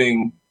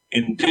 including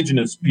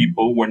indigenous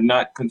people, were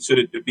not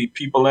considered to be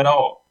people at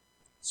all.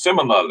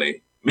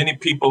 Similarly, many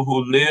people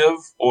who live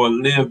or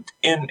lived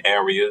in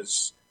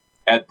areas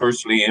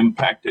adversely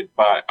impacted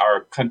by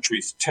our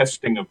country's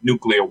testing of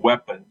nuclear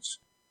weapons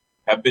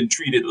have been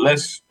treated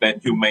less than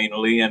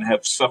humanely and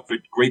have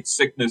suffered great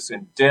sickness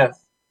and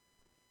death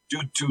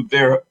due to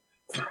their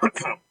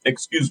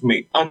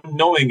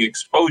unknowing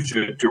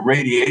exposure to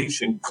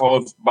radiation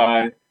caused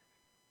by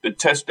the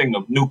testing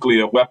of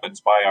nuclear weapons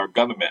by our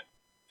government.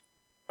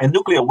 And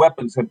nuclear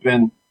weapons have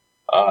been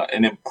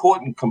an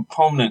important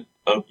component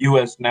of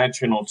U.S.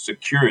 national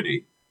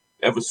security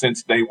ever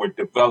since they were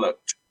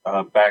developed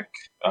back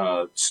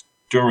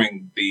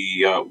during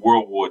the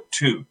World War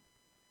II.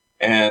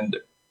 And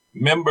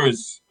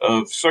members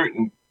of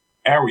certain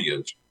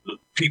areas,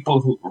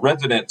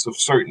 residents of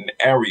certain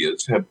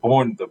areas have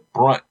borne the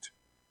brunt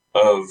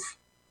of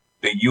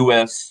the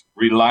U.S.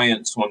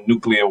 reliance on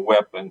nuclear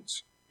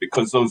weapons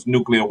because those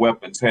nuclear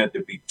weapons had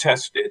to be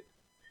tested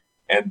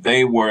and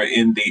they were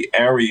in the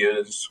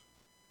areas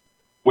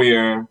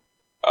where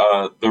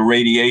the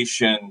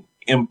radiation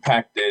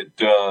impacted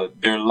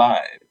their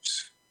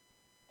lives,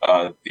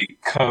 the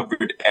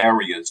covered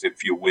areas,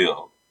 if you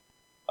will.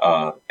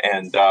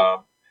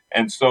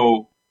 And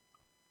so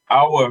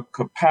our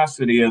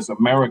capacity as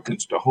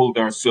Americans to hold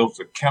ourselves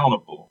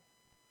accountable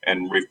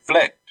and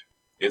reflect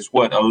is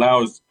what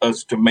allows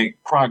us to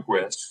make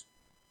progress.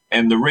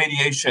 And the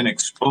Radiation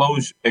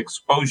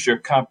Exposure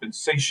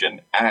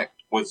Compensation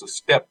Act was a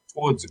step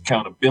towards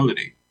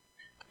accountability.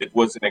 It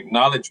was an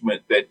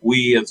acknowledgement that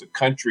we as a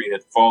country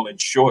had fallen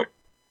short,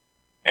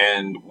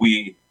 and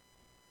we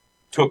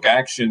took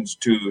actions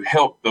to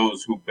help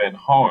those who've been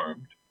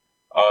harmed,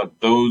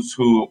 those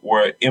who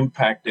were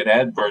impacted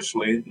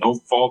adversely, no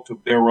fault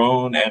of their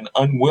own, and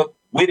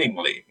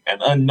unwittingly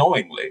and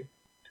unknowingly,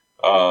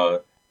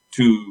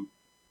 to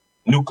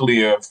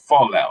nuclear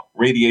fallout.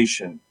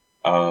 Radiation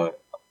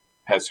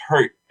has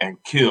hurt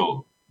and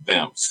killed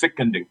them,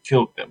 sickened and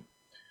killed them.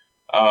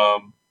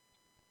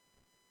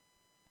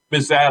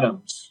 Ms.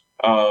 Adams,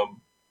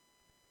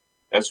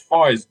 as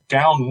far as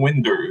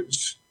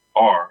downwinders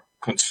are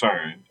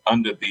concerned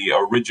under the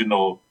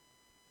original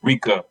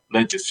RECA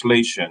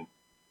legislation,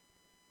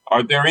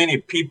 are there any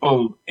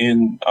people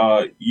in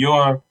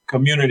your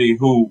community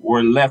who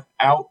were left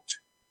out?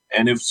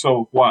 And if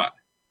so, why?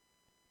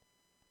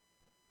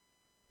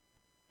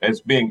 As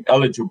being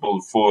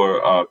eligible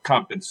for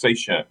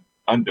compensation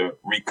under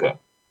RECA?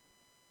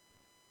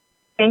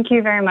 Thank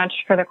you very much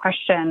for the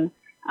question.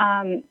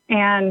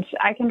 And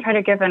I can try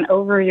to give an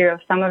overview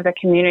of some of the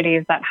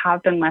communities that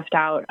have been left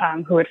out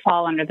who would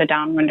fall under the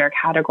downwinder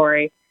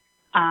category.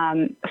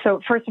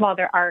 So first of all,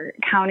 there are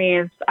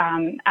counties,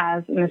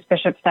 as Ms.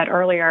 Bishop said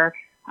earlier,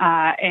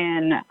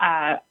 in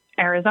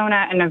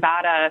Arizona and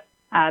Nevada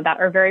that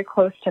are very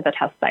close to the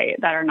test site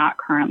that are not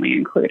currently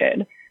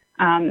included.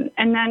 And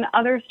then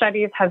other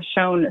studies have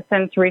shown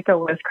since RECA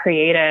was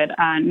created,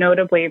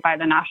 notably by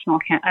the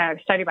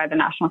study by the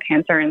National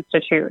Cancer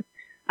Institute,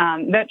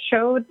 that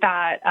showed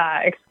that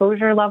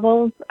exposure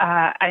levels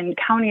in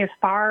counties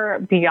far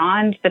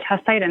beyond the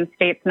test site and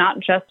states, not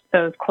just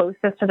those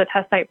closest to the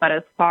test site, but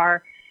as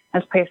far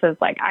as places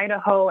like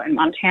Idaho and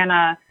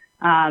Montana,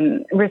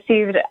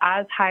 received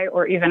as high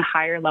or even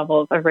higher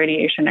levels of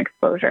radiation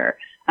exposure.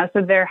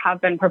 So there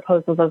have been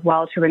proposals as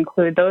well to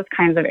include those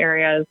kinds of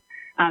areas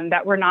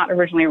that were not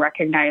originally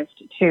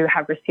recognized to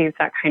have received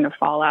that kind of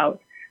fallout.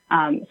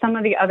 Some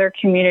of the other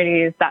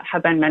communities that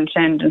have been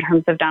mentioned in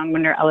terms of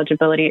downwinder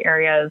eligibility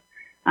areas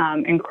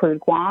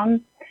include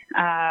Guam,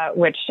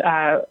 which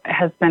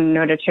has been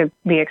noted to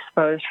be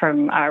exposed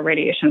from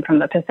radiation from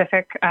the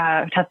Pacific,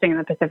 testing in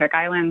the Pacific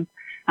Islands.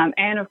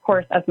 And of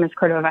course, as Ms.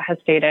 Cordova has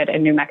stated,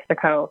 in New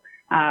Mexico,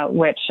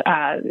 which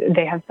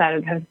they have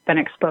said has been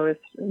exposed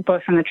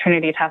both from the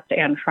Trinity test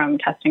and from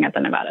testing at the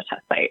Nevada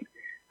test site.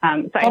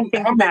 So I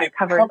think that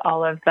covers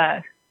all of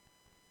the...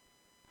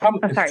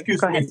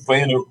 Excuse me for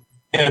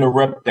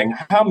interrupting.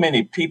 How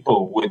many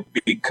people would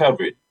be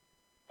covered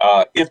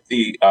if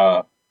the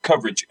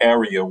coverage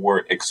area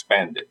were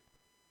expanded?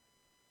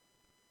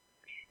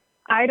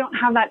 I don't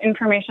have that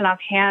information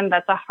offhand.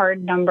 That's a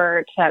hard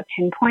number to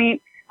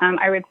pinpoint.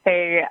 I would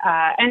say,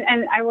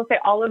 and I will say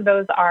all of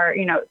those are,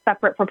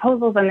 separate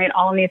proposals, and they'd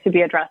all need to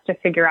be addressed to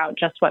figure out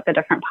just what the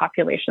different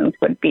populations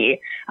would be.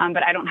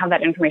 But I don't have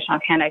that information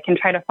offhand. I can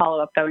try to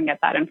follow up, though, and get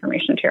that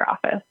information to your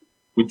office.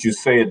 Would you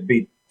say it'd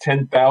be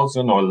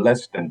 10,000 or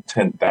less than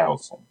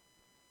 10,000?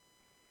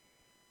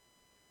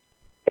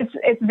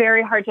 It's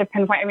very hard to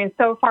pinpoint. I mean,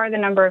 so far the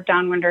number of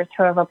downwinders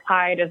who have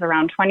applied is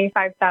around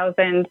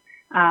 25,000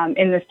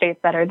 in the states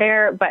that are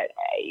there, but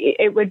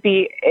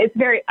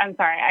I'm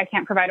sorry, I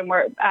can't provide a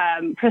more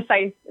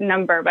precise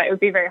number, but it would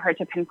be very hard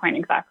to pinpoint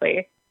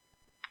exactly.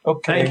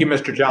 Okay. Thank you,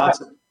 Mr.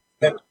 Johnson.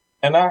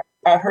 And I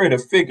heard a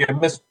figure,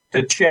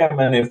 Mr.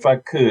 Chairman, if I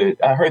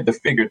could, I heard the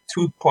figure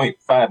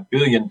 $2.5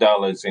 billion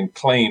in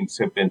claims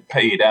have been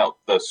paid out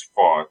thus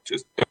far to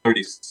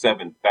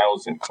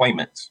 37,000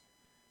 claimants.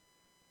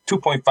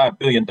 $2.5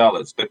 billion.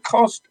 The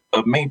cost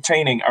of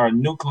maintaining our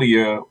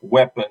nuclear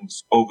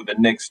weapons over the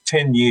next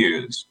 10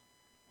 years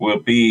will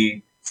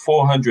be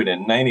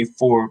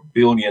 $494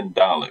 billion,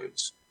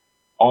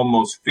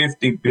 almost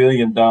 $50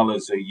 billion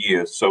a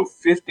year. So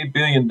 $50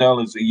 billion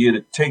a year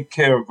to take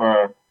care of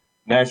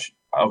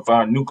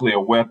our nuclear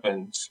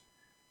weapons.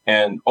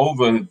 And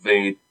over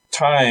the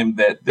time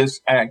that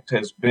this act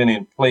has been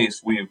in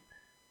place, we've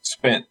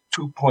spent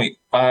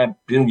 $2.5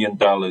 billion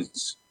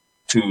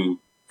to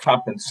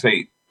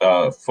compensate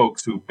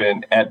folks who've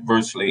been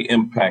adversely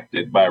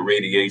impacted by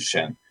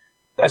radiation.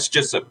 That's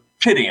just a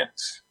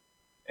pittance,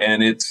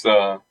 and it's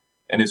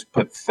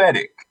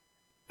pathetic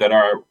that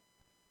our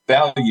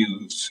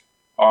values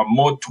are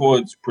more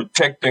towards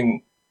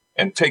protecting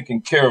and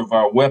taking care of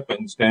our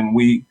weapons than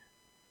we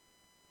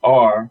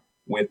are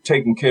with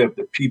taking care of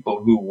the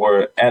people who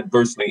were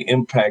adversely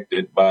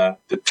impacted by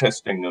the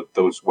testing of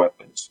those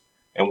weapons.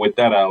 And with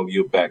that, I'll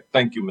yield back.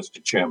 Thank you,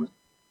 Mr. Chairman.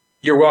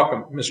 You're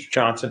welcome, Mr.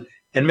 Johnson.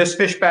 And Ms.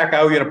 Fishback, I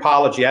owe you an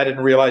apology. I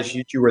didn't realize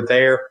you were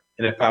there.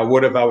 And if I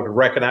would have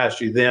recognized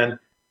you then.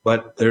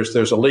 but there's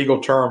a legal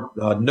term,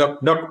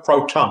 nunc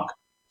pro tunc.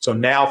 So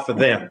now for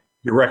them,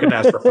 you're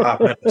recognized for 5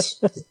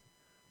 minutes.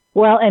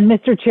 Well, and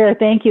Mr. Chair,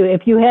 thank you.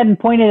 If you hadn't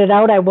pointed it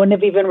out, I wouldn't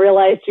have even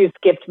realized you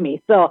skipped me.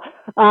 So,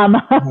 but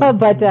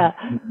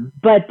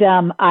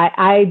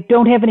I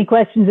don't have any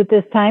questions at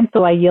this time,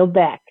 so I yield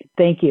back.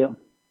 Thank you.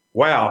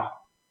 Wow.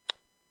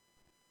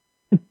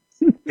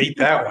 Beat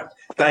that one.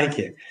 Thank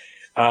you.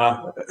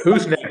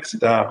 Who's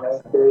next?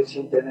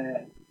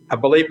 I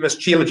believe Ms.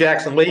 Sheila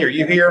Jackson Lee. Are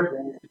you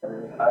here?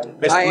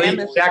 Ms.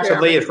 Lee Jackson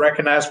Lee is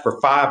recognized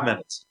for 5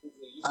 minutes.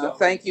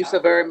 Thank you so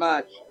very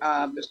much,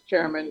 Mr.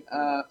 Chairman.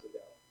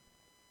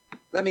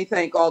 Let me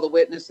thank all the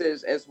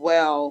witnesses as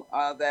well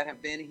that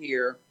have been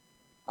here.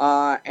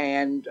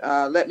 And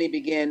let me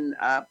begin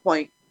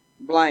point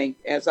blank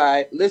as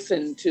I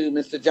listened to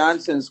Mr.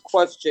 Johnson's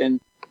question,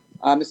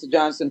 Mr.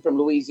 Johnson from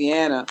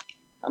Louisiana.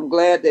 I'm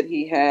glad that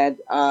he had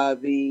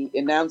the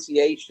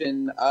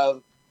enunciation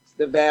of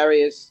the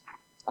various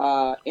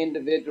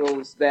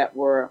individuals that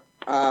were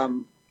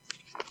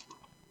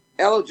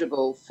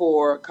eligible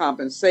for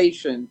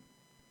compensation,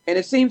 and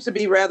it seems to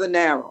be rather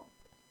narrow.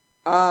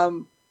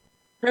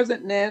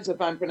 President Nez,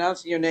 if I'm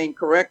pronouncing your name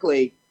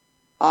correctly,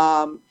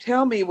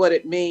 tell me what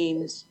it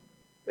means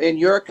in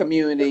your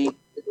community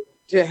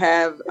to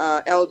have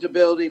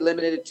eligibility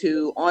limited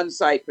to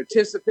on-site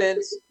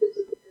participants,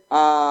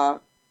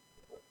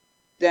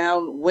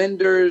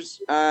 downwinders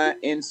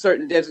in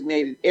certain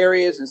designated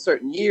areas in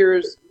certain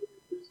years,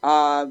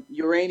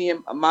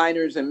 uranium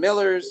miners and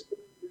millers,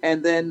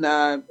 and then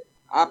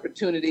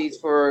opportunities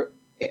for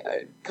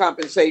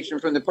compensation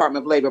from the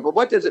Department of Labor. But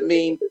what does it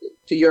mean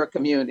to your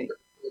community?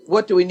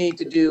 What do we need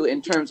to do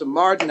in terms of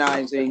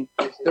marginalizing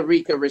the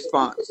RICA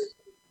response?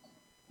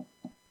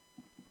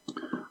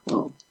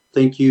 Well,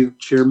 thank you,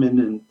 Chairman,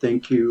 and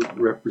thank you,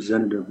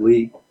 Representative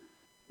Lee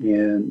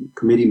and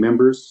committee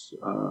members.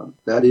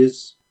 That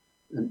is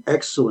an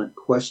excellent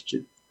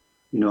question.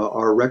 You know,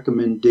 our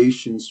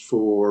recommendations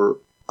for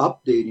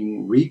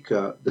updating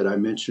RICA that I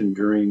mentioned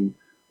during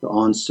the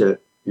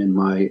onset in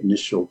my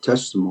initial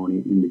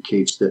testimony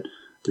indicates that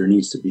there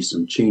needs to be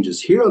some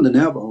changes. Here on the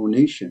Navajo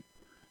Nation,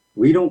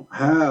 we don't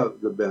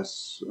have the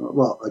best,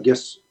 well, I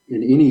guess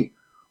in any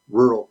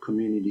rural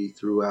community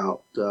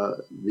throughout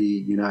the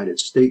United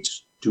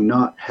States, do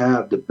not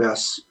have the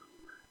best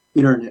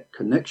internet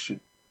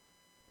connection.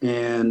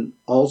 And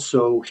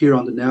also here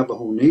on the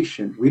Navajo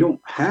Nation, we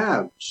don't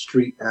have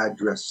street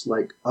address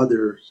like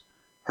others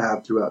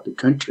have throughout the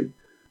country.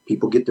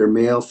 People get their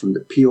mail from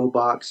the P.O.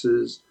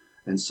 boxes,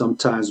 and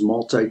sometimes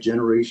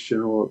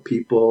multi-generational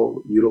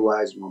people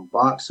utilize one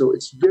box. So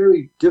it's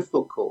very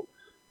difficult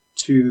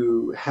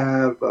to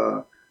have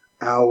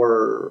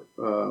our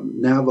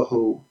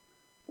Navajo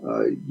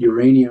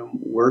uranium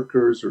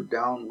workers or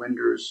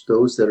downwinders,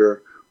 those that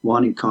are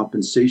wanting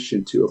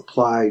compensation, to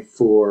apply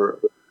for,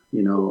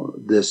 you know,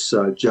 this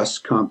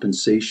just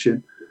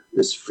compensation,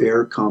 this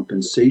fair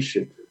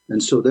compensation.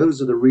 And so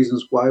those are the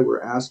reasons why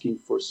we're asking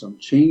for some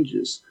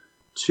changes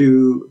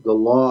to the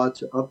law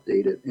to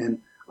update it. And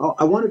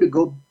I wanted to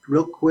go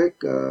real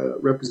quick,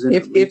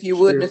 Representative. If you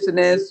would, Mr.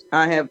 Nez,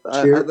 I have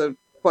other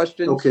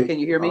questions. Okay. Can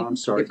you hear me? I'm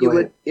sorry. If you Go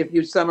ahead. if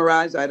you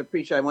summarize, I'd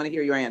appreciate. I want to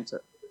hear your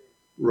answer.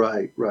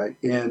 Right.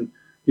 And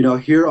you know,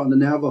 here on the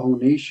Navajo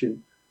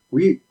Nation,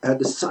 we at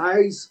the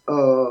size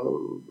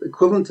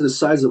equivalent to the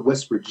size of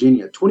West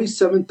Virginia,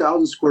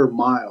 27,000 square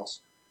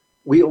miles.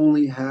 We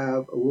only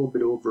have a little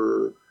bit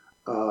over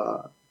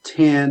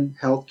 10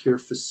 healthcare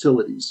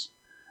facilities.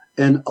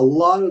 And a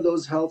lot of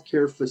those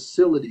healthcare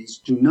facilities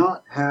do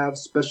not have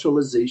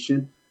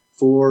specialization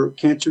for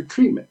cancer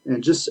treatment.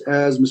 And just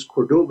as Ms.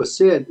 Cordova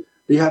said,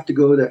 they have to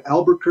go to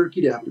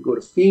Albuquerque, they have to go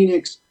to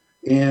Phoenix,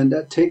 and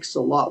that takes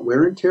a lot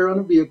wear and tear on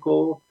a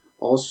vehicle,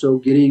 also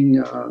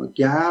getting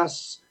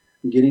gas,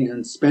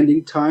 and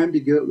spending time to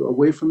get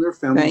away from their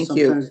families.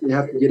 Sometimes they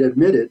have to get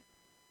admitted.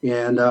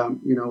 And,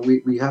 you know,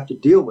 we have to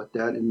deal with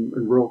that in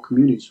rural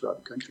communities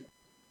throughout the country.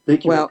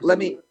 Thank you. Well, let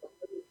me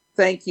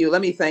thank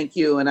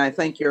you. And I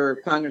thank your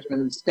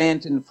Congressman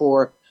Stanton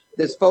for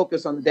this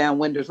focus on the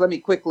downwinders. Let me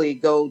quickly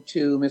go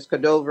to Ms.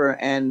 Cordova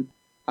and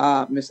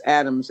Ms.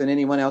 Adams and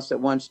anyone else that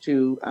wants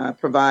to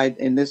provide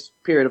in this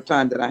period of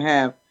time that I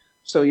have.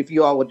 So if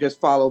you all would just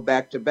follow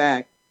back to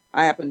back.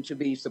 I happen to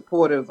be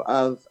supportive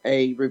of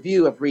a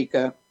review of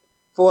RICA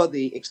for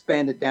the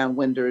expanded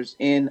downwinders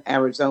in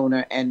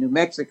Arizona and New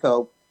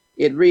Mexico.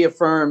 It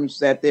reaffirms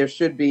that there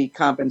should be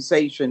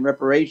compensation,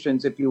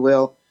 reparations, if you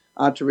will,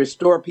 to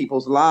restore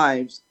people's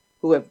lives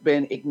who have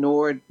been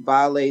ignored,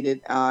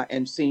 violated,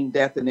 and seen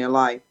death in their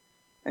life.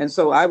 And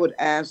so I would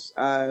ask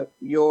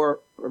your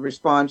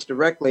response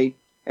directly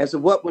as to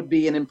what would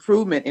be an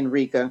improvement in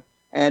RICA.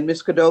 And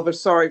Ms. Cordova,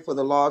 sorry for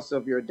the loss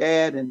of your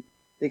dad and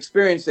the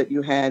experience that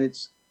you had.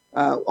 It's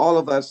all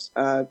of us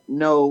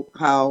know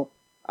how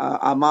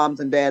our moms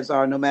and dads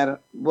are, no matter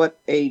what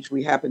age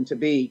we happen to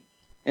be.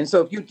 And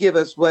so if you give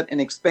us what an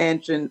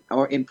expansion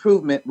or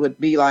improvement would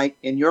be like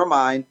in your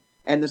mind,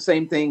 and the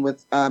same thing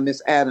with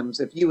Ms. Adams,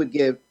 if you would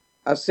give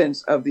a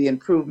sense of the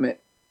improvement,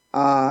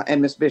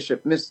 and Ms.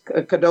 Bishop. Ms.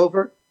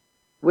 Cordova,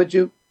 would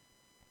you?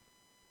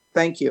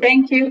 Thank you.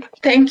 Thank you.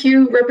 Thank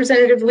you,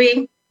 Representative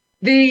Lee.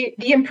 The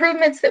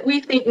improvements that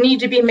we think need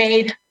to be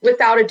made,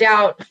 without a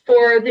doubt,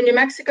 for the New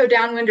Mexico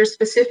Downwinders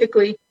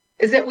specifically,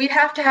 is that we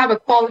have to have a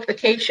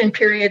qualification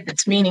period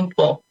that's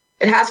meaningful.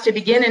 It has to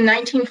begin in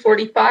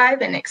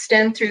 1945 and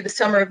extend through the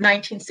summer of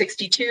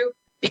 1962,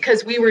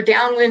 because we were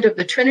downwind of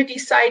the Trinity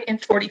site in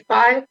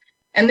 45,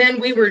 and then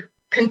we were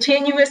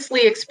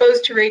continuously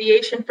exposed to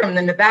radiation from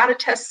the Nevada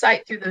test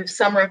site through the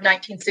summer of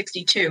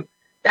 1962.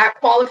 That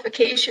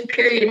qualification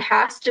period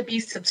has to be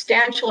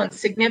substantial and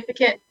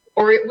significant,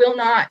 or it will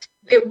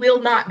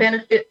not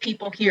benefit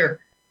people here.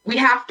 We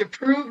have to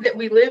prove that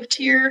we lived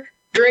here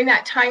during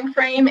that time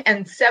frame,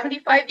 and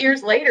 75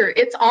 years later,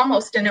 it's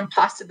almost an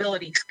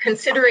impossibility.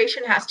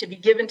 Consideration has to be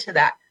given to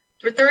that.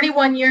 For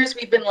 31 years,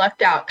 we've been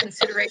left out.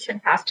 Consideration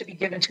has to be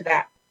given to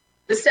that.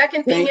 The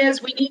second thing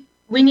is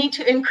we need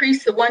to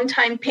increase the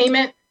one-time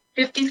payment.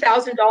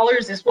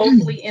 $50,000 is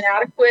woefully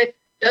inadequate.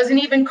 Doesn't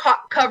even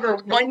cover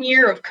 1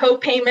 year of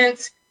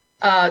co-payments,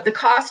 the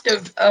cost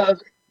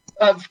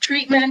of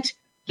treatment,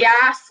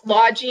 gas,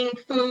 lodging,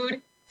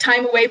 food,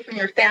 time away from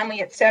your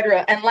family,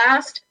 etc. And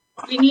last,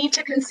 we need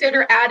to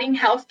consider adding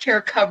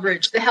healthcare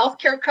coverage. The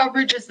healthcare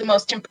coverage is the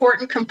most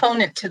important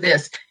component to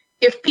this.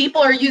 If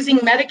people are using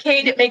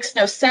Medicaid, it makes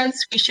no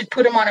sense. We should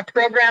put them on a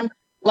program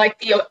like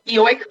the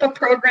OICPA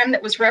program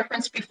that was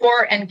referenced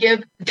before, and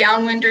give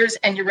downwinders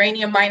and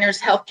uranium miners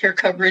healthcare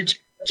coverage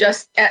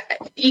just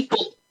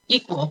equal.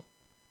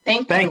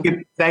 Thank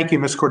you. Thank you,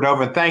 Ms.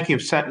 Cordova. Thank you,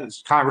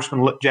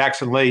 Congressman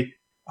Jackson Lee.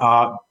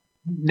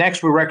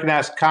 Next, we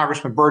recognize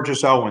Congressman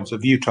Burgess Owens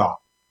of Utah.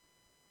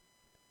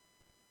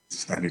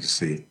 I need to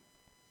see.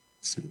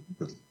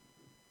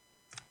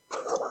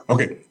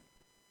 Okay.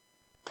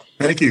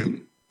 Thank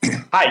you.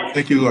 Hi.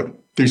 Thank you.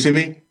 Can you see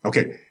me?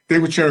 Okay.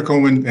 Thank you, Chair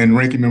Coleman and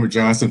Ranking Member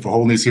Johnson, for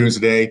holding these hearings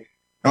today.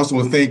 I also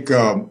want to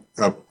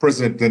thank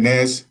President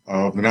Diaz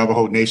of the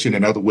Navajo Nation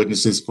and other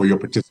witnesses for your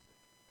participation.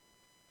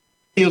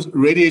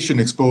 Radiation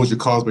exposure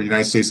caused by the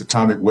United States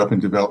Atomic Weapon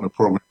Development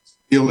Program is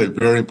still a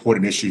very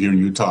important issue here in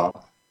Utah.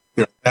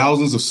 There are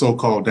thousands of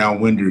so-called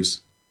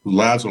downwinders whose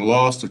lives were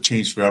lost or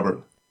changed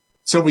forever.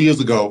 Several years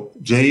ago,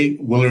 J.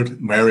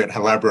 Willard Marriott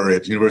Library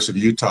at the University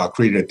of Utah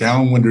created a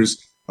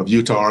Downwinders of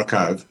Utah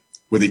archive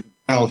where they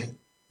compiled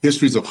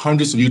histories of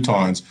hundreds of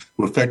Utahns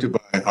who were affected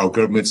by our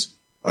government's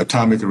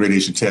atomic and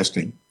radiation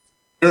testing.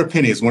 Sarah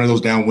Penny is one of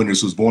those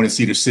downwinders who was born in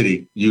Cedar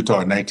City,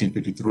 Utah in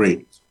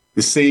 1953.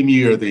 The same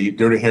year, the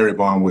Dirty Harry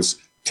bomb was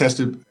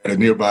tested at a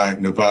nearby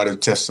Nevada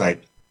test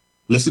site.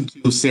 Listen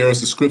to Sarah's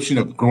description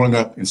of growing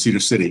up in Cedar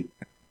City.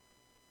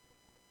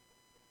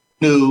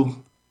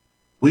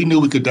 We knew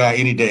we could die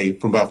any day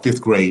from about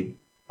fifth grade.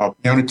 Our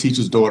piano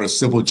teacher's daughter,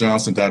 Sybil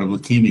Johnson, died of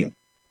leukemia.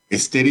 A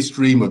steady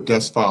stream of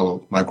deaths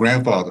followed. My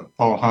grandfather,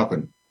 Paul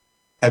Hoppin,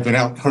 had been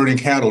out herding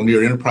cattle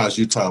near Enterprise,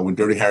 Utah when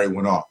Dirty Harry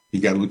went off. He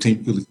got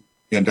leukemia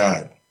and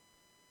died.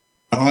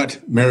 My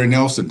aunt, Mary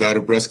Nelson, died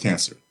of breast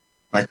cancer.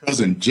 My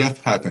cousin,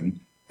 Jeff Hoppin,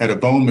 had a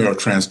bone marrow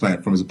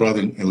transplant from his brother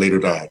and later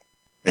died.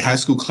 A high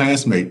school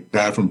classmate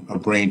died from a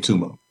brain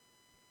tumor.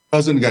 My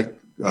cousin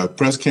got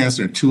breast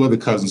cancer, and two other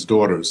cousins'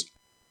 daughters.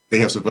 They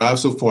have survived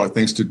so far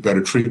thanks to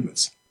better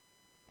treatments.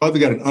 My father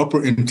got an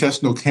upper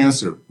intestinal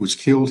cancer, which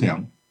killed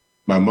him.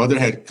 My mother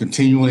had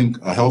continuing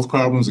health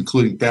problems,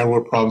 including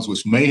thyroid problems,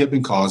 which may have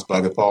been caused by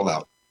the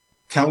fallout.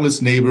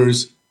 Countless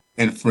neighbors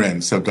and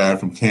friends have died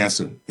from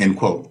cancer, end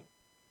quote.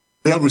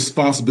 We have a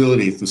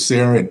responsibility to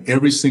Sarah and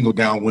every single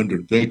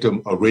downwinder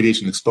victim of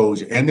radiation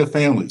exposure and their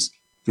families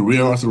to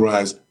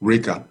reauthorize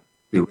RECA,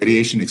 the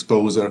Radiation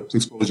Exposure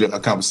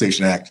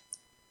Compensation Act.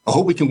 I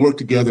hope we can work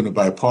together in a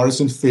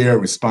bipartisan, fair,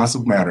 and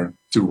responsible manner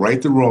to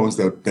right the wrongs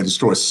that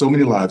destroy so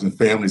many lives and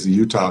families in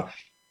Utah and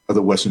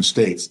other Western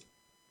states.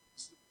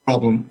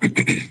 Problem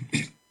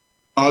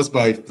caused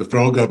by the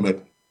federal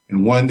government,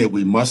 and one that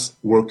we must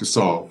work to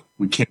solve.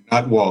 We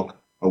cannot walk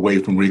away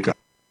from RECA.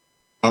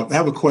 I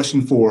have a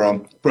question for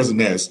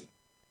President Nez.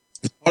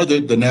 As part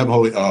of the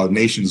Navajo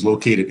Nation is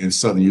located in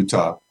southern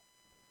Utah,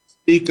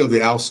 speak of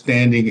the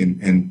outstanding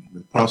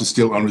and probably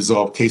still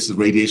unresolved cases of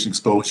radiation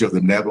exposure of the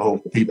Navajo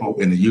people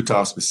in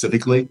Utah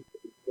specifically.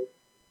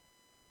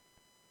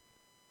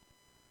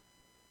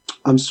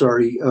 I'm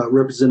sorry,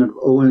 Representative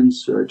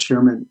Owens,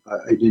 Chairman,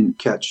 I didn't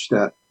catch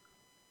that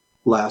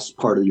last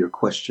part of your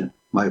question.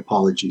 My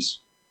apologies.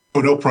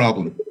 Oh, no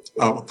problem.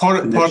 Part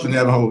of the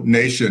Navajo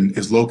Nation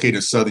is located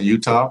in southern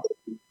Utah.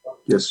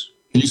 Yes.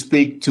 Can you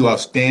speak to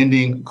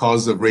outstanding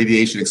causes of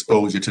radiation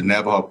exposure to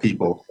Navajo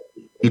people,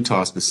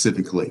 Utah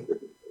specifically?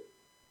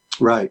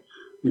 Right.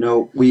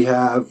 We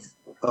have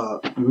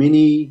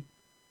many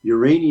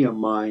uranium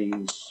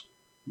mines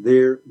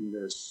there in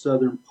the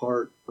southern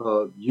part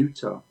of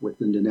Utah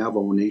within the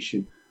Navajo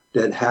Nation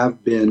that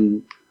have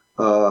been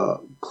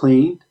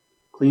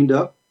cleaned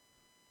up.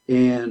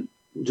 And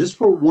just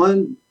for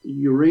one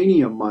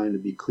uranium mine to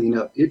be cleaned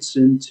up, it's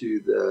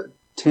into the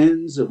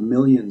tens of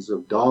millions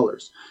of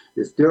dollars.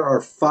 If there are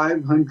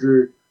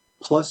 500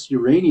 plus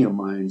uranium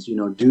mines,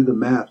 do the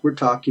math, we're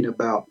talking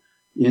about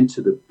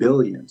into the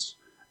billions.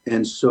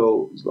 And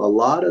so a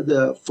lot of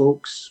the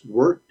folks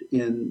worked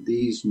in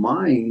these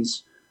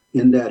mines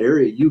in that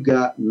area. You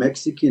got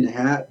Mexican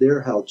Hat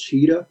there,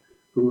 Halchita,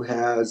 who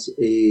has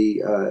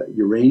a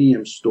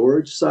uranium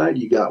storage site.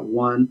 You got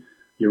one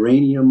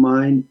uranium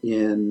mine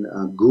in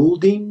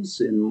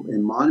Gouldings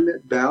in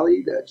Monument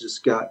Valley that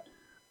just got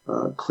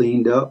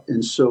cleaned up.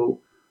 And so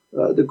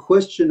the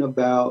question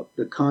about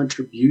the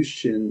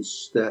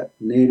contributions that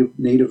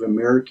Native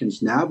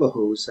Americans,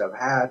 Navajos, have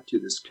had to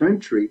this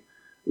country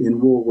in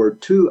World War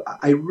II,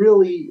 I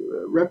really,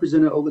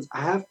 Representative Owens,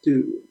 I have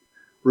to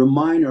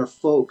remind our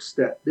folks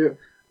that the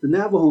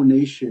Navajo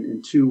Nation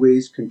in two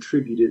ways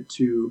contributed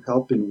to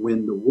helping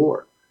win the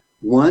war.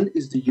 One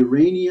is the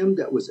uranium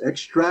that was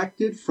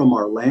extracted from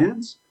our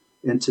lands,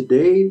 and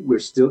today we're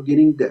still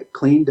getting that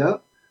cleaned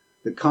up.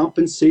 The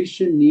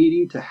compensation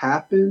needing to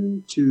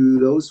happen to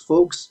those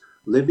folks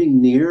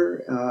living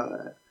near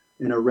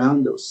and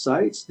around those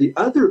sites. The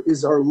other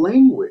is our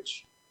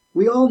language.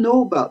 We all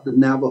know about the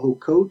Navajo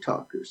code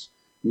talkers.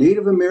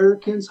 Native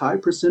Americans, high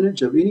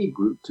percentage of any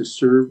group to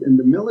serve in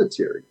the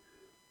military.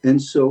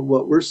 And so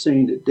what we're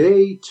saying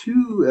today,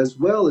 too, as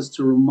well, is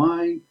to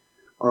remind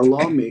our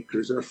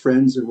lawmakers, our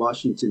friends in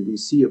Washington,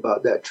 D.C.,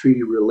 about that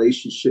treaty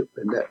relationship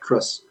and that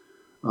trust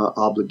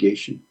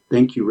obligation.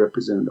 Thank you,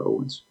 Representative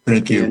Owens.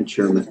 Thank you. And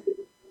Chairman.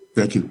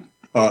 Thank you.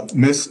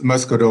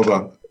 Ms.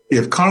 Cordova,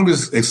 if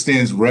Congress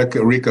extends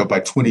RECA by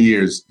 20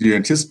 years, do you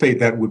anticipate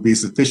that would be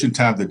sufficient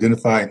time to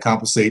identify and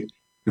compensate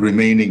the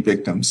remaining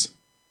victims?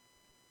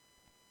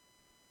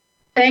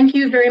 Thank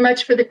you very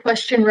much for the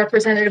question,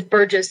 Representative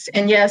Burgess.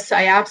 And yes,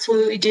 I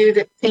absolutely do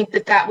think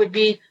that would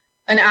be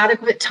an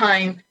adequate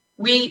time.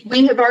 We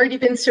have already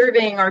been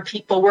surveying our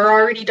people. We're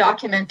already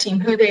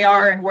documenting who they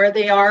are and where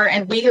they are.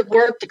 And we have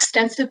worked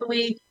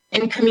extensively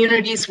in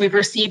communities. We've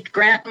received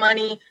grant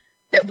money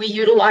that we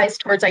utilize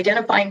towards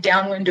identifying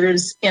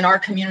downwinders in our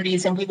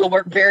communities. And we will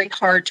work very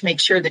hard to make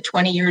sure that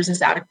 20 years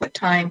is adequate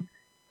time.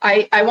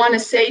 I want to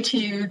say to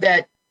you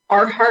that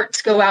our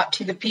hearts go out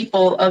to the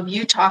people of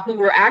Utah who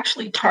were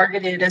actually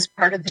targeted as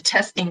part of the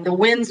testing. The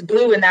winds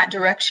blew in that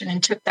direction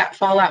and took that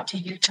fallout to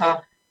Utah.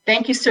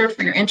 Thank you, sir,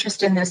 for your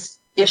interest in this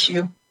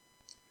issue.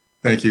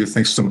 Thank you.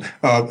 Thanks so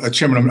much.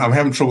 Chairman, I'm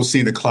having trouble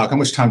seeing the clock. How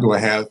much time do I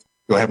have?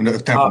 Do I have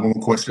enough time for one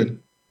more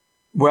question?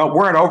 Well,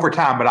 we're in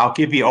overtime, but I'll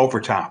give you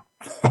overtime.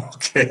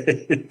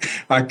 Okay.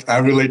 I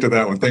relate to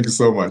that one. Thank you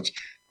so much.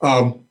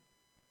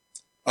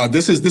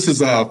 This is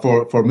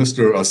for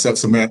Mr.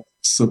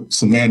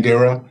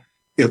 Szymendera.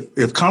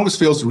 If Congress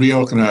fails to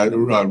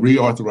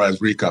reauthorize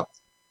RECA,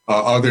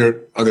 are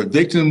there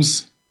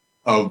victims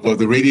of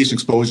the radiation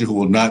exposure who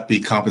will not be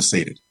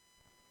compensated?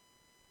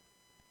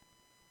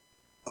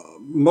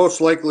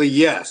 Most likely,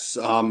 yes.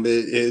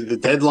 The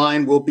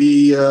deadline will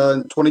be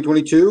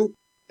 2022,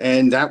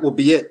 and that will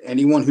be it.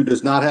 Anyone who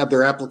does not have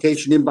their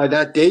application in by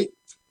that date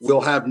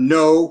will have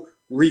no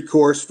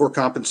recourse for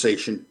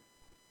compensation.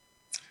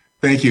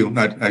 Thank you.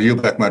 I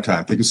yield back my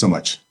time. Thank you so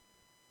much.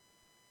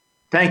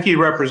 Thank you,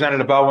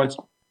 Representative Owens,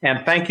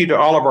 and thank you to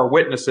all of our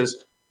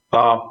witnesses.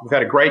 We've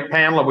had a great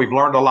panel, and we've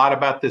learned a lot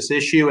about this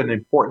issue and the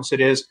importance it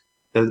is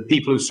to the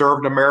people who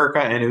served America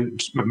and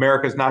who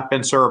America has not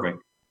been serving.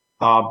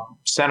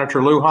 Senator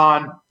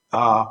Luján,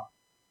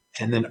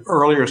 and then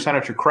earlier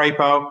Senator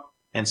Crapo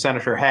and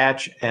Senator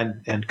Hatch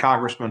and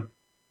Congressman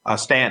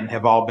Stanton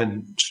have all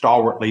been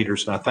stalwart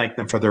leaders, and I thank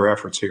them for their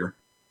efforts here.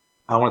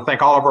 I want to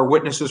thank all of our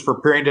witnesses for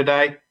appearing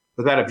today.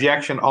 Without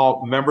objection,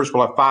 all members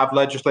will have 5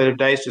 legislative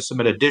days to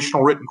submit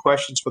additional written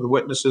questions for the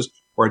witnesses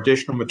or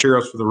additional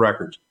materials for the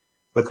records.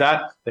 With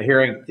that, the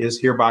hearing is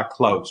hereby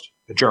closed,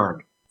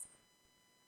 adjourned.